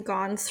 having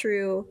gone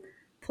through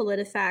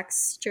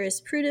PolitiFact's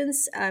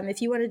jurisprudence.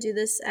 If you want to do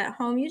this at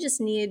home, you just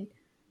need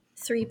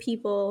 3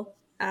 people,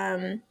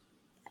 and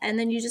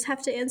then you just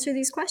have to answer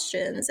these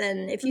questions.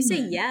 And if you say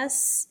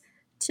yes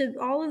to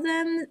all of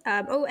them,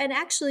 and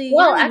actually, you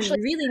don't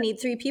even really need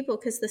 3 people,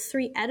 because the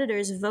 3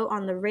 editors vote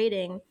on the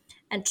rating,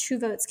 and 2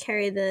 votes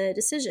carry the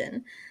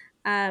decision.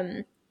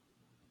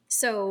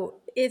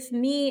 So if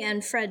me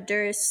and Fred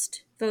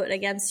Durst vote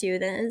against you,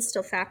 then it's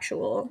still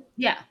factual.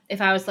 Yeah.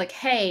 If I was like,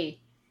 hey,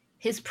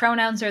 his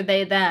pronouns are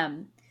they,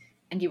 them,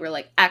 and you were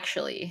like,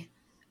 actually,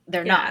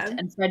 they're not.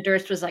 And Fred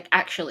Durst was like,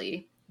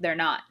 actually, they're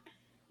not.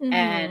 Mm-hmm.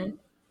 And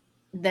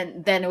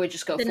then it would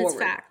just go then forward.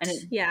 It's fact. And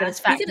then it's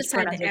fact. You could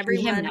assign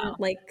everyone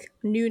like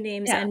new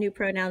names and new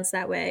pronouns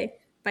that way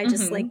by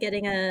just like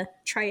getting a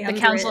triumvirate.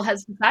 The council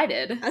has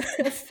decided.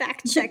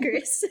 Fact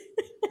checkers.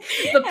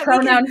 The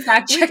pronoun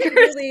fact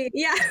checkers. We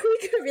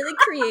could really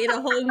create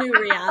a whole new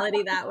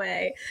reality that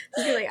way.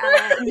 Just be like,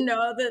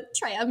 no, the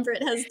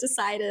triumvirate has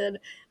decided,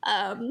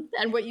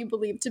 and what you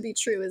believe to be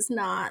true is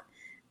not.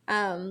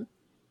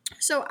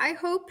 So I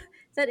hope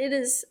that it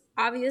is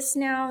obvious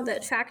now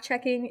that fact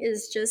checking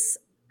is just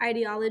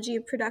ideology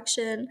of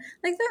production.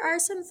 Like, there are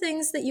some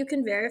things that you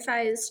can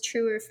verify as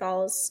true or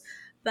false,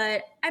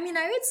 but I mean,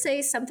 I would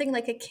say something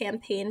like a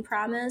campaign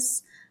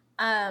promise.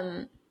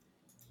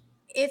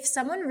 If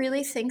someone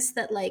really thinks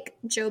that like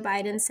Joe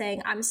Biden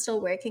saying I'm still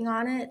working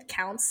on it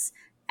counts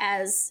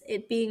as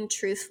it being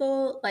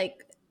truthful,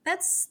 like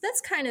that's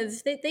kind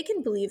of, they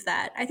can believe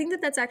that. I think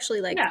that that's actually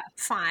like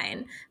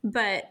fine,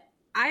 but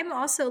I'm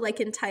also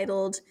like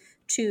entitled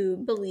to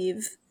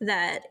believe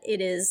that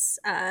it is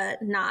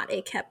not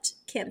a kept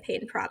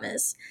campaign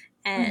promise.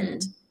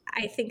 And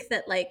I think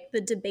that like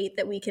the debate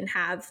that we can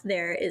have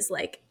there is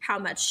like, how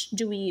much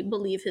do we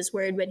believe his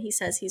word when he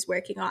says he's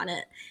working on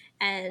it?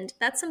 And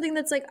that's something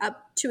that's like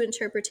up to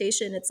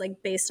interpretation. It's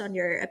like based on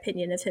your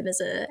opinion of him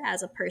as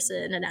a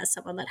person and as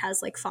someone that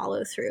has like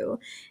follow through.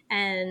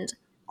 And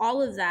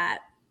all of that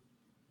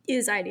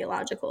is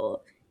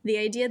ideological. The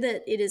idea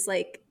that it is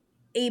like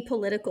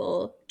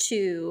apolitical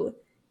to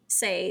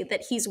say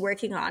that he's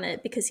working on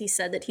it because he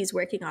said that he's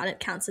working on it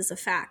counts as a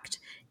fact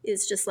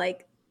is just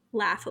like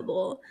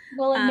laughable.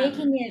 Well, and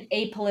making it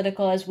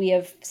apolitical, as we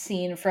have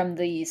seen from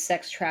the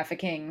sex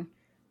trafficking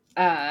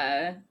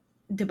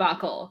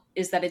debacle,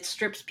 is that it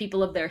strips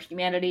people of their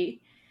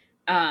humanity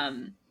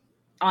on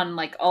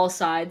like all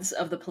sides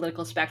of the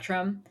political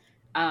spectrum,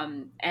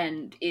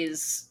 and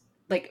is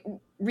like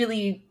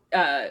really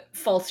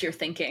faults your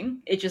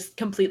thinking. It just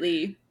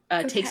completely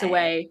takes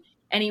away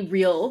any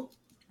real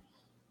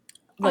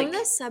like on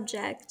the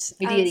subject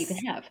idea that you can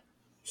have.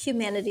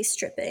 Humanity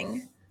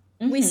stripping.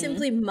 We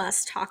simply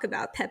must talk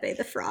about Pepe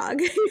the Frog.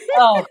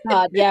 Oh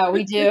God, yeah,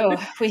 we do.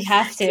 We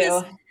have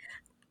to.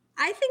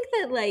 I think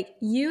that like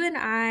you and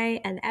I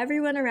and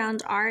everyone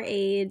around our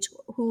age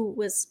who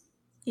was,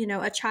 you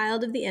know, a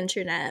child of the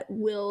internet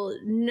will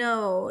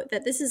know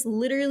that this is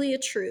literally a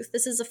truth.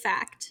 This is a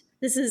fact.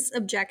 This is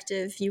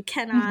objective. You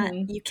cannot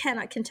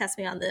contest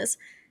me on this.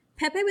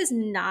 Pepe was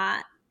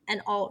not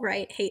an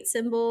alt-right hate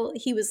symbol.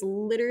 He was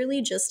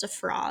literally just a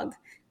frog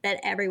that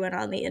everyone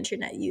on the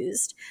internet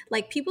used.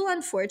 Like, people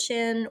on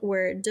 4chan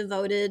were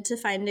devoted to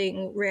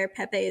finding rare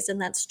Pepes, and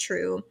that's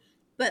true.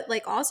 But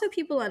like also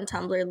people on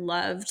Tumblr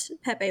loved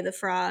Pepe the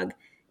Frog.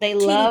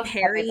 Katy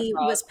Perry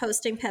was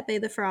posting Pepe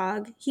the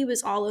Frog. He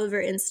was all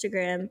over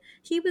Instagram.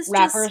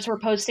 Rappers were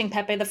posting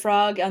Pepe the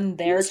Frog on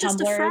their Tumblrs.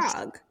 Just a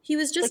frog. He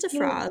was just like, a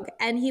frog,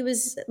 and he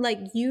was like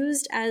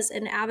used as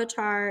an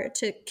avatar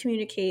to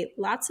communicate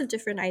lots of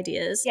different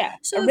ideas. Yeah.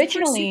 So originally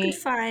of course you could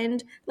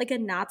find like a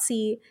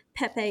Nazi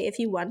Pepe if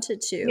you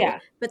wanted to. Yeah.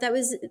 But that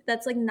was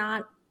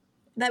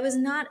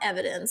not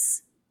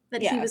evidence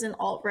that he was an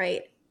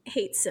alt-right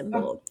hate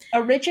symbol.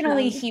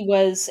 Originally he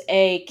was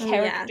a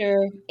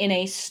character in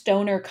a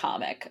stoner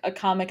comic, a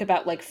comic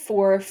about like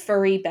 4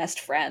 furry best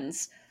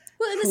friends.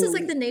 Well, this is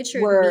like the nature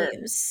of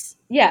memes.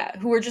 Yeah,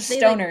 who were just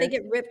stoners. They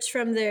get ripped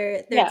from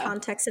their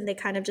context and they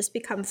kind of just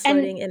become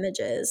floating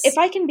images. If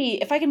I can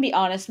be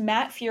honest,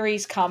 Matt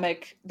Fury's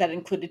comic that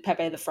included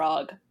Pepe the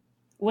Frog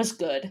was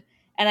good.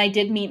 And I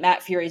did meet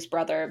Matt Fury's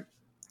brother.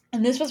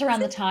 And this was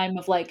around the time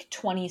of like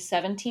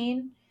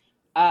 2017.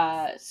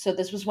 So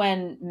this was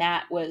when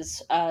Matt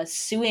was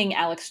suing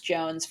Alex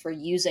Jones for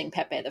using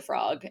Pepe the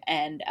Frog,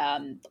 and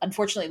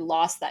unfortunately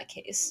lost that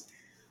case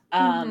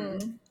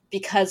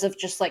because of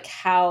just like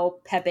how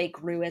Pepe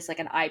grew as like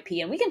an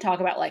IP. And we can talk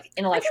about like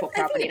intellectual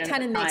property. I think it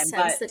kind of makes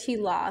sense that he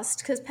lost,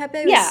 because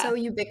Pepe was so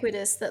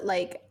ubiquitous that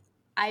like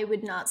I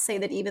would not say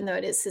that even though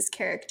it is his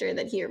character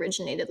that he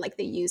originated, like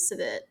the use of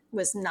it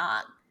was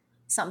not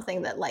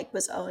something that like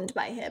was owned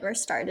by him or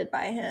started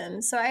by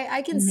him. So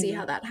I can see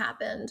how that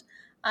happened.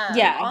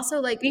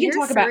 Also, like, we can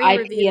talk about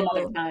IP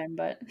another time,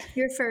 but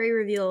your furry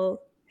reveal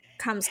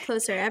comes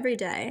closer every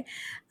day.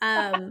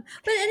 But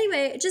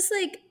anyway, just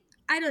like,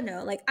 I don't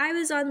know, like I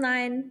was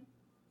online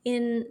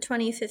in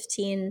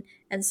 2015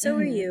 and so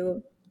were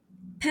you.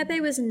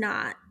 Pepe was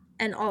not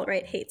an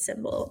alt-right hate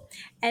symbol,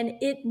 and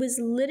it was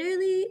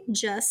literally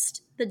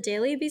just the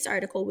Daily Beast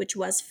article, which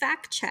was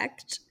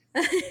fact-checked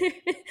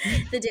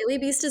The Daily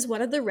Beast is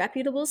one of the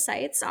reputable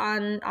sites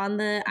on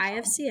the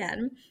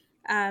IFCN.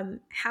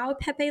 How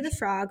Pepe the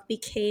Frog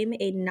became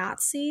a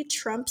Nazi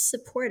Trump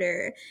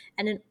supporter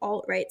and an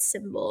alt-right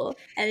symbol,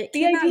 and it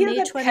The came out idea May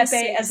that 26th.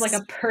 Pepe as like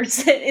a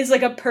person is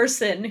like a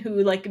person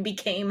who like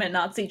became a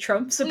Nazi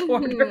Trump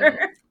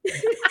supporter.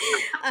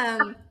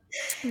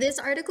 This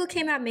article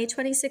came out May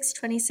 26,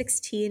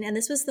 2016, and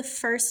this was the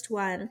first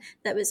one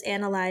that was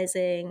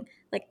analyzing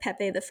like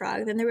Pepe the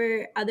Frog. Then there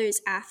were others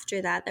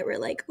after that were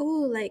like,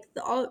 oh, like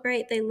the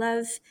alt-right, they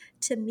love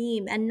to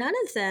meme. And none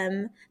of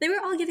them, they were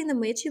all giving them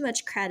way too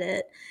much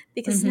credit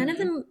because none of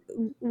them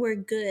were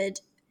good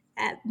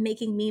at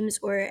making memes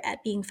or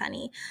at being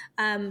funny.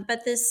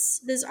 But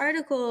this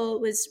article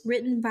was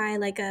written by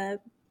like a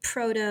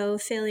proto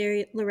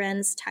Failure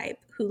Lorenz type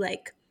who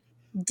like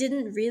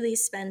didn't really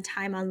spend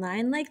time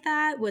online like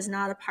that, was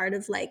not a part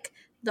of like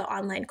the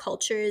online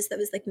cultures that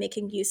was like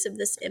making use of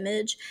this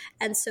image.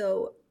 And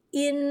so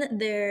in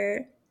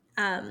their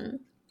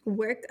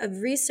work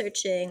of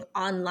researching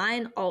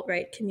online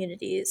alt-right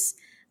communities,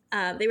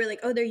 they were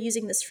like, oh, they're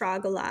using this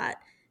frog a lot.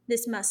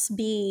 This must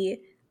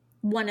be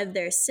one of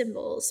their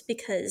symbols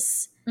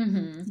because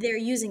they're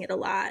using it a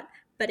lot.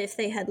 But if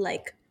they had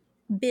like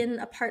been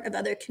a part of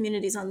other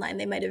communities online,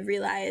 they might have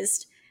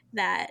realized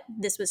that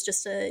this was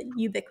just a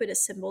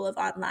ubiquitous symbol of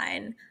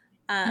online.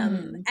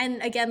 And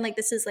again, like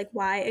this is like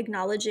why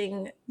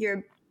acknowledging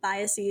your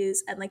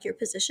biases and like your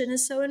position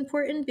is so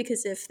important,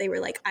 because if they were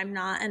like, I'm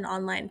not an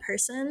online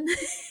person,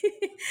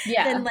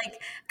 then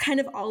like kind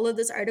of all of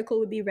this article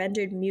would be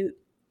rendered moot.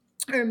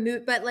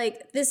 But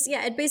like this,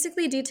 it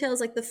basically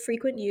details like the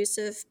frequent use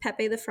of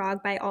Pepe the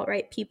Frog by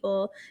alt-right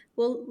people.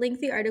 We'll link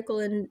the article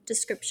in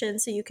description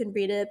so you can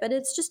read it, but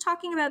it's just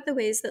talking about the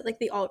ways that like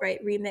the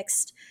alt-right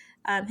remixed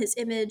his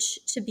image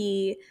to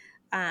be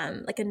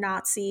like a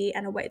Nazi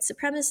and a white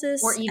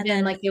supremacist, or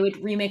even like they would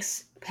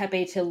remix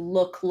Pepe to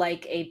look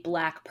like a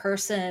black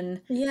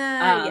person.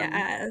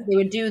 They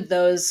would do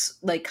those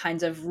like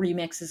kinds of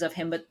remixes of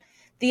him. But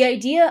the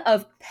idea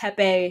of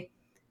Pepe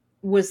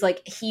was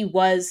like he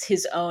was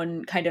his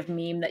own kind of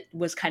meme that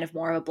was kind of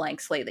more of a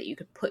blank slate that you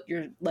could put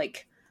your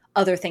like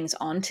other things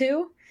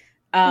onto.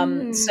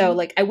 So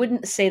like I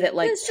wouldn't say that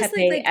like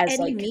Pepe like as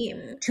like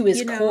meme, to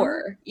his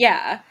core.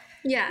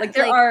 Like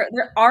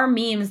there are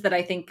memes that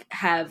I think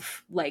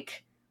have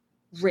like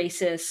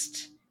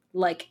racist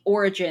like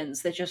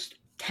origins that just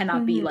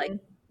cannot be like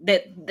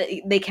that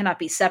they cannot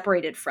be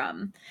separated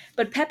from.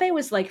 But Pepe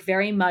was like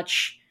very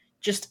much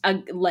just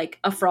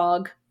a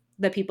frog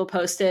that people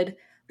posted.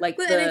 Like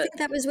and I think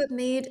that was what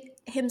made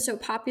him so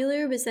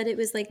popular, was that it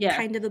was like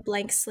kind of a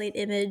blank slate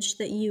image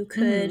that you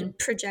could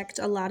project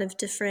a lot of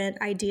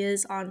different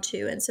ideas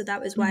onto. And so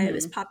that was why it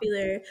was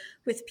popular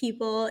with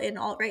people in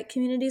alt-right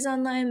communities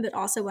online, but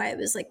also why it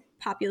was like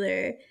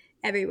popular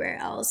everywhere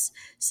else.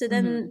 So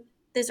then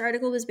this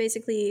article was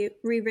basically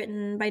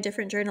rewritten by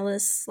different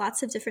journalists,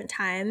 lots of different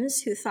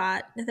times, who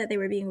thought that they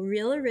were being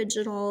real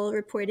original,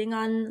 reporting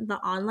on the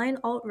online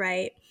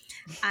alt-right.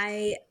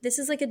 This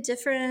is like a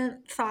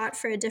different thought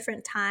for a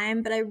different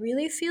time, but I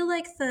really feel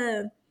like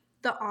the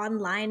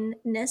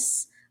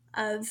onlineness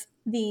of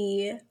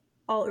the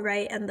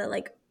alt-right and the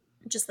like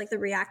just like the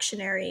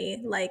reactionary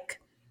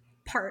like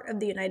part of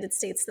the United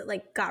States that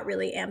like got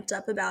really amped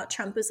up about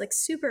Trump was like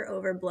super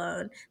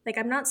overblown. Like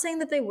I'm not saying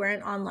that they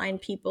weren't online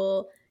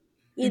people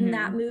in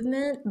that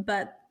movement,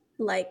 but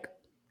like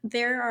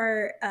there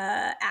are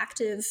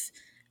active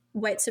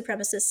white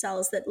supremacist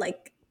cells that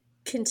like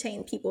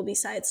contain people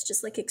besides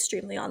just like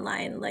extremely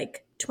online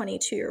like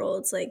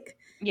 22-year-olds. Like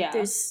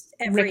there's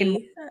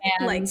every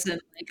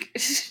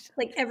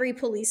like every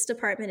police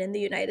department in the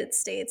United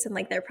States, and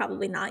like they're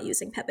probably not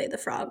using Pepe the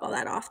Frog all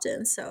that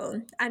often.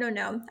 So I don't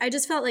know, I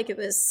just felt like it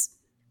was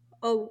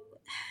I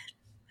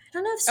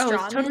don't know if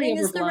strawmanning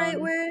is the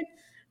right word.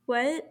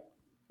 What?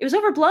 It was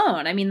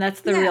overblown. I mean,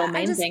 that's the real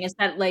main thing, is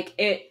that like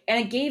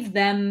it gave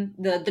them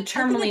the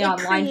terminally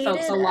online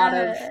folks a lot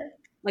of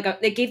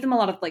it gave them a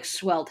lot of like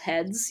swelled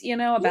heads, you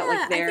know, about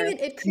like their I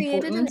think it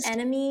created an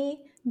enemy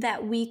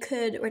that we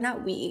could, or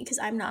not we, because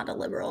I'm not a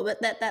liberal,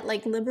 but that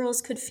like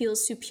liberals could feel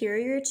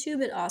superior to,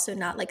 but also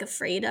not like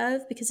afraid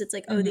of, because it's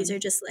like, oh, these are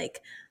just like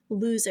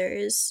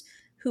losers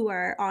who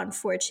are on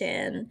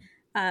 4chan,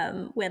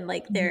 when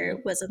like there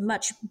was a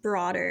much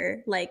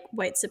broader like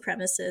white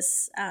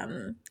supremacist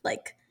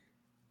like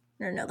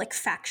I don't know, like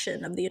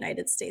faction of the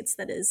United States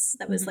that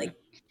was like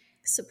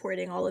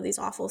supporting all of these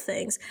awful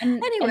things.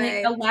 And anyway,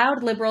 it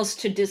allowed liberals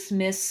to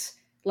dismiss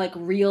like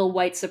real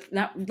white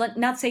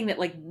not saying that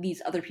like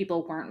these other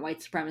people weren't white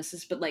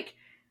supremacists, but like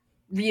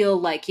real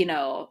like, you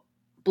know,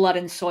 blood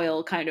and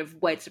soil kind of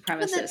white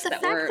supremacists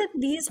that were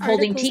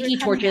holding tiki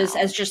torches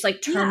as just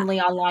like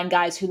terminally online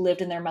guys who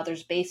lived in their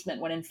mother's basement,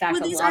 when in fact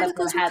a lot of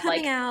them had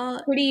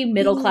like pretty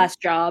middle class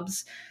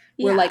jobs.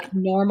 Were like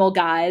normal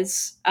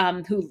guys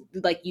who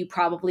like you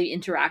probably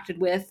interacted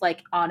with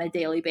like on a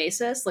daily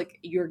basis. Like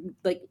you're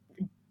like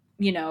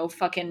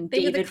fucking They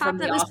were the David cop from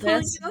The that was pulling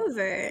Office. you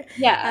over.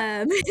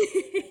 Yeah.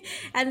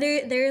 And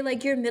they're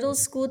like your middle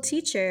school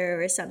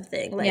teacher or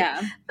something. Like,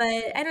 Yeah.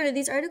 but I don't know.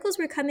 These articles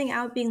were coming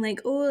out being like,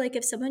 oh, like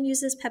if someone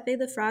uses Pepe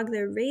the Frog,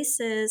 they're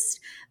racist.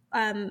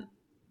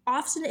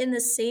 Often in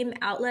the same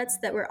outlets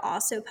that were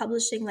also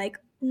publishing like,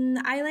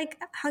 I like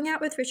hung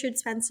out with Richard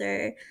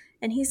Spencer,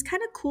 and he's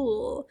kind of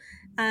cool.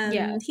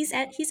 Yeah. He's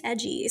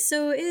edgy.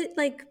 So it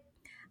like,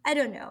 I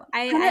don't know.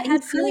 I Kinda- had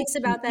he's feelings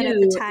kinda about that at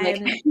the cute, like-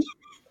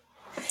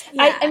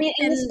 time. I mean,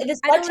 and and this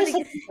I led don't to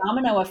wanna such a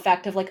domino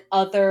effect of like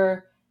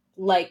other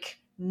like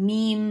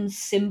meme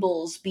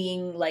symbols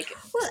being like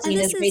Well, and seen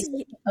as this is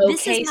racist.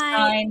 this Okay is my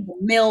sign,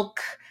 milk.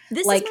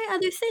 this like- is my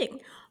other thing.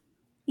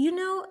 You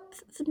know,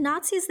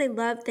 Nazis they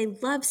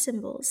love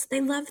symbols. They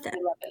love them.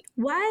 I love it.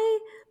 Why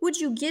would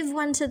you give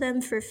one to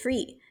them for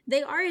free?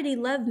 They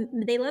love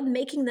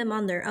making them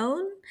on their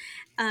own.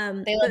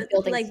 They love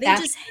building like they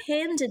statues. just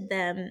handed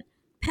them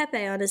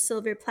Pepe on a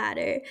silver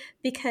platter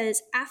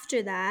because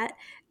after that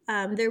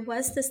there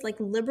was this like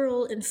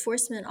liberal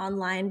enforcement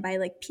online by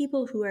like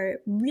people who are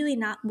really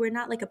were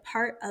not like a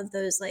part of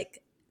those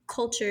like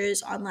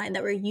cultures online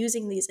that were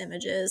using these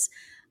images,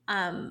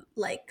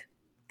 like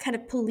kind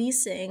of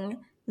policing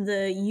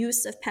the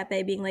use of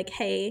Pepe, being like,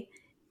 hey,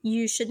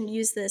 you shouldn't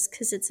use this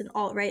because it's an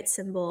alt-right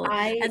symbol.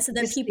 And so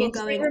then people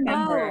going,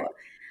 remember.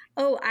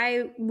 oh,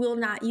 I will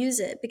not use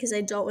it because I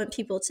don't want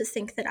people to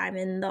think that I'm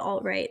in the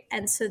alt-right.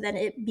 And so then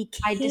it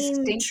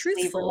became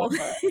truthful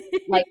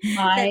like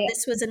that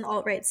this was an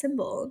alt-right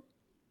symbol.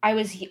 I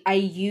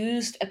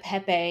used a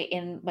Pepe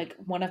in like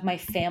one of my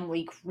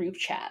family group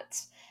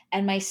chats,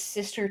 and my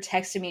sister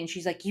texted me and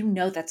she's like,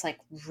 that's like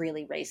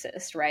really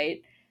racist,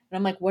 right? And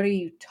I'm like, what are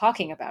you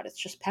talking about?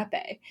 It's just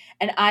Pepe.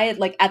 And I had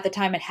like at the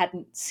time I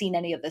hadn't seen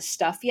any of this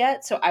stuff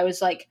yet. So I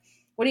was like,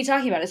 what are you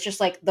talking about? It's just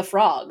like the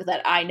frog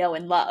that I know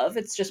and love.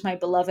 It's just my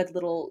beloved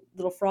little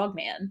frog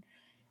man.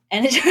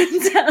 And it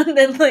turns out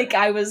that like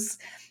I was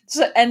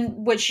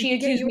and what she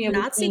accused me of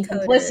being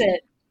complicit.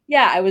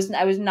 Yeah, I was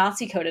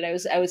Nazi coded. I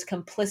was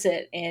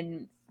complicit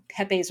in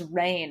Pepe's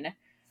reign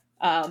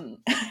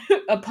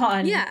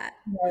upon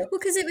well,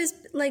 because it was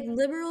like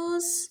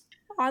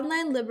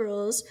online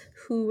liberals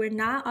who were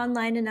not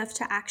online enough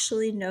to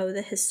actually know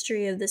the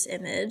history of this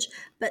image,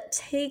 but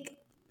take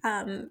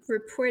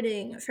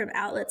reporting from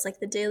outlets like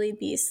the Daily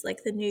Beast,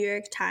 like the New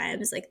York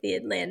Times, like the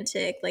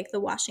Atlantic, like the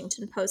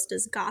Washington Post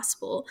as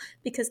gospel,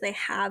 because they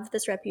have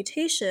this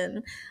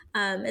reputation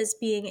as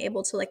being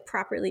able to like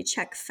properly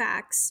check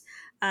facts.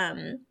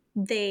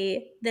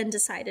 They then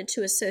decided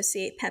to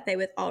associate Pepe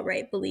with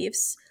alt-right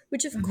beliefs,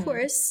 which of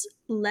course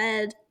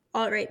led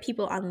alt-right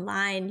people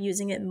online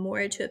using it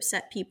more to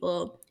upset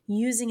people,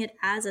 using it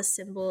as a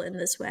symbol in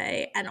this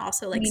way, and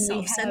also like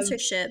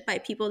self-censorship by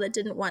people that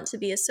didn't want to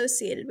be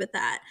associated with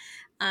that.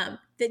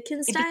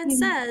 Wittgenstein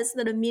says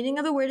that a meaning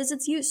of a word is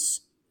its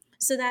use.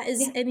 So that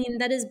is, I mean,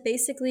 that is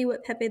basically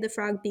what Pepe the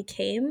Frog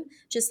became,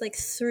 just like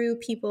through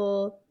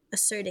people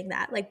asserting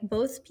that, like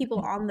both people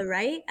on the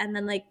right and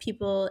then like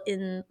people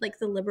in like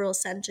the liberal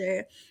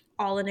center,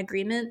 all in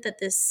agreement that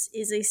this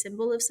is a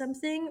symbol of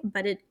something,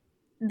 but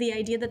the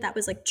idea that that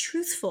was like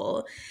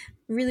truthful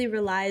really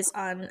relies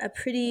on a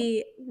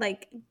pretty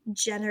like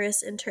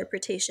generous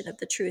interpretation of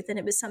the truth. And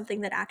it was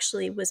something that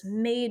actually was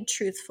made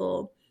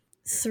truthful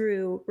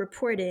through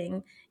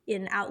reporting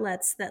in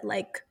outlets that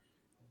like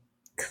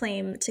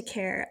claim to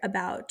care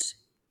about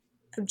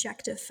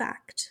objective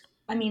fact.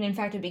 I mean, in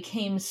fact, it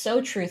became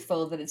so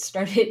truthful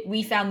that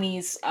we found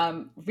these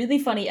really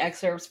funny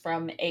excerpts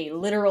from a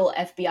literal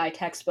FBI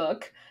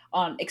textbook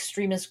on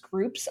extremist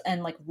groups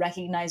and like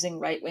recognizing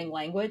right-wing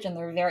language, and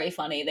they're very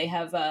funny. They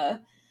have a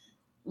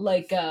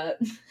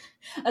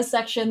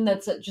section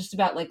that's just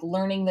about like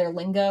learning their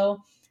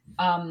lingo,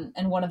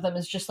 and one of them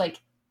is just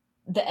like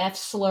the F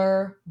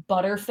slur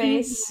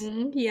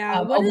butterface.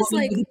 Yeah, what is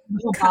like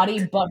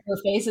body but her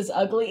face is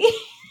ugly?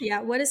 Yeah,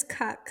 what is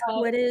cuck?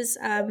 What is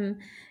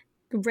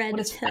red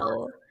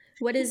pill?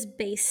 What is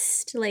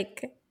based?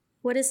 Like,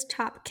 what is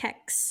top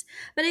keks?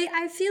 But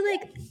I feel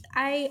like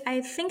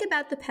I think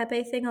about the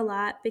Pepe thing a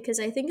lot because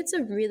I think it's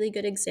a really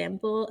good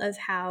example of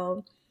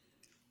how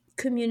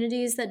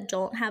communities that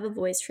don't have a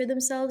voice for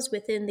themselves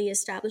within the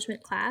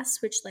establishment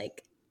class, which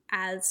like,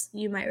 as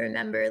you might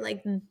remember,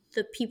 like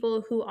the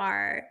people who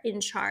are in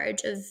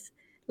charge of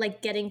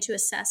like getting to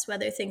assess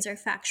whether things are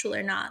factual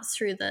or not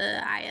through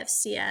the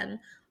IFCN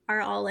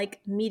are all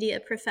like media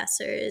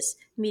professors,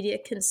 media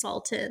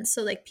consultants.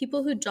 So like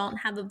people who don't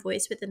have a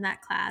voice within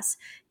that class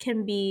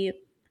can be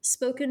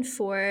spoken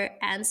for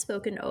and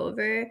spoken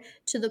over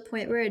to the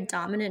point where a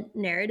dominant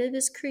narrative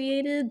is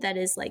created that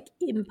is like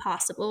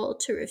impossible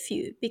to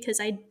refute.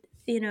 Because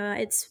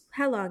it's,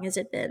 how long has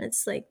it been?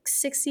 It's like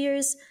 6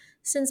 years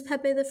since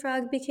Pepe the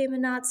Frog became a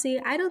Nazi.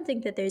 I don't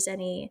think that there's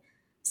any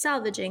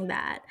salvaging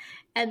that.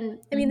 And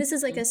I mean, this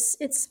is like it's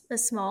a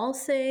small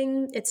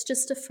thing. It's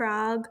just a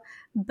frog,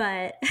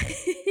 but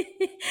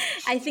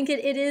I think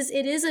it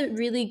is a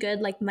really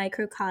good like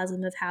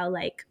microcosm of how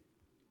like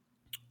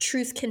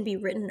truth can be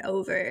written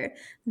over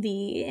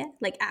the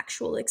like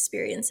actual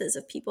experiences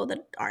of people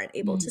that aren't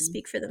able to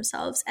speak for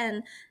themselves.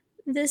 And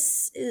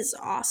this is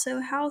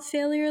also how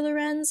Failure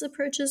Lorenz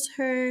approaches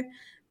her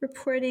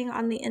reporting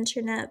on the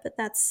internet, but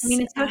that's, I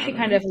mean, it's how she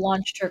kind of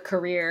launched her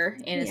career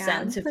in a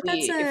sense. but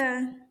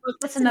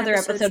that's another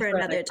episode for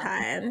another another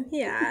time.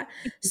 Yeah.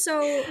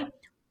 So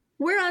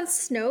we're on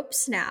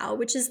Snopes now,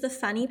 which is the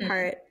funny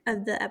part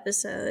of the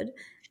episode,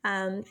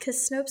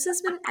 because Snopes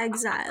has been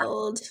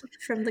exiled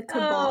from the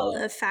cabal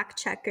of fact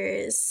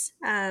checkers.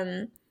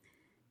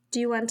 Do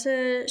you want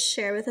to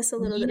share with us a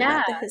little bit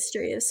about the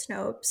history of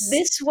Snopes?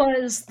 This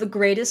was the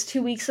greatest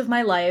 2 weeks of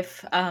my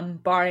life,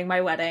 barring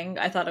my wedding.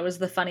 I thought it was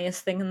the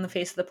funniest thing on the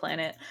face of the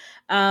planet.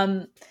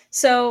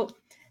 So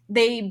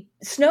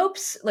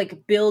Snopes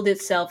like billed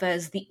itself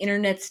as the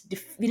internet's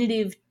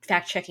definitive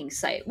fact-checking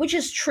site, which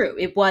is true.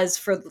 It was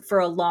for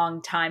a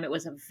long time. It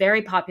was a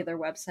very popular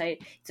website.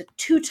 It's a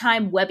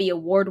 2-time Webby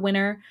Award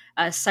winner,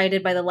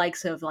 cited by the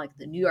likes of like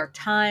the New York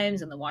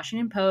Times and the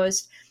Washington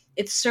Post.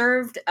 It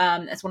served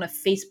as one of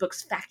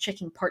Facebook's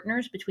fact-checking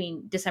partners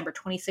between December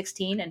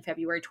 2016 and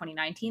February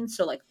 2019.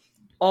 So like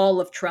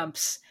all of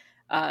Trump's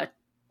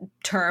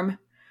term,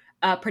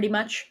 pretty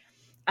much.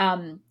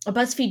 A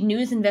BuzzFeed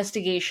News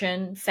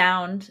investigation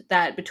found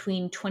that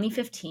between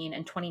 2015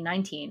 and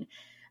 2019,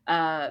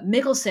 David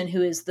Mikkelsen,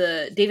 who is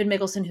the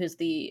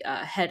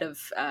head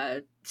of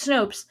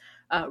Snopes,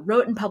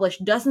 wrote and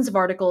published dozens of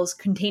articles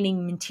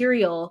containing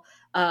material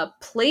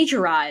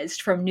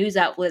plagiarized from news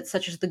outlets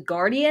such as The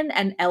Guardian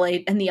and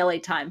the LA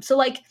Times. So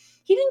like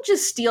he didn't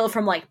just steal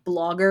from like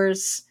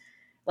bloggers,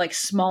 like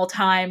small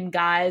time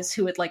guys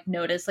who would like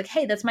notice like,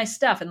 hey, that's my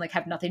stuff and like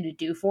have nothing to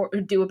do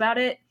about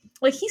it.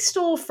 Like he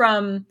stole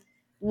from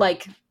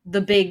like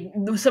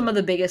some of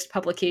the biggest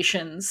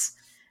publications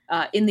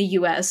in the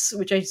US,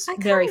 which I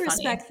very funny.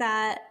 Respect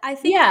that. I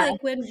think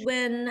like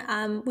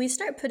when we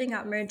start putting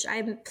out merch,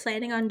 I'm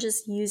planning on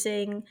just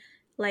using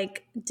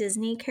like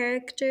Disney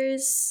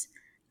characters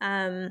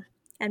and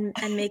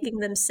making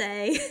them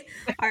say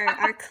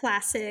our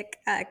classic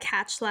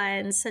catch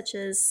lines, such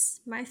as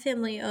 "My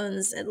family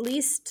owns at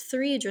least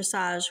 3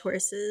 dressage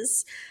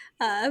horses."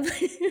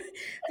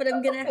 But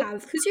I'm gonna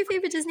have. Who's your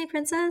favorite Disney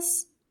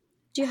princess?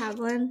 Do you have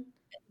one?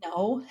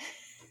 No.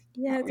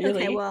 Yeah. Not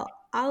really. Okay. Well,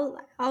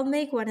 I'll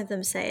make one of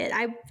them say it.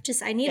 I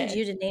needed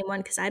you to name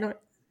one because I don't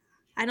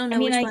know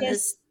which one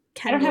is.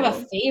 Kendall. I don't have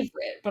a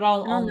favorite, but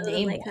I'll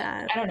name like one.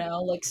 that. I don't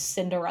know, like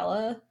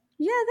Cinderella.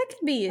 Yeah, that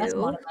could be you. That's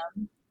one of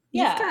them.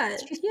 You've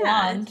got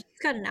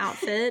an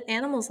outfit.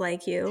 Animals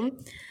like you.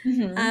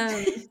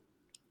 Mm-hmm.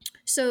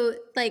 So,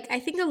 like, I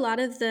think a lot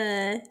of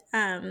the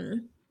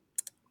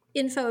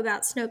info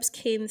about Snopes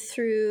came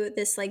through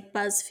this like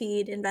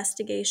BuzzFeed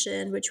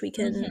investigation, which we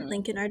can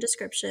link in our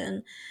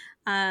description.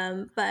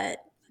 But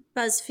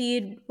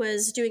BuzzFeed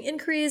was doing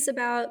inquiries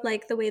about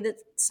like the way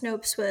that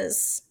Snopes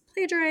was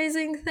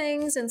plagiarizing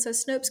things, and so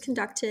Snopes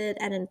conducted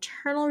an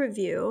internal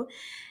review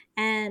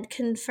and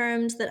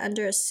confirmed that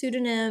under a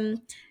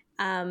pseudonym,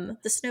 the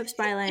Snopes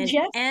byline,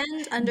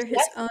 and under his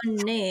own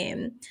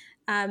name,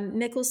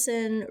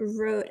 Mikkelsen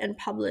wrote and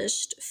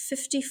published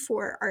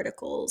 54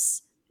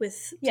 articles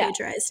with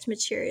plagiarized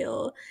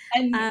material.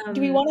 And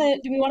do we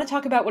want to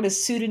talk about what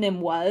his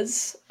pseudonym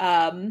was?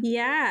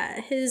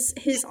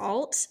 His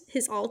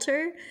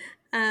alter,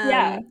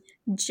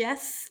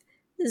 Jeff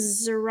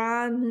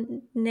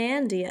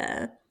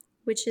Zeranandia,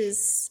 which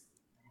is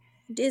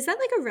that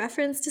like a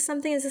reference to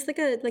something? Is this like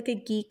a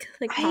geek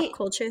pop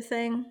culture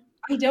thing?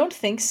 I don't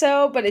think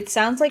so, but it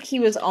sounds like he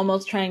was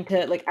almost trying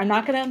to like. I'm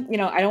not gonna,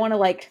 I don't want to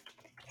like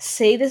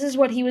say this is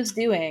what he was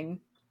doing,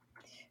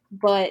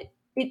 but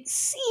it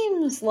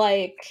seems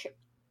like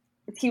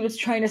he was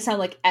trying to sound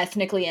like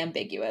ethnically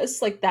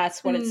ambiguous. Like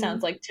that's what it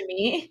sounds like to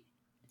me.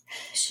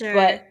 Sure,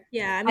 but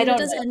yeah, I mean, it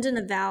does end in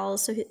a vowel,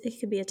 so it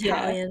could be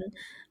Italian.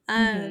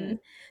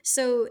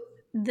 So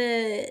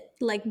the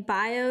like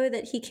bio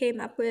that he came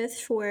up with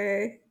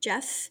for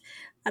Jeff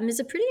is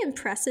a pretty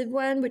impressive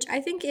one, which I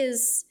think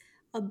is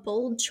a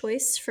bold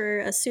choice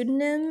for a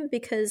pseudonym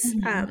because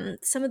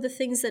some of the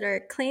things that are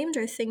claimed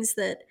are things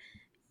that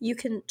you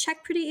can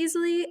check pretty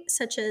easily,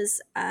 such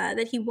as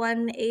that he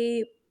won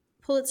a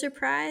Pulitzer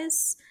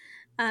Prize.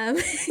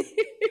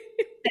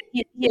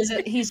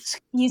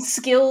 He's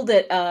skilled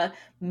at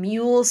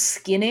mule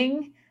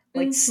skinning.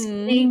 Like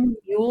skinning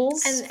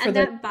mules, and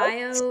that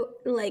bio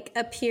like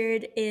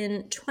appeared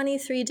in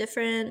 23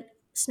 different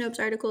Snopes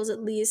articles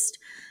at least,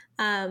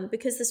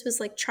 because this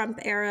was like Trump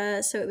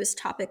era, so it was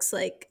topics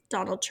like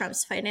Donald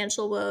Trump's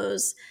financial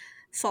woes,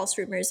 false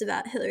rumors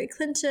about Hillary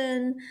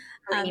Clinton,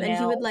 and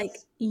he would like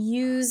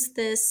use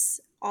this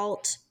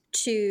alt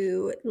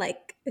to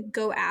like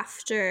go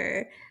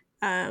after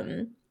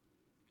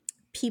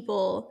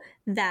people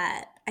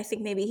that I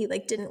think maybe he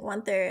like didn't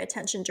want their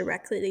attention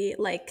directly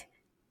like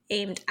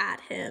aimed at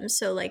him.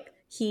 So like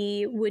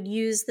he would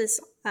use this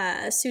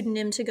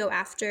pseudonym to go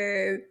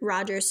after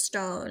Roger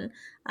Stone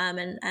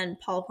and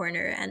Paul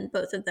Horner, and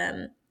both of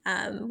them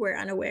were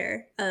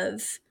unaware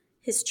of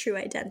his true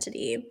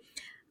identity.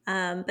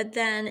 But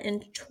then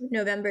in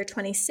November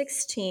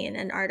 2016,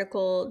 an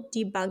article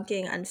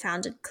debunking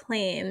unfounded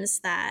claims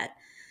that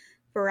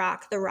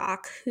Barack "The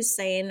Rock"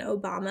 Hussein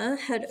Obama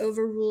had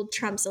overruled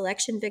Trump's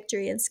election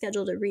victory and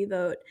scheduled a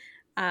revote.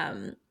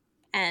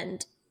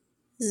 And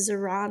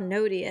Zoran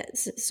Nandia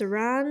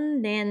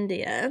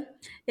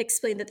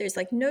explained that there's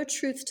like no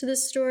truth to the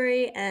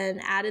story,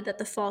 and added that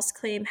the false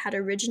claim had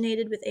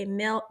originated with a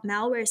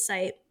malware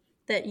site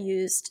that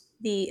used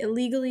the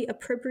illegally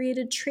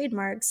appropriated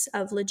trademarks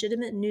of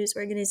legitimate news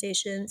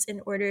organizations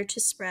in order to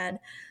spread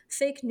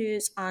fake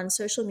news on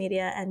social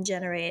media and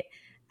generate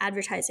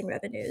advertising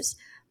revenues.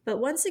 But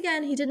once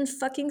again, he didn't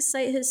fucking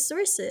cite his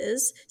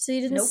sources, so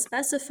he didn't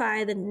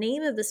specify the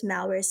name of this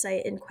malware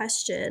site in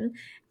question.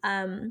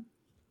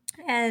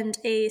 And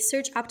a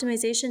search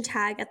optimization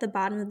tag at the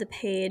bottom of the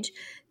page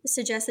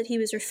suggests that he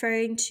was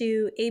referring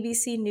to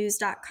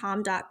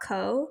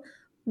abcnews.com.co,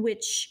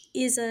 which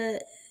is a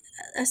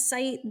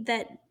site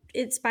that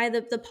it's by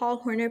the Paul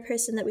Horner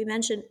person that we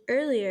mentioned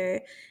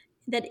earlier,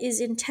 that is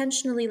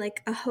intentionally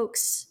like a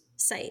hoax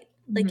site.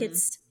 Like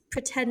it's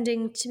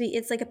pretending to be,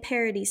 it's like a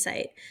parody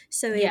site.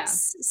 So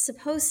it's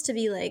supposed to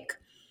be like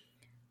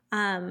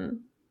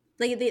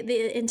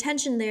the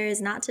intention there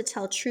is not to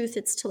tell truth,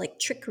 it's to like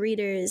trick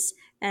readers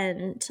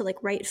and to like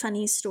write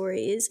funny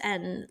stories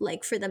and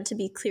like for them to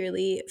be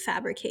clearly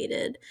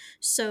fabricated.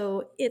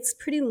 So it's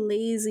pretty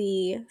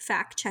lazy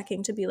fact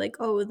checking to be like,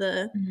 oh,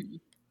 the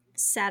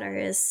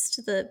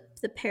satirist, the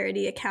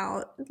parody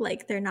account,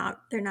 like they're not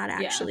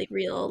actually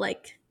real.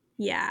 Like,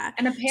 yeah.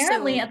 And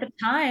apparently at the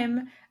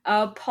time,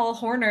 Paul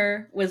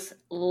Horner was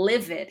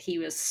livid. He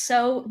was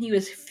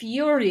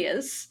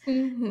furious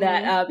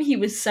that he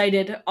was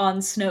cited on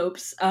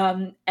Snopes.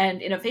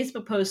 And in a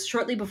Facebook post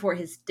shortly before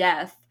his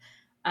death,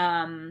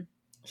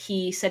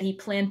 he said he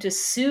planned to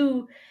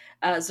sue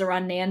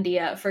Zoran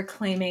Nandia for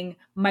claiming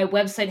my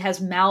website has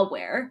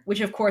malware,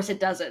 which of course it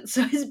doesn't.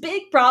 So his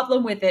big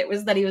problem with it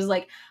was that he was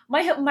like,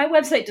 my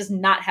website does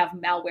not have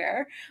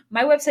malware.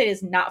 My website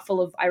is not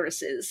full of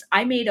viruses.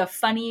 I made a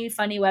funny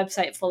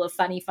website full of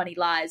funny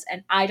lies,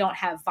 and I don't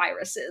have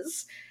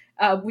viruses,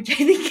 which I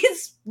think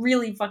is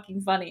really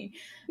fucking funny.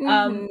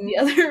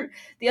 The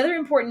other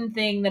important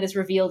thing that is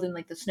revealed in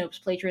like the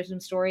Snopes plagiarism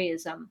story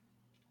is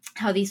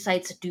how these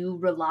sites do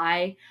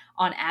rely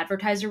on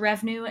advertiser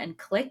revenue and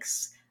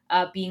clicks.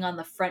 Being on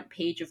the front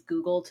page of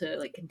Google to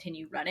like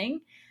continue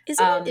running.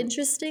 Isn't it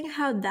interesting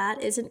how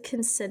that isn't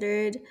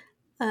considered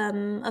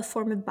a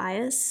form of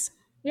bias?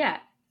 Yeah,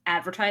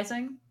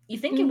 advertising. You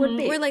think it would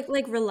be? Or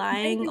like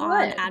relying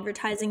on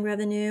advertising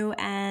revenue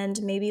and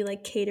maybe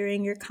like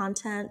catering your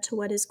content to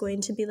what is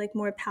going to be like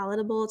more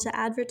palatable to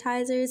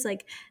advertisers.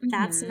 Like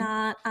that's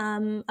not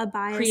a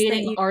bias.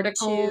 Creating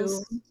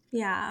articles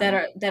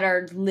that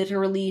are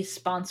literally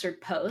sponsored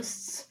that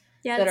posts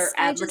are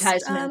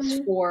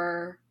advertisements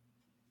for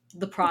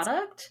the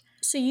product.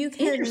 So you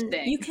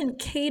can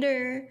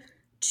cater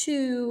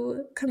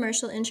to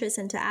commercial interests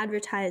and to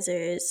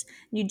advertisers.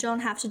 You don't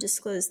have to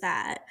disclose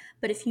that.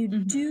 But if you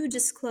do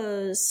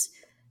disclose,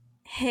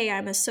 hey,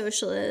 I'm a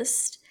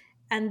socialist,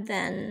 and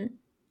then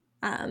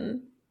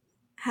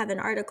have an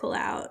article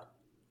out,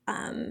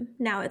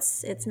 now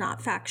it's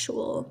not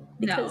factual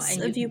because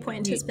a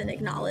viewpoint has been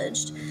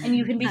acknowledged, and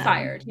you can be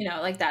fired. You know,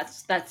 like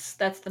that's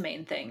the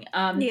main thing.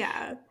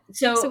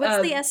 So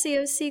what's the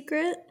SEO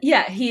secret?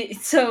 Yeah, his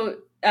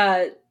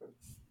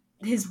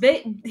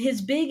big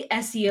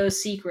SEO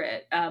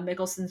secret,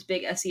 Mickelson's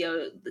big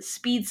SEO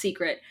speed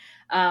secret,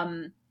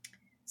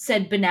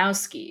 said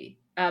Binkowski,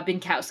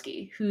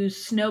 who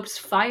Snopes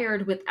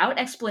fired without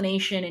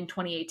explanation in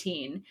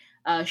 2018.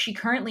 She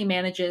currently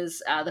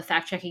manages the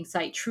fact-checking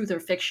site Truth or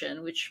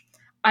Fiction, which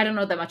I don't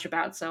know that much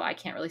about, so I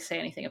can't really say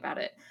anything about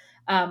it.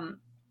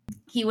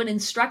 He would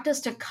instruct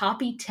us to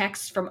copy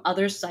texts from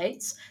other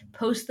sites,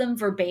 post them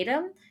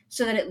verbatim,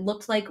 so that it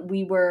looked like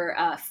we were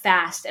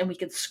fast and we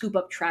could scoop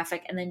up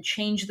traffic and then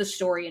change the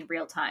story in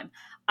real time.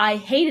 I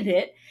hated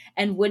it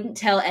and wouldn't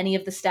tell any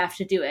of the staff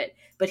to do it,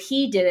 but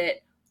he did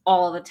it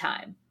all the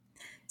time.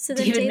 So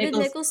then David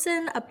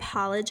Nicholson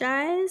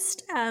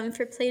apologized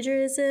for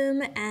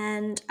plagiarism,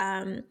 and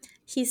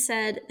he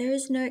said, "There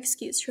is no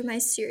excuse for my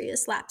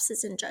serious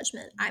lapses in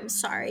judgment. I'm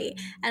sorry."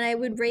 And I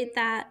would rate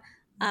that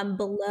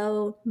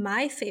below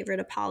my favorite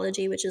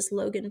apology, which is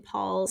Logan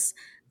Paul's.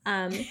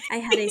 I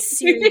had a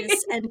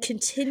serious and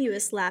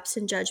continuous lapse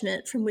in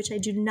judgment from which I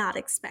do not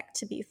expect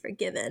to be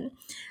forgiven.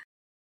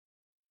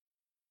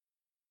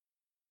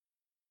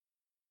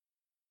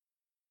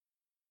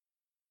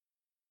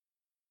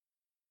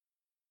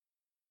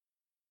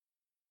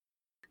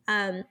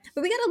 But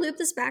we got to loop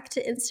this back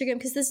to Instagram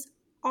because this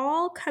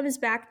all comes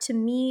back to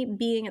me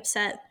being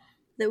upset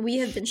that we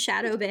have been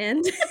shadow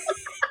banned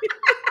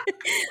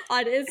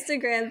on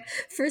Instagram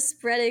for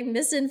spreading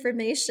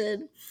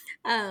misinformation.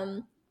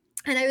 And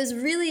I was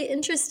really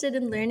interested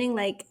in learning,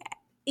 like,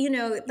 you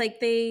know,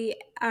 like they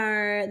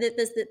are,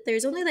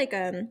 there's only like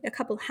a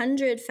couple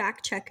hundred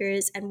fact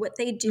checkers, and what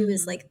they do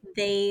is like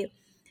they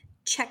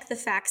check the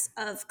facts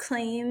of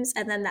claims,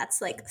 and then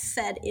that's like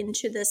fed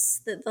into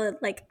the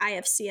like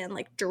IFCN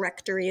like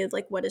directory of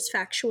like what is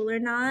factual or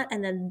not,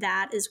 and then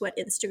that is what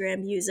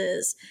Instagram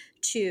uses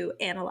to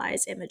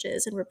analyze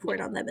images and report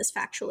on them as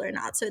factual or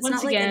not. So it's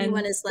not like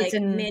anyone is like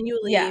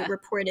manually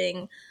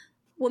reporting.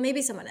 Well,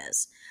 maybe someone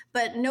is,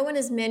 but no one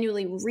is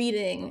manually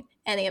reading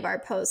any of our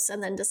posts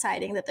and then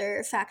deciding that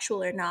they're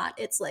factual or not.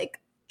 It's like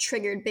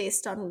triggered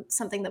based on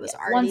something that was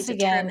already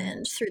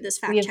determined through this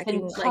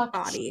fact-checking like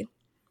body.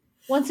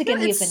 Once again,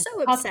 we've been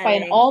touched by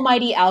an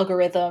almighty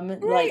algorithm.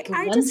 Right.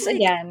 Like, once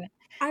again.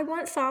 I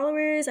want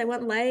followers, I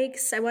want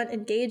likes, I want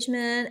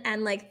engagement,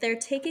 and like they're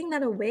taking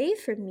that away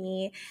from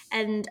me,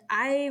 and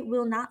I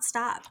will not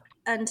stop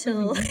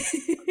until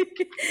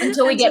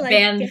until we get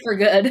banned for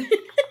good.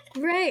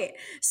 Right.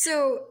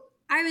 So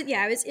I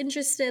was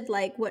interested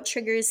like what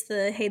triggers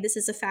the hey, this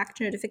is a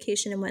fact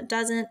notification and what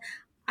doesn't.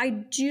 I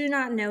do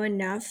not know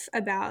enough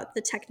about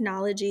the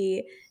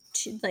technology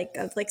to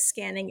of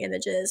scanning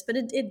images, but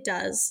it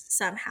does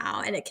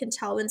somehow, and it can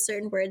tell when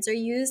certain words are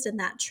used, and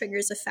that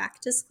triggers a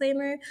fact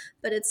disclaimer.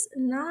 But it's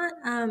not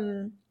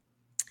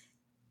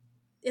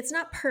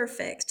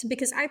perfect,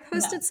 because I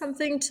posted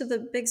something to the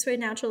Big Soy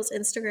Naturals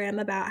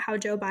Instagram about how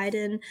Joe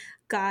Biden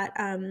got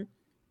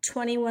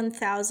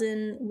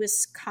 21,000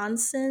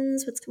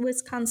 Wisconsinians,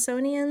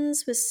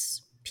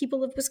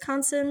 people of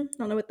Wisconsin. I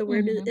don't know what the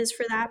word is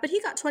for that, but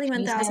he got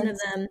 21,000 of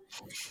them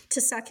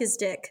to suck his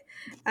dick.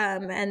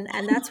 And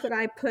that's what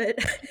I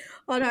put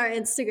on our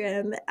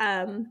Instagram,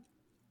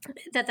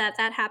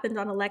 that happened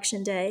on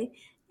election day.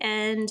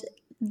 And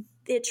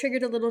it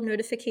triggered a little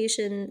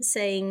notification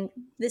saying,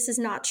 this is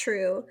not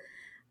true,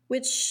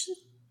 which,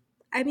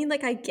 I mean,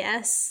 like, I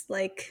guess,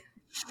 like,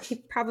 he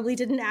probably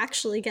didn't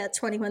actually get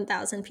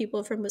 21,000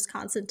 people from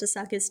Wisconsin to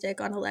suck his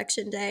dick on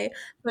election day.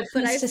 But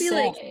I feel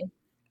like,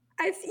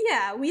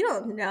 we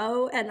don't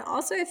know. And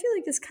also I feel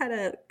like it's kind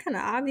of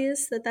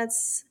obvious that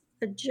that's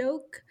a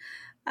joke.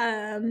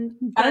 I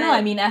don't know.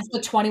 I mean, as the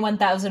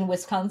 21,000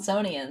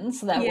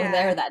 Wisconsinians that were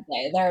there that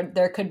day,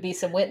 there could be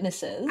some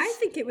witnesses. I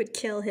think it would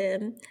kill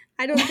him.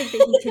 I don't think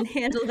that he can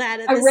handle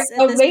that at this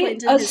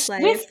point in his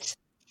life.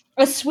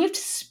 A swift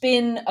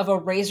spin of a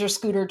razor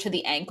scooter to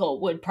the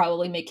ankle would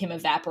probably make him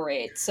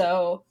evaporate.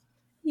 So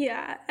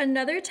yeah.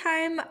 Another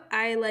time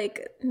I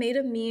made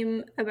a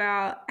meme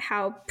about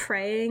how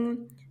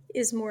praying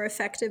is more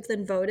effective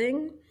than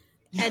voting,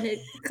 and it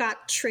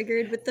got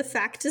triggered with the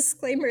fact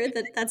disclaimer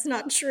that that's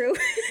not true.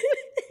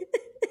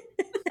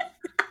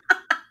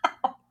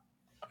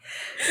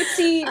 But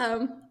see,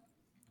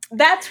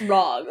 that's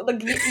wrong.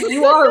 Like,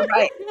 you are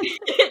right.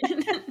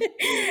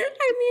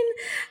 I mean,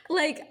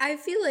 I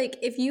feel like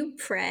if you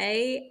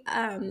pray,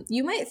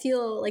 you might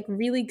feel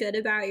really good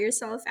about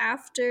yourself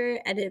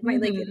after, and it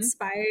might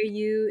inspire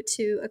you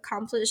to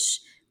accomplish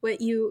what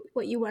you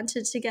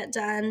wanted to get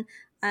done.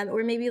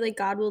 Or maybe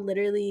God will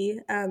literally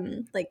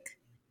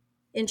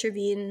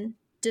intervene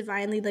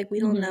divinely, we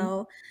don't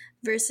know.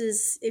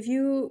 Versus if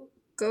you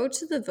go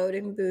to the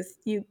voting booth,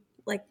 you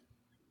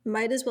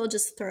might as well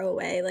just throw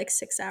away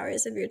 6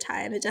 hours of your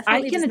time. It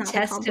definitely does not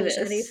accomplish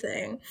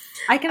anything.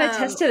 I can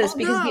attest to this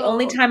because the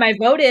only time I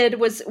voted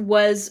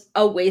was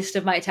a waste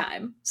of my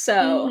time.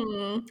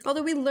 So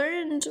although we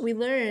learned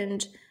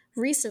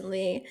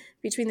recently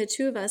between the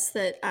two of us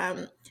that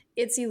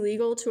it's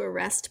illegal to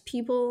arrest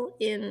people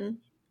in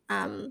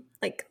a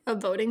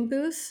voting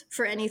booth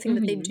for anything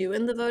that they do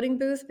in the voting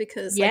booth,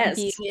 because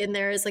being in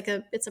there is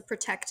it's a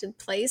protected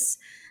place.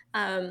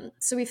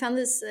 So I found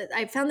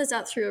this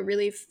out through a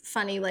really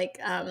funny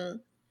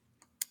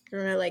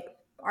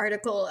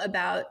article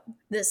about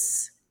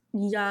this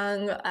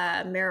young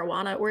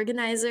marijuana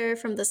organizer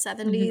from the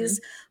 70s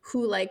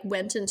who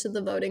went into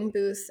the voting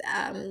booth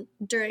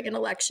during an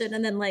election,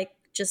 and then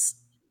just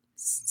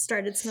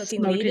started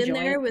smoking weed in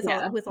there with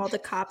all the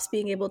cops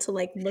being able to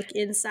look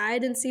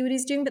inside and see what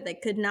he's doing, but they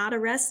could not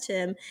arrest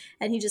him,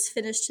 and he just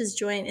finished his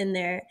joint in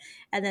there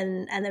and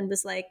then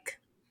was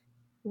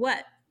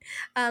what?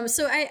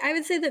 So I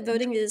would say that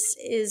voting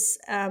is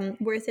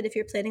worth it if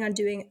you're planning on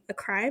doing a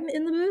crime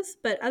in the booth,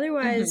 but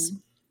otherwise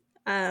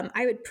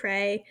I would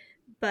pray.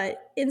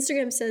 But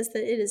Instagram says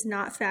that it is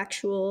not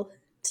factual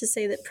to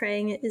say that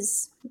praying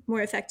is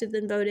more effective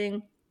than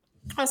voting.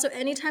 Also,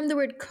 anytime the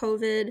word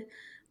COVID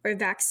or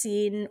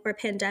vaccine or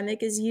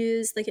pandemic is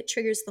used, it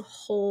triggers the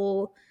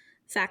whole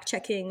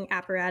fact-checking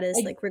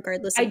apparatus,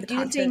 regardless of the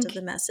content of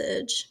the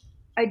message.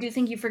 I do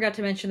think you forgot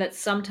to mention that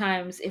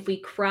sometimes if we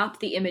crop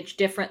the image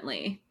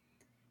differently,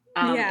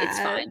 it's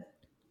fine.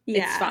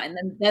 Yeah. It's fine.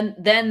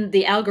 Then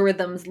the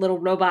algorithm's little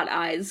robot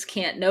eyes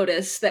can't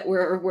notice that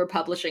we're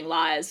publishing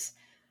lies.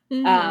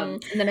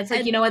 And then it's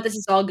you know what? This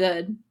is all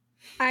good.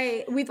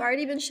 We've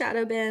already been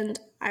shadow banned.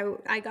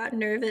 I got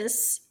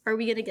nervous. Are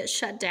we going to get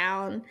shut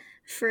down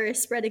for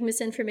spreading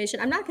misinformation?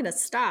 I'm not going to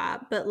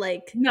stop, but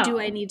no. Do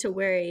I need to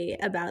worry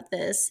about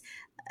this?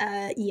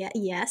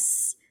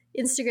 Yes.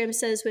 Instagram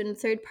says when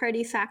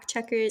third-party fact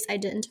checkers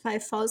identify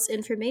false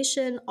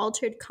information,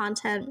 altered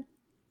content,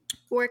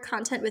 or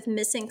content with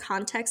missing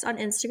context on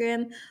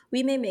Instagram,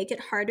 we may make it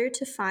harder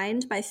to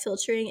find by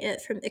filtering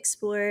it from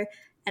Explorer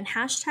and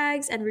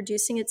hashtags and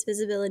reducing its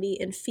visibility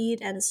in feed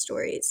and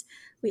stories.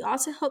 We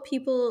also help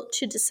people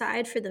to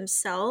decide for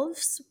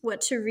themselves what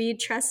to read,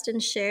 trust,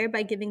 and share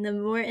by giving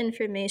them more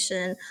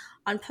information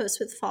on posts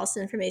with false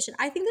information.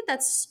 I think that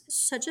that's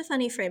such a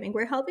funny framing.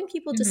 We're helping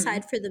people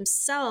decide for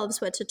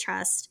themselves what to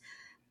trust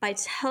by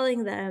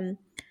telling them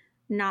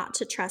not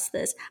to trust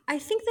this. I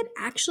think that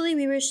actually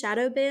we were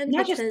shadow banned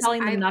Not because just telling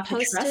them I not to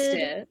trust posted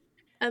it.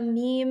 a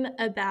meme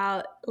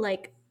about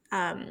like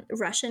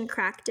Russian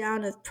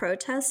crackdown of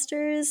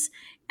protesters,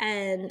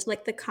 and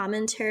like the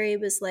commentary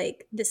was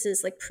like, this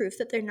is like proof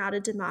that they're not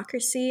a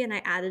democracy, and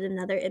I added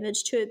another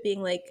image to it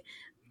being like,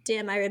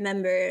 damn, I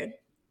remember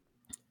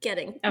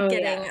getting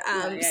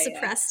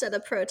suppressed at a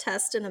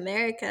protest in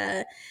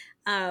America,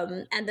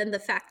 and then the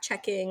fact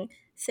checking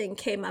thing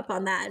came up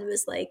on that and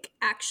was like,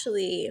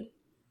 actually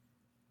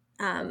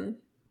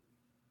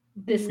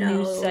This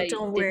news site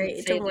don't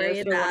didn't say worry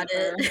this or about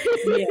whatever.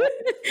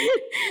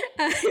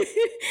 it.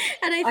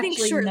 And I think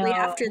Actually, shortly no.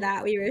 after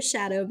that we were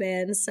shadow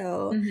banned.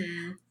 So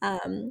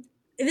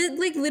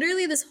like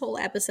literally this whole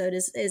episode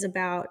is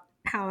about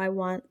how I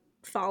want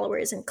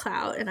followers and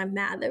clout, and I'm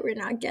mad that we're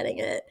not getting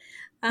it.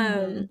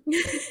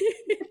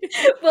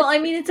 Well, I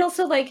mean, it's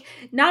also like,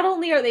 not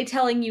only are they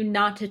telling you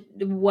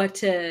what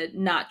to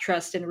not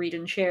trust and read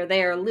and share,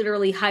 they are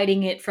literally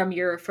hiding it from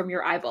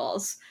your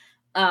eyeballs.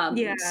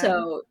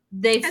 So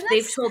they've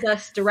told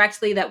us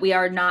directly that we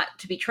are not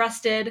to be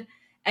trusted.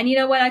 And you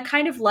know what? I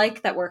kind of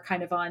like that we're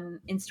kind of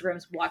on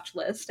Instagram's watch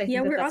list. I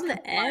think we're that's on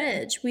the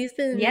edge. We've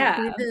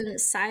been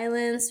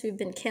silenced. We've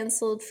been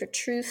canceled for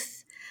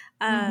truth.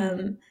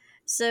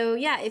 So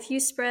yeah, if you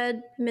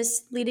spread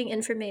misleading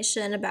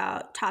information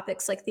about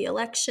topics like the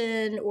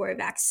election or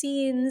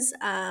vaccines,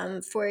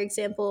 for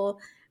example,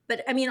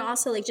 but I mean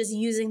also like just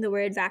using the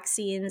word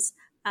vaccines,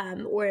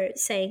 or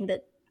saying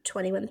that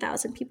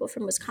 21,000 people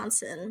from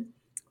Wisconsin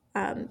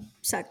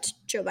sucked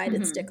Joe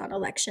Biden's dick on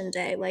election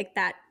day, like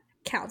that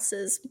counts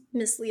as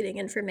misleading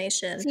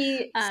information.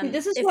 See,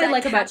 this is what I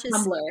like about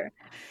Tumblr,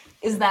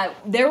 is that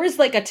there was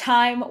like a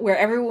time where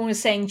everyone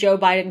was saying Joe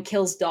Biden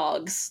kills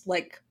dogs,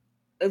 like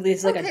at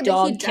least like a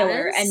dog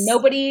killer, and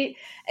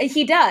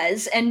he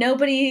does, and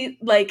nobody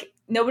like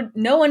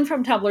no one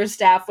from Tumblr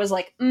staff was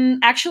like,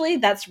 actually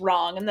that's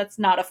wrong and that's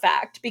not a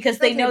fact, because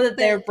they know that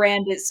their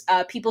brand is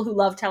people who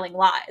love telling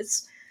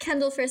lies.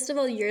 Kendall, first of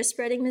all, you're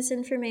spreading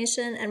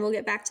misinformation, and we'll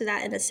get back to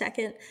that in a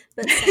second.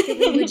 But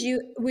secondly,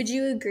 would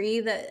you agree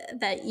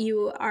that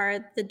you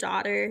are the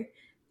daughter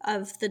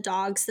of the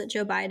dogs that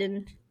Joe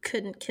Biden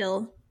couldn't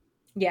kill?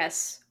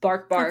 Yes,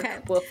 bark, bark,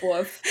 woof,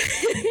 woof.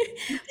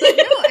 But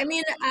no, I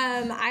mean,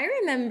 I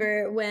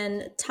remember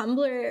when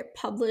Tumblr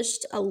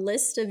published a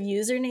list of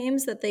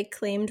usernames that they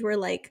claimed were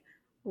like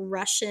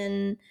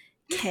Russian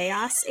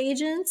chaos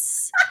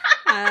agents.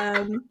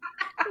 And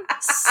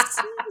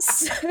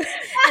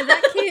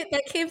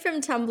that came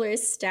from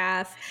Tumblr's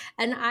staff,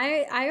 and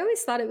I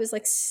always thought it was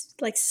like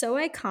so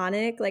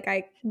iconic. Like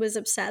I was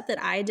upset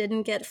that I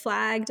didn't get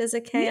flagged as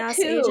a chaos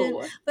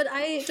agent, but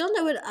I don't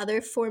know what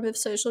other form of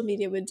social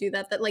media would do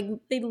that. That like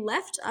they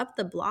left up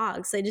the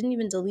blogs. They didn't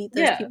even delete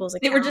those people's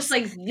accounts. They were just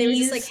like,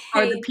 these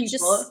are the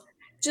people.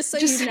 Just so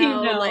you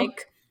know,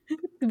 like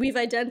we've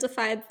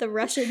identified the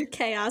Russian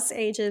chaos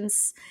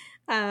agents.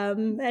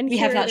 And we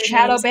have not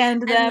shadow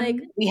banned them. Like,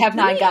 we have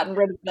not gotten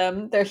rid of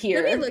them. They're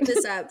here. Let me look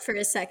this up for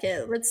a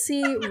second. Let's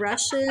see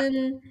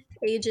Russian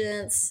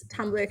agents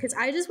Tumblr, because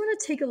I just want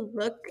to take a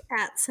look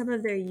at some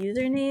of their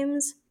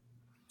usernames,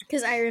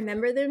 because I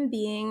remember them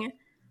being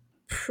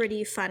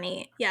pretty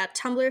funny. Yeah,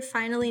 Tumblr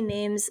finally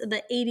names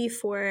the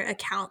 84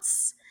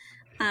 accounts.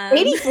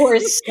 84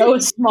 is so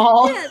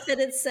small. Yeah, that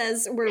it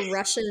says we're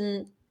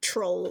Russian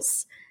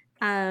trolls.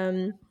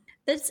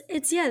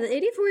 The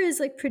 84 is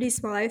like pretty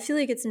small. I feel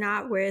like it's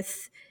not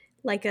worth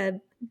like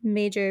a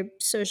major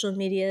social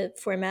media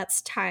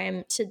format's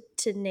time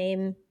to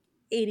name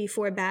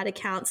 84 bad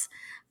accounts.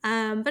 But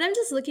I'm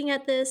just looking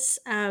at this,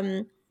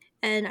 and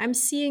I'm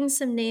seeing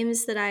some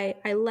names that I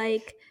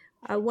like.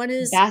 One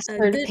is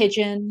Bastard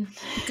Pigeon,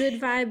 Good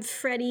Vibe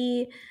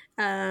Freddy.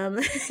 I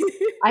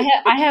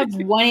have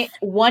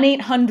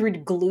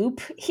 1-800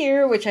 Gloop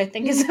here, which I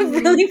think is a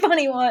really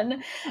funny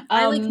one.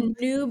 I like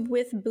Noob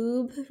with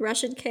Boob,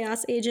 Russian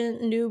chaos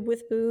agent Noob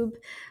with Boob.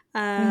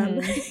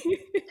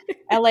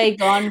 LA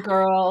Gone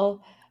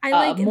Girl. I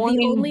like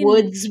Morning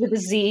Woods with a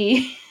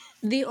Z.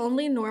 The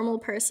only normal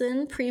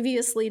person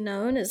previously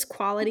known as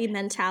Quality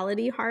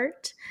Mentality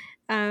Heart.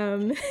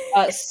 Some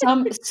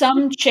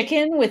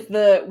chicken with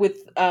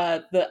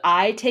the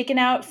eye taken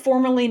out,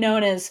 formerly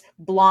known as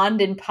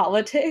Blonde in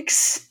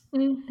Politics.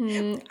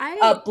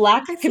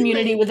 Black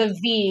community with a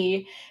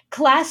V,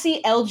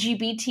 classy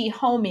LGBT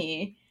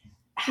homie,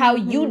 how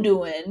you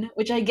doing?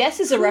 Which I guess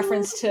is a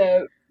reference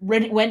to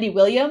Wendy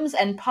Williams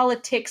and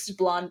Politics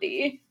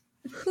Blondie.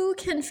 Who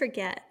can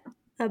forget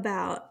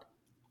about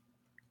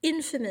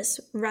infamous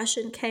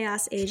Russian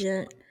chaos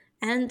agent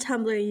and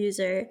Tumblr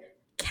user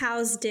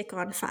Cow's Dick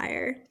on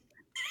Fire?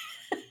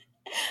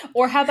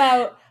 Or how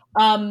about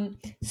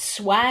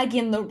swag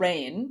in the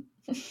rain?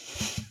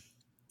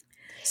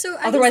 So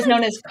otherwise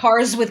known as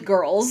cars with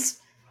girls.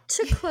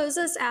 To close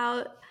us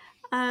out,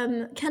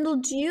 Kendall,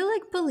 do you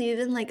like believe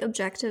in like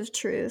objective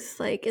truth?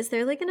 Like, is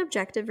there like an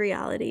objective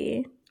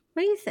reality?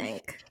 What do you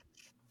think?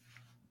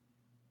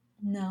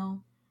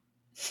 No.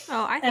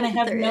 Oh, I think and I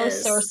have no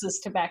is. sources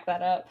to back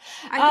that up.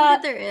 I think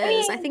that there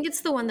is. I think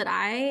it's the one that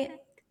I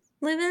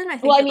live in. I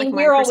think well, I that, mean,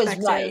 like, you're always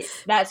right.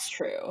 That's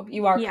true.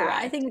 You are correct.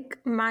 I think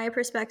my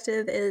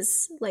perspective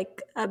is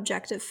like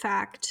objective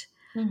fact.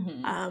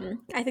 Mm-hmm.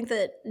 I think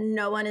that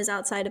no one is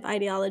outside of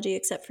ideology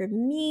except for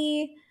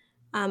me.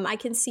 I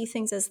can see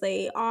things as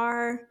they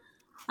are.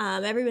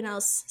 Everyone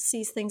else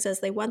sees things as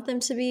they want them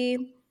to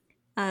be.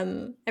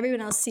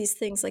 Everyone else sees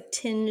things like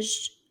tinged,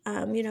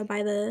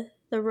 by the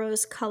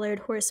rose-colored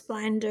horse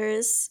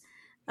blinders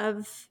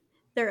of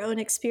their own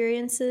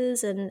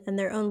experiences and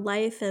their own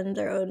life and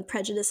their own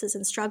prejudices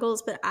and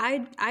struggles. But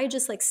I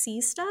just like see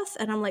stuff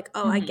and I'm like,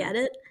 oh, I get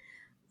it.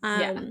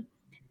 And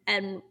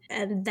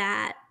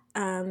that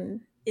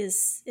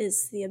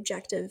is the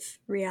objective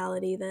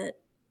reality that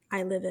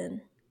I live in.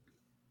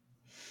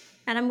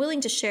 And I'm willing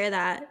to share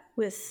that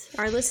with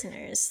our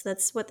listeners.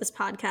 That's what this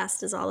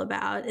podcast is all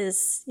about,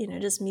 is,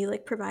 just me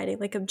like providing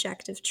like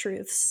objective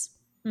truths.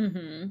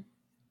 Mm-hmm.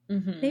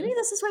 Mm-hmm. Maybe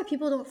this is why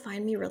people don't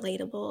find me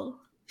relatable.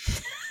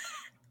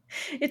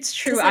 It's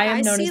true. Like, I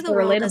am known as the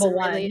relatable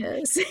one. Really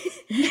is.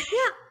 Yeah,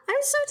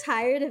 I'm so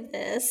tired of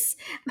this.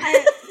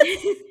 I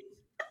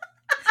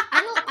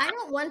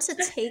don't want to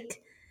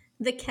take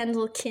the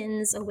Kendall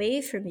Kins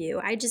away from you.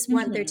 I just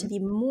want there to be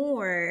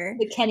more.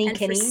 The Kenny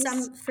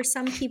Kinnies. For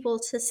some people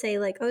to say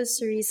like, oh,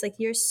 Cerise, like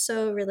you're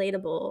so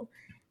relatable.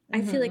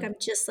 I feel like I'm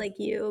just like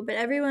you. But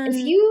everyone,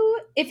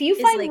 if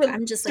you find like,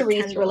 I'm just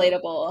Cerise like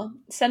relatable,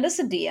 send us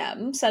a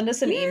DM, send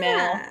us an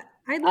email.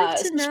 I'd love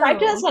to subscribe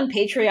to us on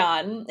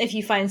Patreon if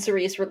you find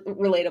Cerise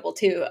relatable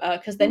too,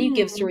 because then you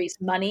give Cerise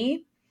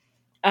money.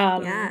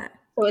 So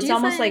it's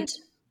almost like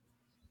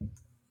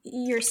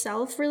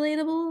yourself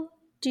relatable.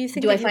 Do you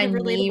think? Do I find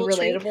me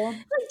relatable?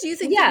 Like, do you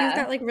think that you've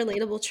got like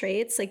relatable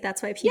traits? Like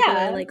that's why people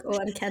are like, "Oh,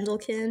 I'm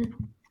Kendallkin."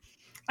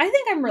 I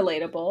think I'm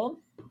relatable.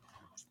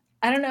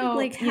 I don't know,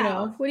 like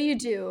how? What do you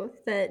do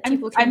that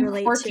people can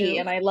relate to? I'm quirky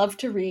and I love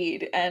to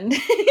read, and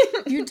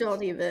you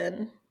don't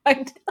even.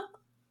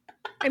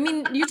 I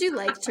mean, you do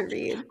like to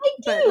read. I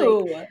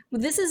do. But like,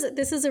 this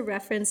is a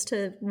reference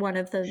to one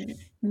of the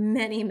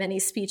many, many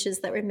speeches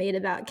that were made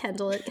about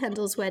Kendall at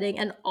Kendall's wedding,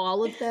 and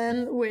all of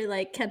them were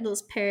like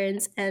Kendall's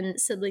parents and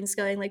siblings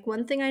going like,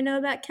 one thing I know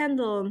about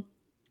Kendall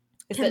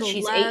is that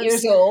she's 8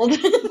 years old.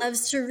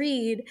 Loves to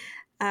read.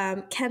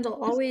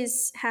 Kendall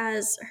always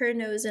has her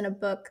nose in a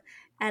book,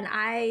 and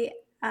I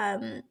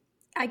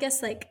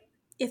guess like,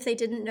 if they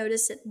didn't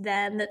notice it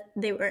then, that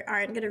they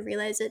aren't going to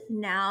realize it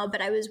now.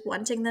 But I was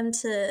wanting them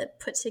to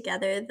put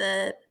together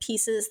the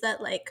pieces that,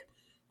 like,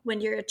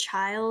 when you're a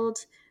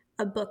child,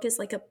 a book is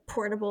like a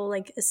portable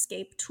like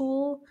escape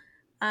tool.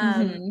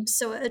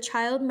 So a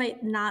child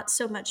might not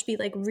so much be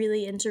like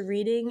really into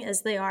reading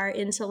as they are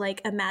into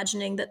like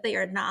imagining that they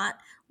are not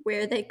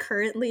where they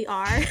currently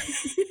are.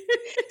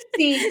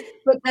 See,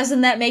 but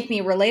doesn't that make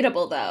me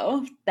relatable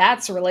though?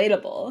 That's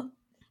relatable.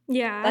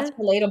 Yeah, that's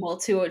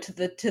relatable to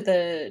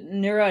the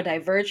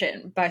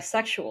neurodivergent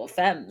bisexual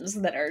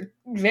femmes that are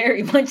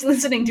very much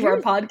listening to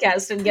our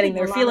podcast and getting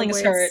their feelings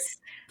hurt.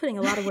 Putting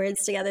a lot of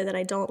words together that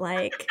I don't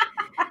like.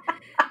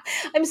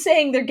 I'm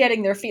saying they're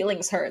getting their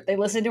feelings hurt. They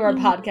listen to our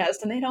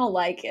podcast and they don't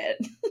like it,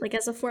 like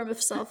as a form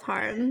of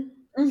self-harm.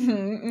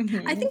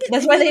 I think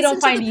that's why they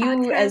don't find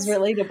you as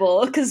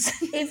relatable. Because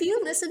if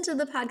you listen to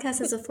the podcast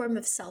as a form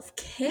of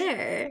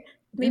self-care,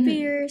 maybe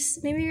you're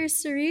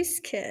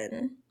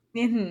Cerise-kin.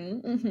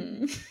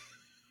 It's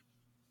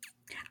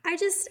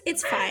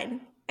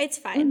fine. It's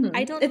fine.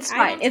 It's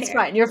fine. It's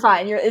fine. You're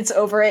fine. It's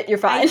over it. You're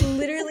fine. I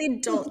literally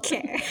don't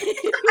care.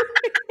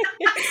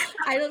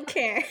 I don't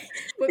care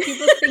what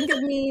people think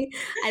of me.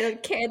 I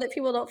don't care that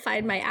people don't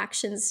find my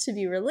actions to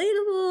be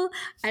relatable.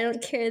 I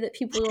don't care that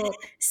people don't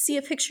see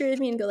a picture of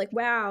me and go like,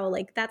 wow,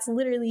 like that's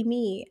literally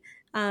me.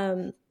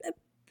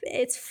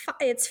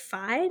 It's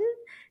fine.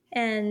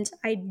 And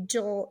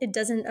it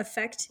doesn't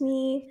affect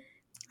me.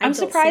 I'm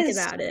surprised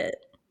about it.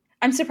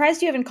 I'm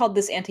surprised you haven't called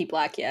this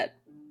anti-Black yet,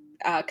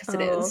 because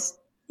it is.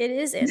 It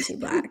is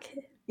anti-Black.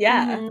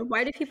 Yeah.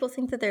 Why do people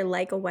think that they're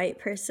like a white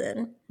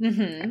person?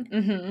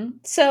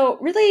 So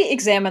really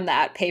examine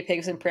that, Pay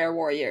Pigs and Prayer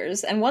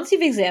Warriors, and once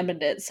you've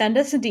examined it, send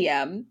us a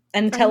DM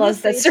and tell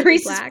us that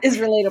Cerise is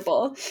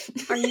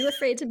relatable. Are you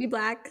afraid to be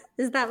Black?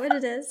 Is that what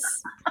it is?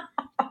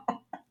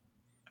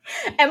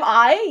 Am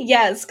I?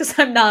 Yes, because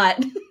I'm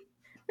not.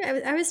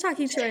 I was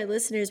talking to our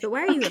listeners, but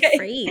why are you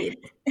afraid?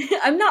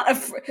 I'm not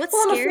afraid. What's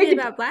scary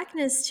about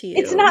Blackness to you?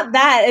 It's not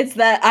that. It's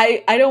that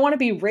I don't want to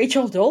be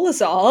Rachel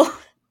Dolezal.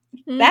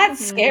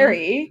 That's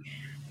scary.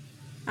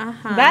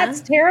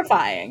 That's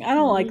terrifying. I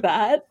don't like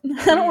that.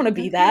 I don't want to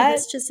be that.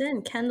 That's just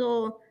in.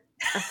 Kendall,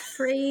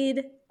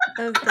 afraid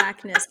of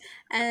Blackness.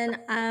 And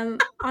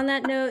on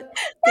that note,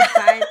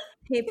 goodbye,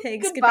 Hey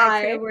pigs, Goodbye.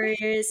 goodbye prayer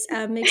warriors.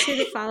 Make sure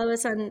to follow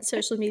us on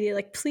social media.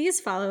 Like, please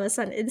follow us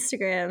on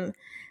Instagram.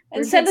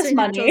 And send us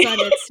money. on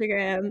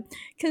Instagram,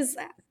 because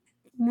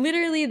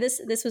literally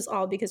this was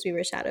all because we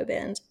were shadow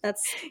banned.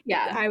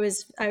 Yeah. I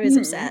was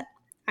upset.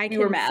 I You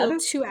were can mad. fill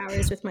 2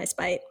 hours with my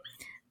spite.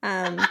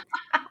 I'm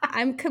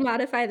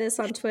Commodify This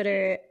on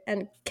Twitter,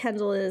 and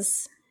Kendall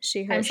is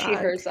She I'm Herzog. She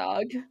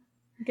Herzog.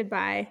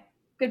 Goodbye.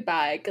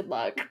 Goodbye. Good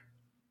luck.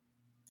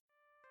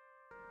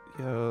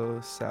 Yo,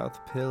 South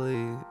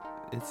Philly,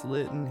 it's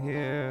lit in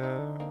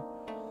here.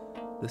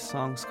 This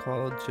song's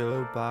called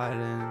Joe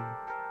Biden.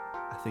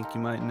 I think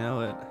you might know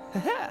it.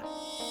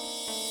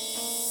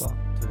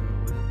 Fucked her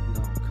with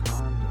no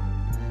condom,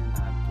 and I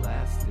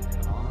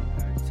blasted on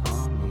her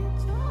tummy.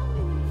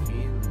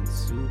 Feeling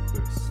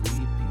super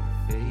sleepy,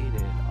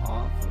 faded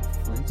off of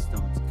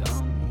Flintstones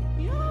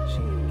gummy.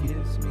 She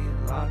gives me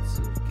lots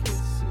of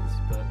kisses,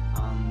 but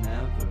I'll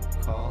never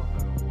call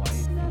her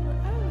wifey.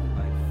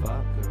 Might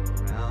fuck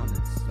around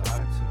and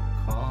start to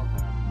call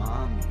her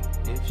mommy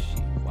if she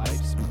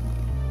wipes me.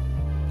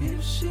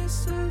 If she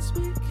says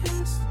we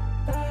kissed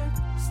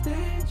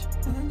backstage,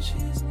 then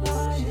she's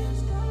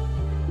lying.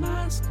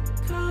 Mask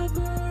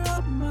cover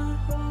up my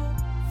whole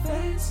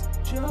face,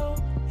 Joe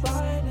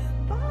Biden.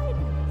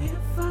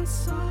 If I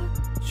saw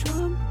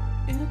Trump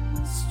in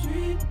the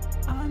street,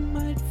 I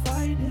might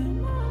fight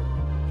him.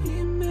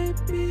 He may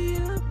be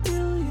a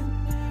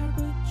billionaire,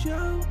 but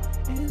Joe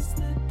is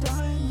the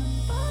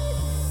diamond.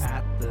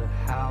 At the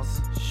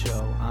house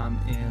show, I'm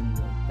in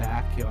the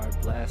backyard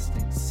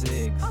blasting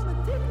cigs.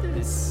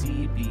 This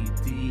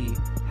CBD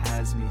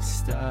has me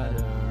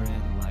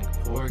stuttering like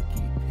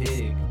Porky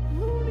Pig.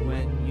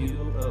 When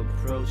you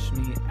approach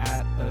me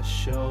at a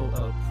show,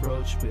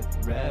 approach with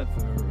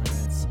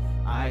reverence.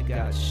 I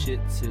got shit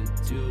to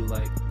do,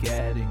 like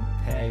getting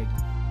pegged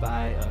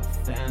by a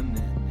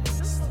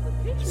feminist.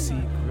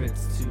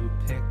 Secrets to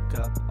pick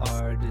up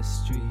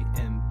artistry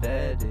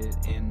embedded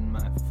in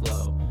my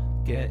flow.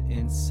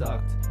 Getting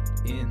sucked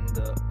in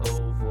the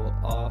Oval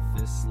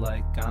Office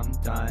like I'm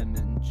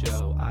Diamond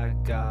Joe. I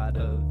got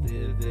a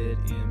vivid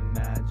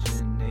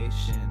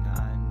imagination,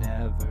 I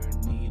never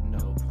need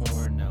no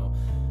porno.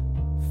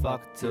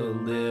 Fuck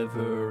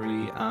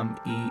delivery, I'm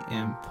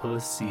eating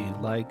pussy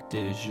like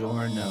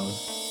DiGiorno.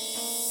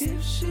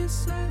 If she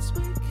says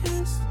we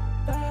kissed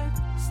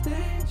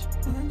backstage,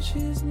 then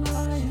she's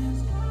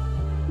lying.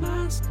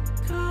 Mask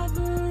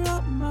cover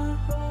up my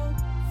whole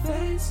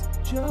face,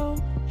 Joe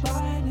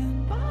Biden.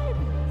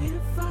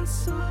 If I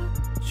saw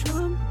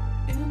Trump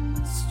in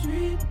the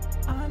street,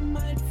 I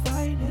might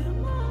fight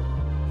him.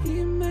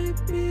 He may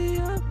be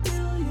a